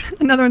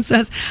 Another one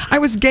says, I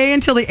was gay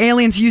until the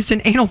aliens used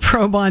an anal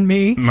probe on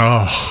me.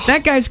 Oh.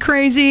 That guy's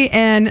crazy,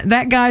 and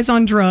that guy's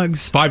on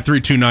drugs.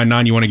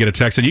 53299, you want to get a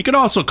text. And you can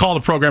also call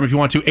the program if you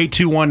want to,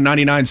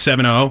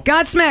 821-9970.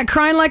 Godsmack,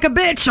 crying like a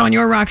bitch on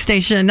your rock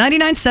station.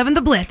 99.7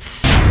 The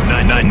Blitz.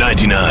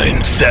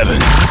 99.7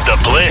 The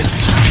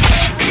Blitz.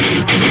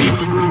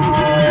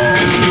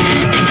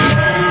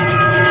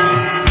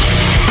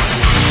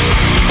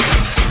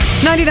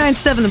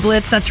 99.7 The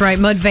Blitz. That's right.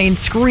 Mudvayne,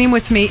 scream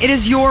with me. It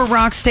is your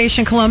rock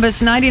station,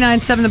 Columbus.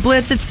 99.7 The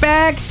Blitz. It's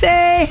back.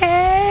 Say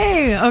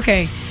hey.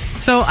 Okay.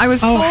 So I was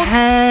told. Oh,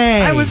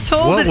 hey. I was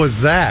told. What was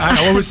that? I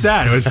know, what was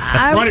that?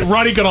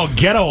 Ronnie got all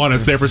ghetto on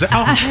us there for a second.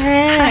 Oh,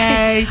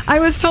 hey. I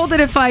was told that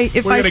if we're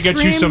going to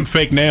get you some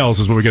fake nails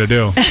is what we're going to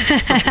do.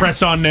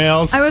 Press on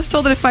nails. I was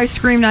told that if I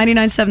scream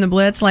 99.7 The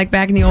Blitz, like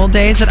back in the old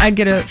days, that I'd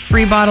get a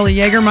free bottle of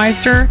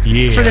Jägermeister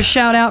for the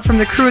shout out from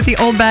the crew at the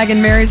Old Bag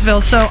in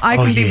Marysville. So I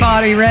can be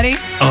bought. Are you ready?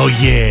 Oh,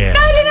 yeah.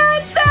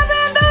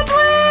 99.7 The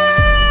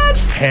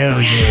Blitz.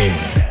 Hell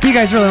yeah. You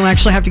guys really don't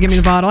actually have to give me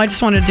the bottle. I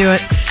just wanted to do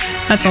it.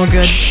 That's all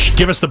good. Shh,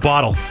 give us the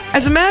bottle.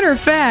 As a matter of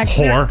fact,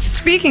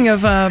 speaking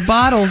of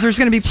bottles, there's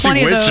going to be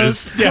plenty of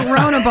those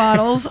Corona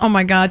bottles. Oh,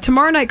 my God.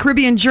 Tomorrow night,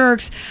 Caribbean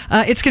Jerks,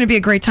 it's going to be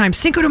a great time.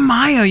 Cinco de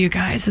Mayo, you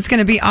guys. It's going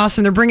to be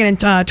awesome. They're bringing in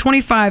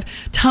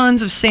 25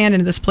 tons of sand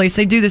into this place.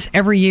 They do this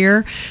every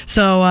year.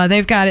 So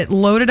they've got it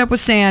loaded up with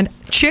sand.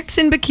 Chicks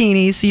in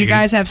bikinis. So you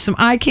guys have some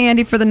eye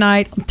candy for the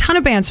night. A ton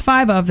of bands,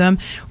 5 of them.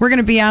 We're going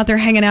to be out there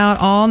hanging out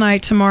all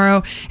night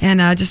tomorrow and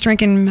just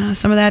drinking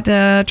some of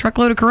that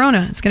truckload of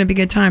Corona. It's going to be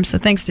a good time. So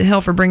thanks to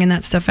Hill for bringing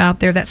that stuff out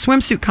there. That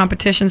swimsuit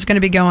competition is going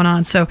to be going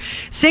on. So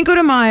Cinco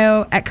de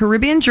Mayo at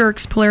Caribbean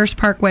Jerks, Polaris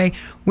Parkway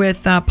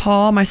with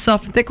Paul,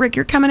 myself, and Thick Rick.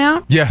 You're coming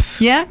out? Yes.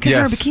 Yeah? Because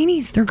they're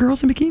bikinis. They're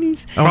girls in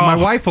bikinis. Oh, my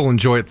wife will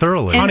enjoy it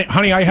thoroughly.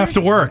 Honey, I have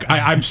to work.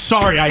 I'm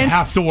sorry, I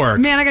have to work.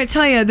 Man, I got to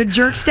tell you, the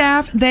Jerk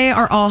staff, they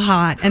are all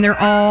hot, and they're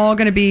all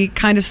going to be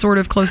kind of sort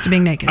of close to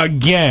being naked.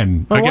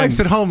 Again. My wife's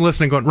at home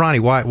listening going, Ronnie,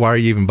 why are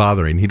you even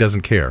bothering? He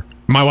doesn't care.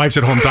 My wife's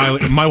at home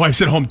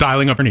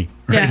dialing up her knee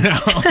right now.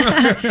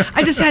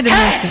 I just had to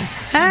mention.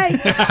 Hey!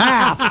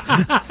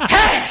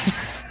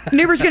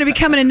 Newber's going to be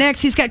coming in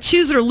next. He's got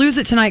Choose It or Lose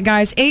It tonight,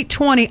 guys.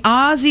 8:20.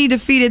 Ozzy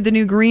defeated the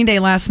new Green Day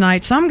last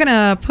night, so I'm going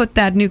to put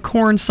that new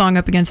Korn song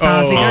up against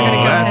Ozzy. They're going to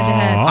go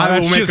head-to-head. I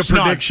will make a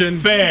prediction.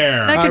 Not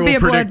fair. That could be a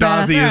predict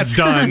bloodbath. Ozzy is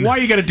done. Why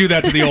you got to do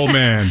that to the old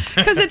man?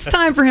 Because it's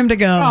time for him to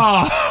go.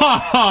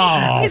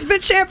 Oh. He's been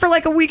champ for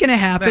like a week and a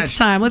half. It's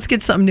time. Let's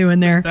get something new in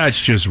there. That's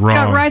just wrong.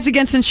 Got Rise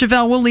Against and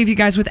Chevelle. We'll leave you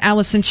guys with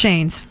Alice in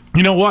Chains.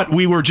 You know what?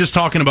 We were just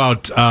talking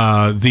about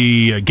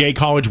the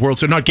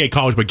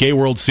Gay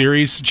World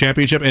Series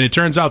championship, and it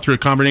turns out through a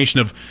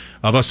combination of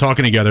us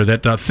talking together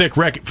that Thick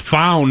Rick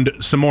found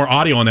some more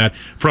audio on that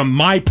from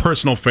my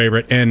personal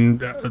favorite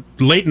and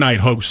late night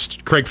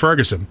host Craig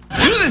Ferguson.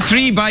 2 of the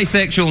 3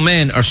 bisexual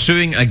men are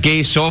suing a gay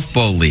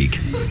softball league.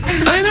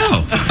 I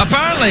know.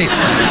 Apparently,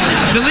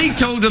 the league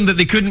told them that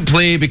they couldn't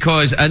play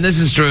because, and this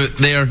is true,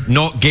 they're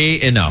not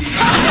gay enough.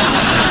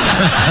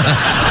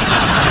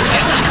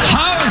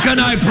 Can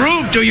I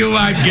prove to you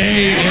I'm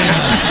gay?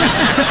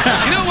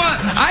 You know what?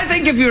 I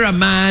think if you're a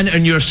man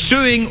and you're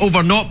suing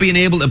over not being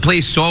able to play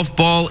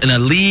softball in a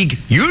league,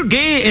 you're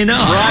gay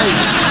enough. Right.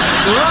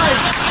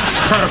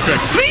 Perfect.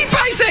 3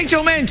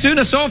 bisexual men suing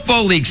a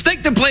softball league.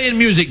 Stick to playing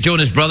music,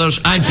 Jonas Brothers.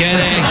 I'm kidding.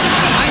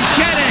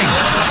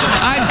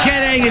 I'm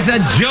kidding. It's a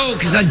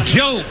joke. It's a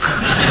joke.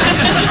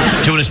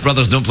 Jonas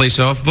Brothers don't play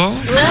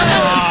softball?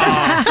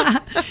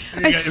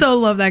 I so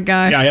love that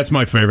guy. Yeah, that's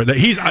my favorite.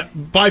 He's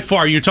by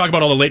far. You talk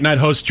about all the late night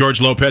hosts, George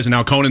Lopez, and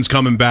now Conan's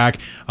coming back,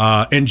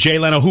 and Jay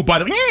Leno, who by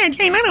the way,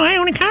 Jay Leno, I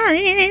own a car.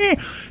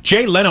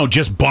 Jay Leno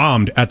just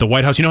bombed at the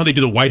White House. You know how they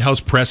do the White House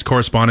press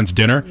correspondence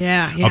dinner?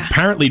 Yeah.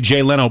 Apparently,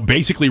 Jay Leno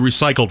basically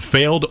recycled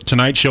failed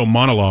Tonight Show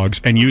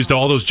monologues and used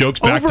all those jokes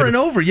back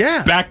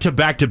to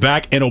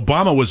back, and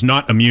Obama was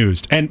not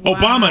amused. And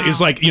Obama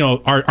is like,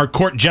 our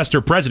court jester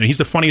president. He's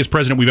the funniest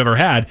president we've ever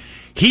had.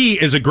 He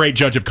is a great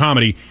judge of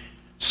comedy.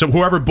 So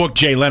whoever booked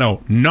Jay Leno,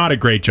 not a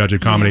great judge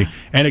of comedy. Yeah.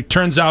 And it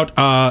turns out,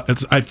 I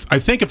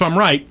think if I'm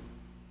right,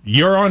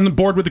 You're on the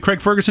board with the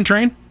Craig Ferguson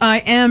train?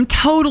 I am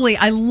totally.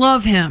 I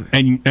love him.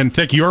 And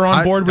Thick, you're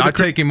on board with I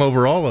take him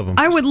over all of them.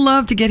 I would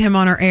love to get him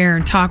on our air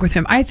and talk with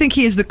him. I think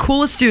he is the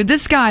coolest dude.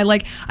 This guy,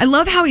 I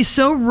love how he's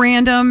so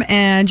random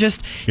and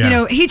just,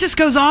 he just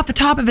goes off the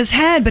top of his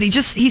head, but he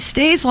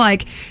stays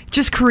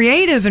just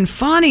creative and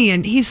funny,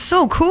 and he's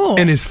so cool.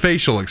 And his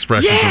facial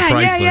expressions are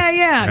priceless.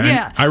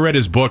 Yeah. I read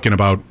his book in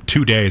about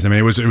 2 days. I mean,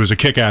 it was a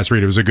kick-ass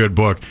read. It was a good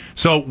book.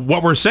 So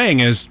what we're saying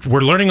is we're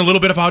learning a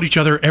little bit about each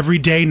other every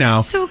day now.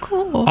 So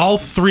cool. All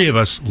three of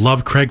us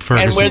love Craig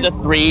Ferguson. And we're the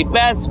three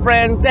best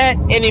friends that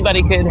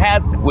anybody could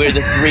have. We're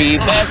the three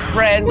best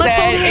friends that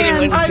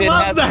anyone could have. I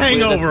love The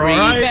Hangover, all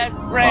right? We're the three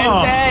best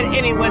friends that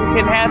anyone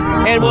can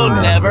have. And we'll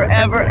never,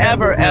 ever,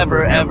 ever,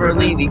 ever, ever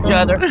leave each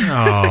other.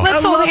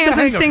 Let's hold hands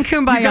and sing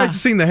Kumbaya. You guys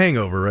have seen The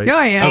Hangover, right?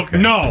 Oh, yeah.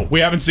 Okay. No, we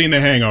haven't seen The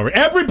Hangover.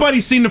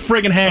 Everybody's seen the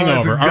friggin'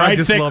 Hangover. All right, I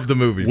just love the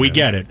movie. We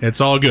get it. It's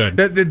all good.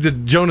 The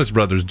Jonas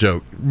Brothers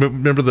joke.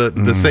 Remember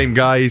the same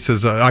guy? He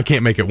says, I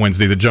can't make it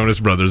Wednesday. The Jonas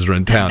Brothers are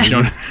in town.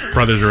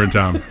 Brothers are in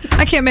town.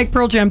 I can't make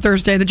Pearl Jam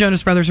Thursday. The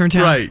Jonas Brothers are in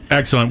town. Right.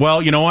 Excellent.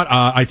 Well, you know what?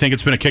 I think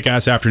it's been a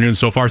kick-ass afternoon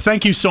so far.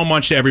 Thank you so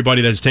much to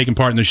everybody that has taken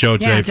part in the show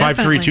today.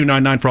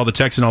 53299 for all the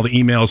texts and all the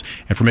emails,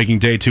 and for making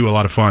day 2 a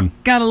lot of fun.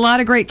 Got a lot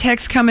of great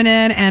texts coming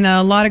in, and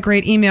a lot of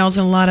great emails,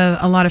 and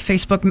a lot of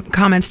Facebook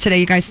comments today.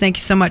 You guys, thank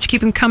you so much.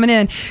 Keep them coming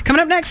in.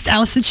 Coming up next,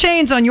 Alice in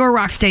Chains on your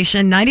rock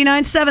station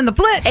 99.7 The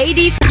Blitz.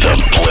 The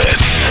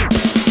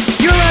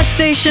Blitz. Your rock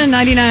station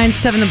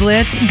 99.7 The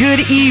Blitz. Good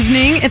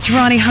evening. It's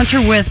Ronni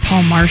Hunter with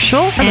Paul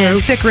Marshall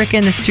and Thick Rick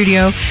in the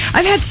studio.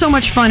 I've had so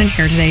much fun in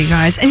here today, you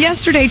guys, and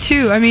yesterday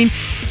too. I mean,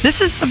 this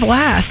is a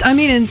blast. I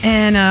mean,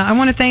 and I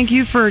want to thank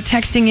you for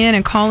texting in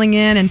and calling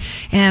in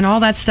and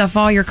all that stuff.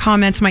 All your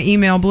comments, my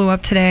email blew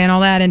up today and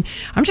all that, and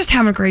I'm just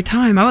having a great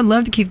time. I would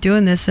love to keep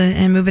doing this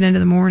and move it into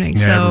the morning.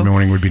 Yeah, so every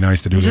morning would be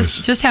nice to do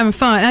this. Just having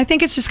fun. And I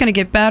think it's just going to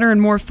get better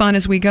and more fun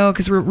as we go,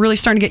 because we're really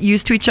starting to get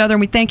used to each other,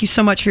 and we thank you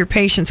so much for your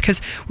patience,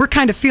 because we're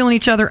kind of feeling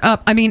each other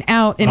up. I mean,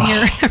 out in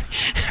here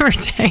every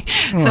day.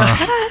 So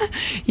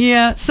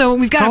yeah. So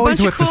we've got always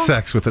a bunch with of cool... the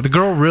sex with it. The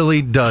girl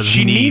really does.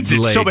 She needs it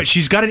laid. so bad.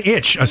 She's got an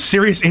itch, a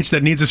serious itch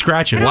that needs a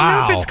scratching. I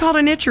don't know if it's called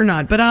an itch or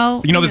not, but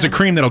I'll... You know, there's a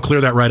cream that'll clear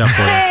that right up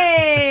for you.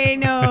 Hey,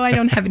 no, I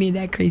don't have any of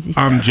that crazy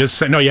stuff. I'm just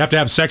saying. No, you have to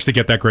have sex to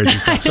get that crazy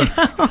stuff. So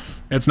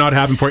it's not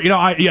happening for you.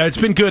 You know, it's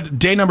been good.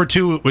 Day number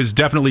 2 was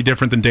definitely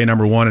different than day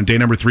number 1, and day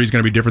number 3 is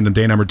going to be different than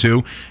day number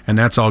 2, and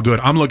that's all good.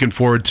 I'm looking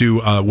forward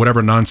to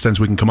whatever nonsense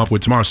we can come up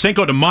with tomorrow.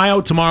 Cinco de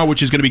Mayo tomorrow,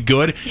 which is going to be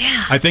good.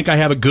 Yeah. I think I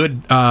have a good,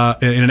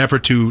 in an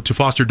effort to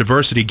foster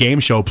diversity, game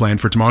show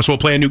planned for tomorrow. So we'll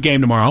play a new game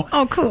tomorrow.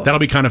 Oh, cool. That'll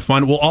be kind of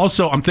fun. We'll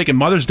also, I'm thinking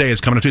Mother's Day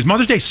is coming up too. Is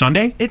Mother's Day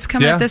Sunday? It's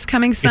coming up this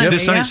coming Sunday. It's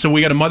this Sunday, so we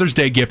got a Mother's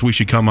Day gift we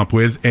should come up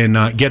with and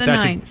get the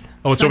that 9th.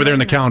 Oh, it's over there in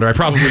the calendar. I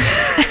probably...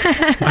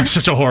 I'm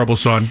such a horrible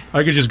son.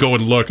 I could just go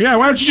and look. Yeah,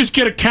 why don't you just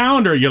get a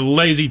calendar, you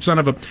lazy son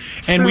of a...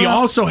 And we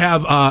also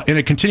have, in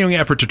a continuing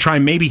effort to try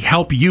and maybe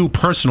help you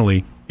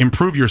personally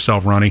improve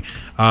yourself, Ronnie,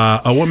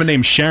 a woman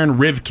named Sharon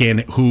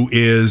Rivkin, who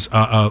is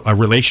a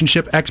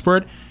relationship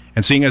expert.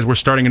 And seeing as we're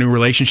starting a new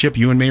relationship,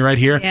 you and me right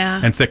here,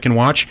 and Thick can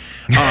watch,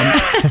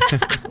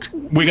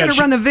 we got to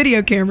run the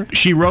video camera.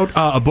 She wrote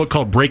a book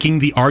called Breaking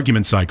the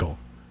Argument Cycle.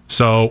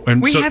 So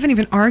we haven't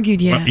even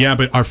argued yet. Yeah,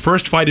 but our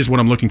first fight is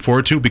what I'm looking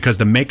forward to, because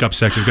the makeup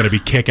sex is going to be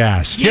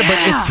kick-ass. Yeah,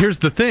 but here's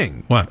the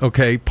thing. What?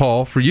 Okay,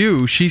 Paul, for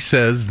you, she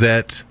says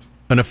that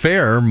an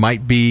affair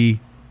might be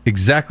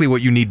exactly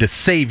what you need to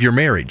save your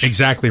marriage.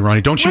 Exactly,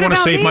 Ronnie. Don't you want to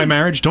save my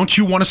marriage? Don't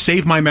you want to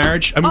save my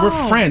marriage? I mean, we're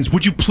friends.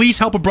 Would you please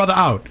help a brother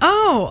out?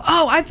 Oh,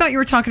 I thought you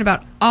were talking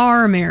about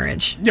our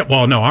marriage. Yeah,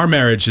 well, no, our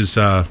marriage is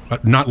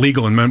not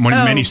legal in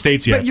many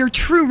states yet. But your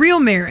true, real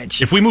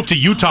marriage. If we move to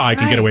Utah, I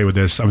can get away with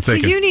this, I'm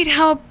thinking. So you need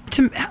help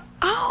to...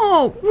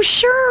 Oh, well,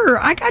 sure.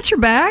 I got your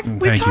back.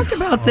 We talked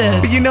about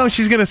this. But you know,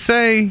 she's going to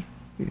say...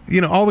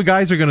 You know, all the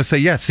guys are going to say,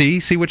 yeah, see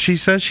what she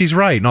says? She's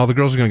right. And all the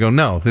girls are going to go,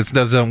 no, this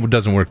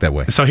doesn't work that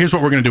way. So here's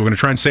what we're going to do. We're going to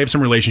try and save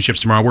some relationships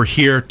tomorrow. We're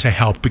here to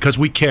help because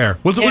we care.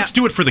 Let's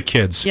do it for the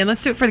kids. Yeah,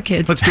 let's do it for the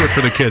kids. Let's do it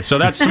for the kids. So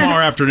that's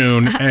tomorrow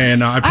afternoon,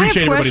 and I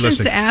appreciate everybody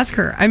listening. I have questions to ask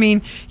her. I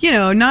mean, you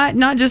know,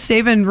 not just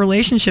saving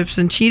relationships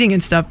and cheating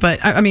and stuff, but,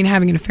 I mean,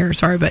 having an affair,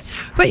 sorry, but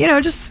you know,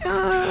 just...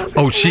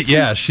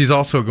 she's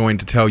also going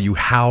to tell you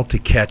how to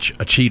catch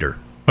a cheater.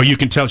 Oh, you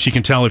can tell. She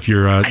can tell if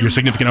your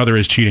significant other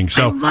is cheating.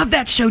 So I love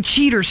that show,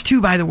 Cheaters, too.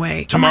 By the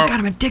way, tomorrow, oh my God,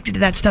 I'm addicted to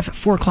that stuff at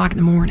 4:00 in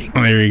the morning.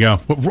 Oh, there you go.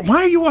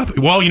 Why are you up?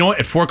 Well, you know what?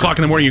 At 4:00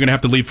 in the morning, you're gonna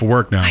have to leave for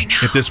work now. I know.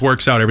 If this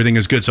works out, everything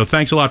is good. So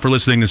thanks a lot for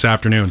listening this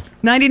afternoon.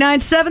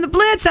 99.7 The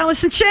Blitz.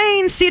 Alice in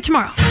Chains. See you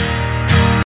tomorrow.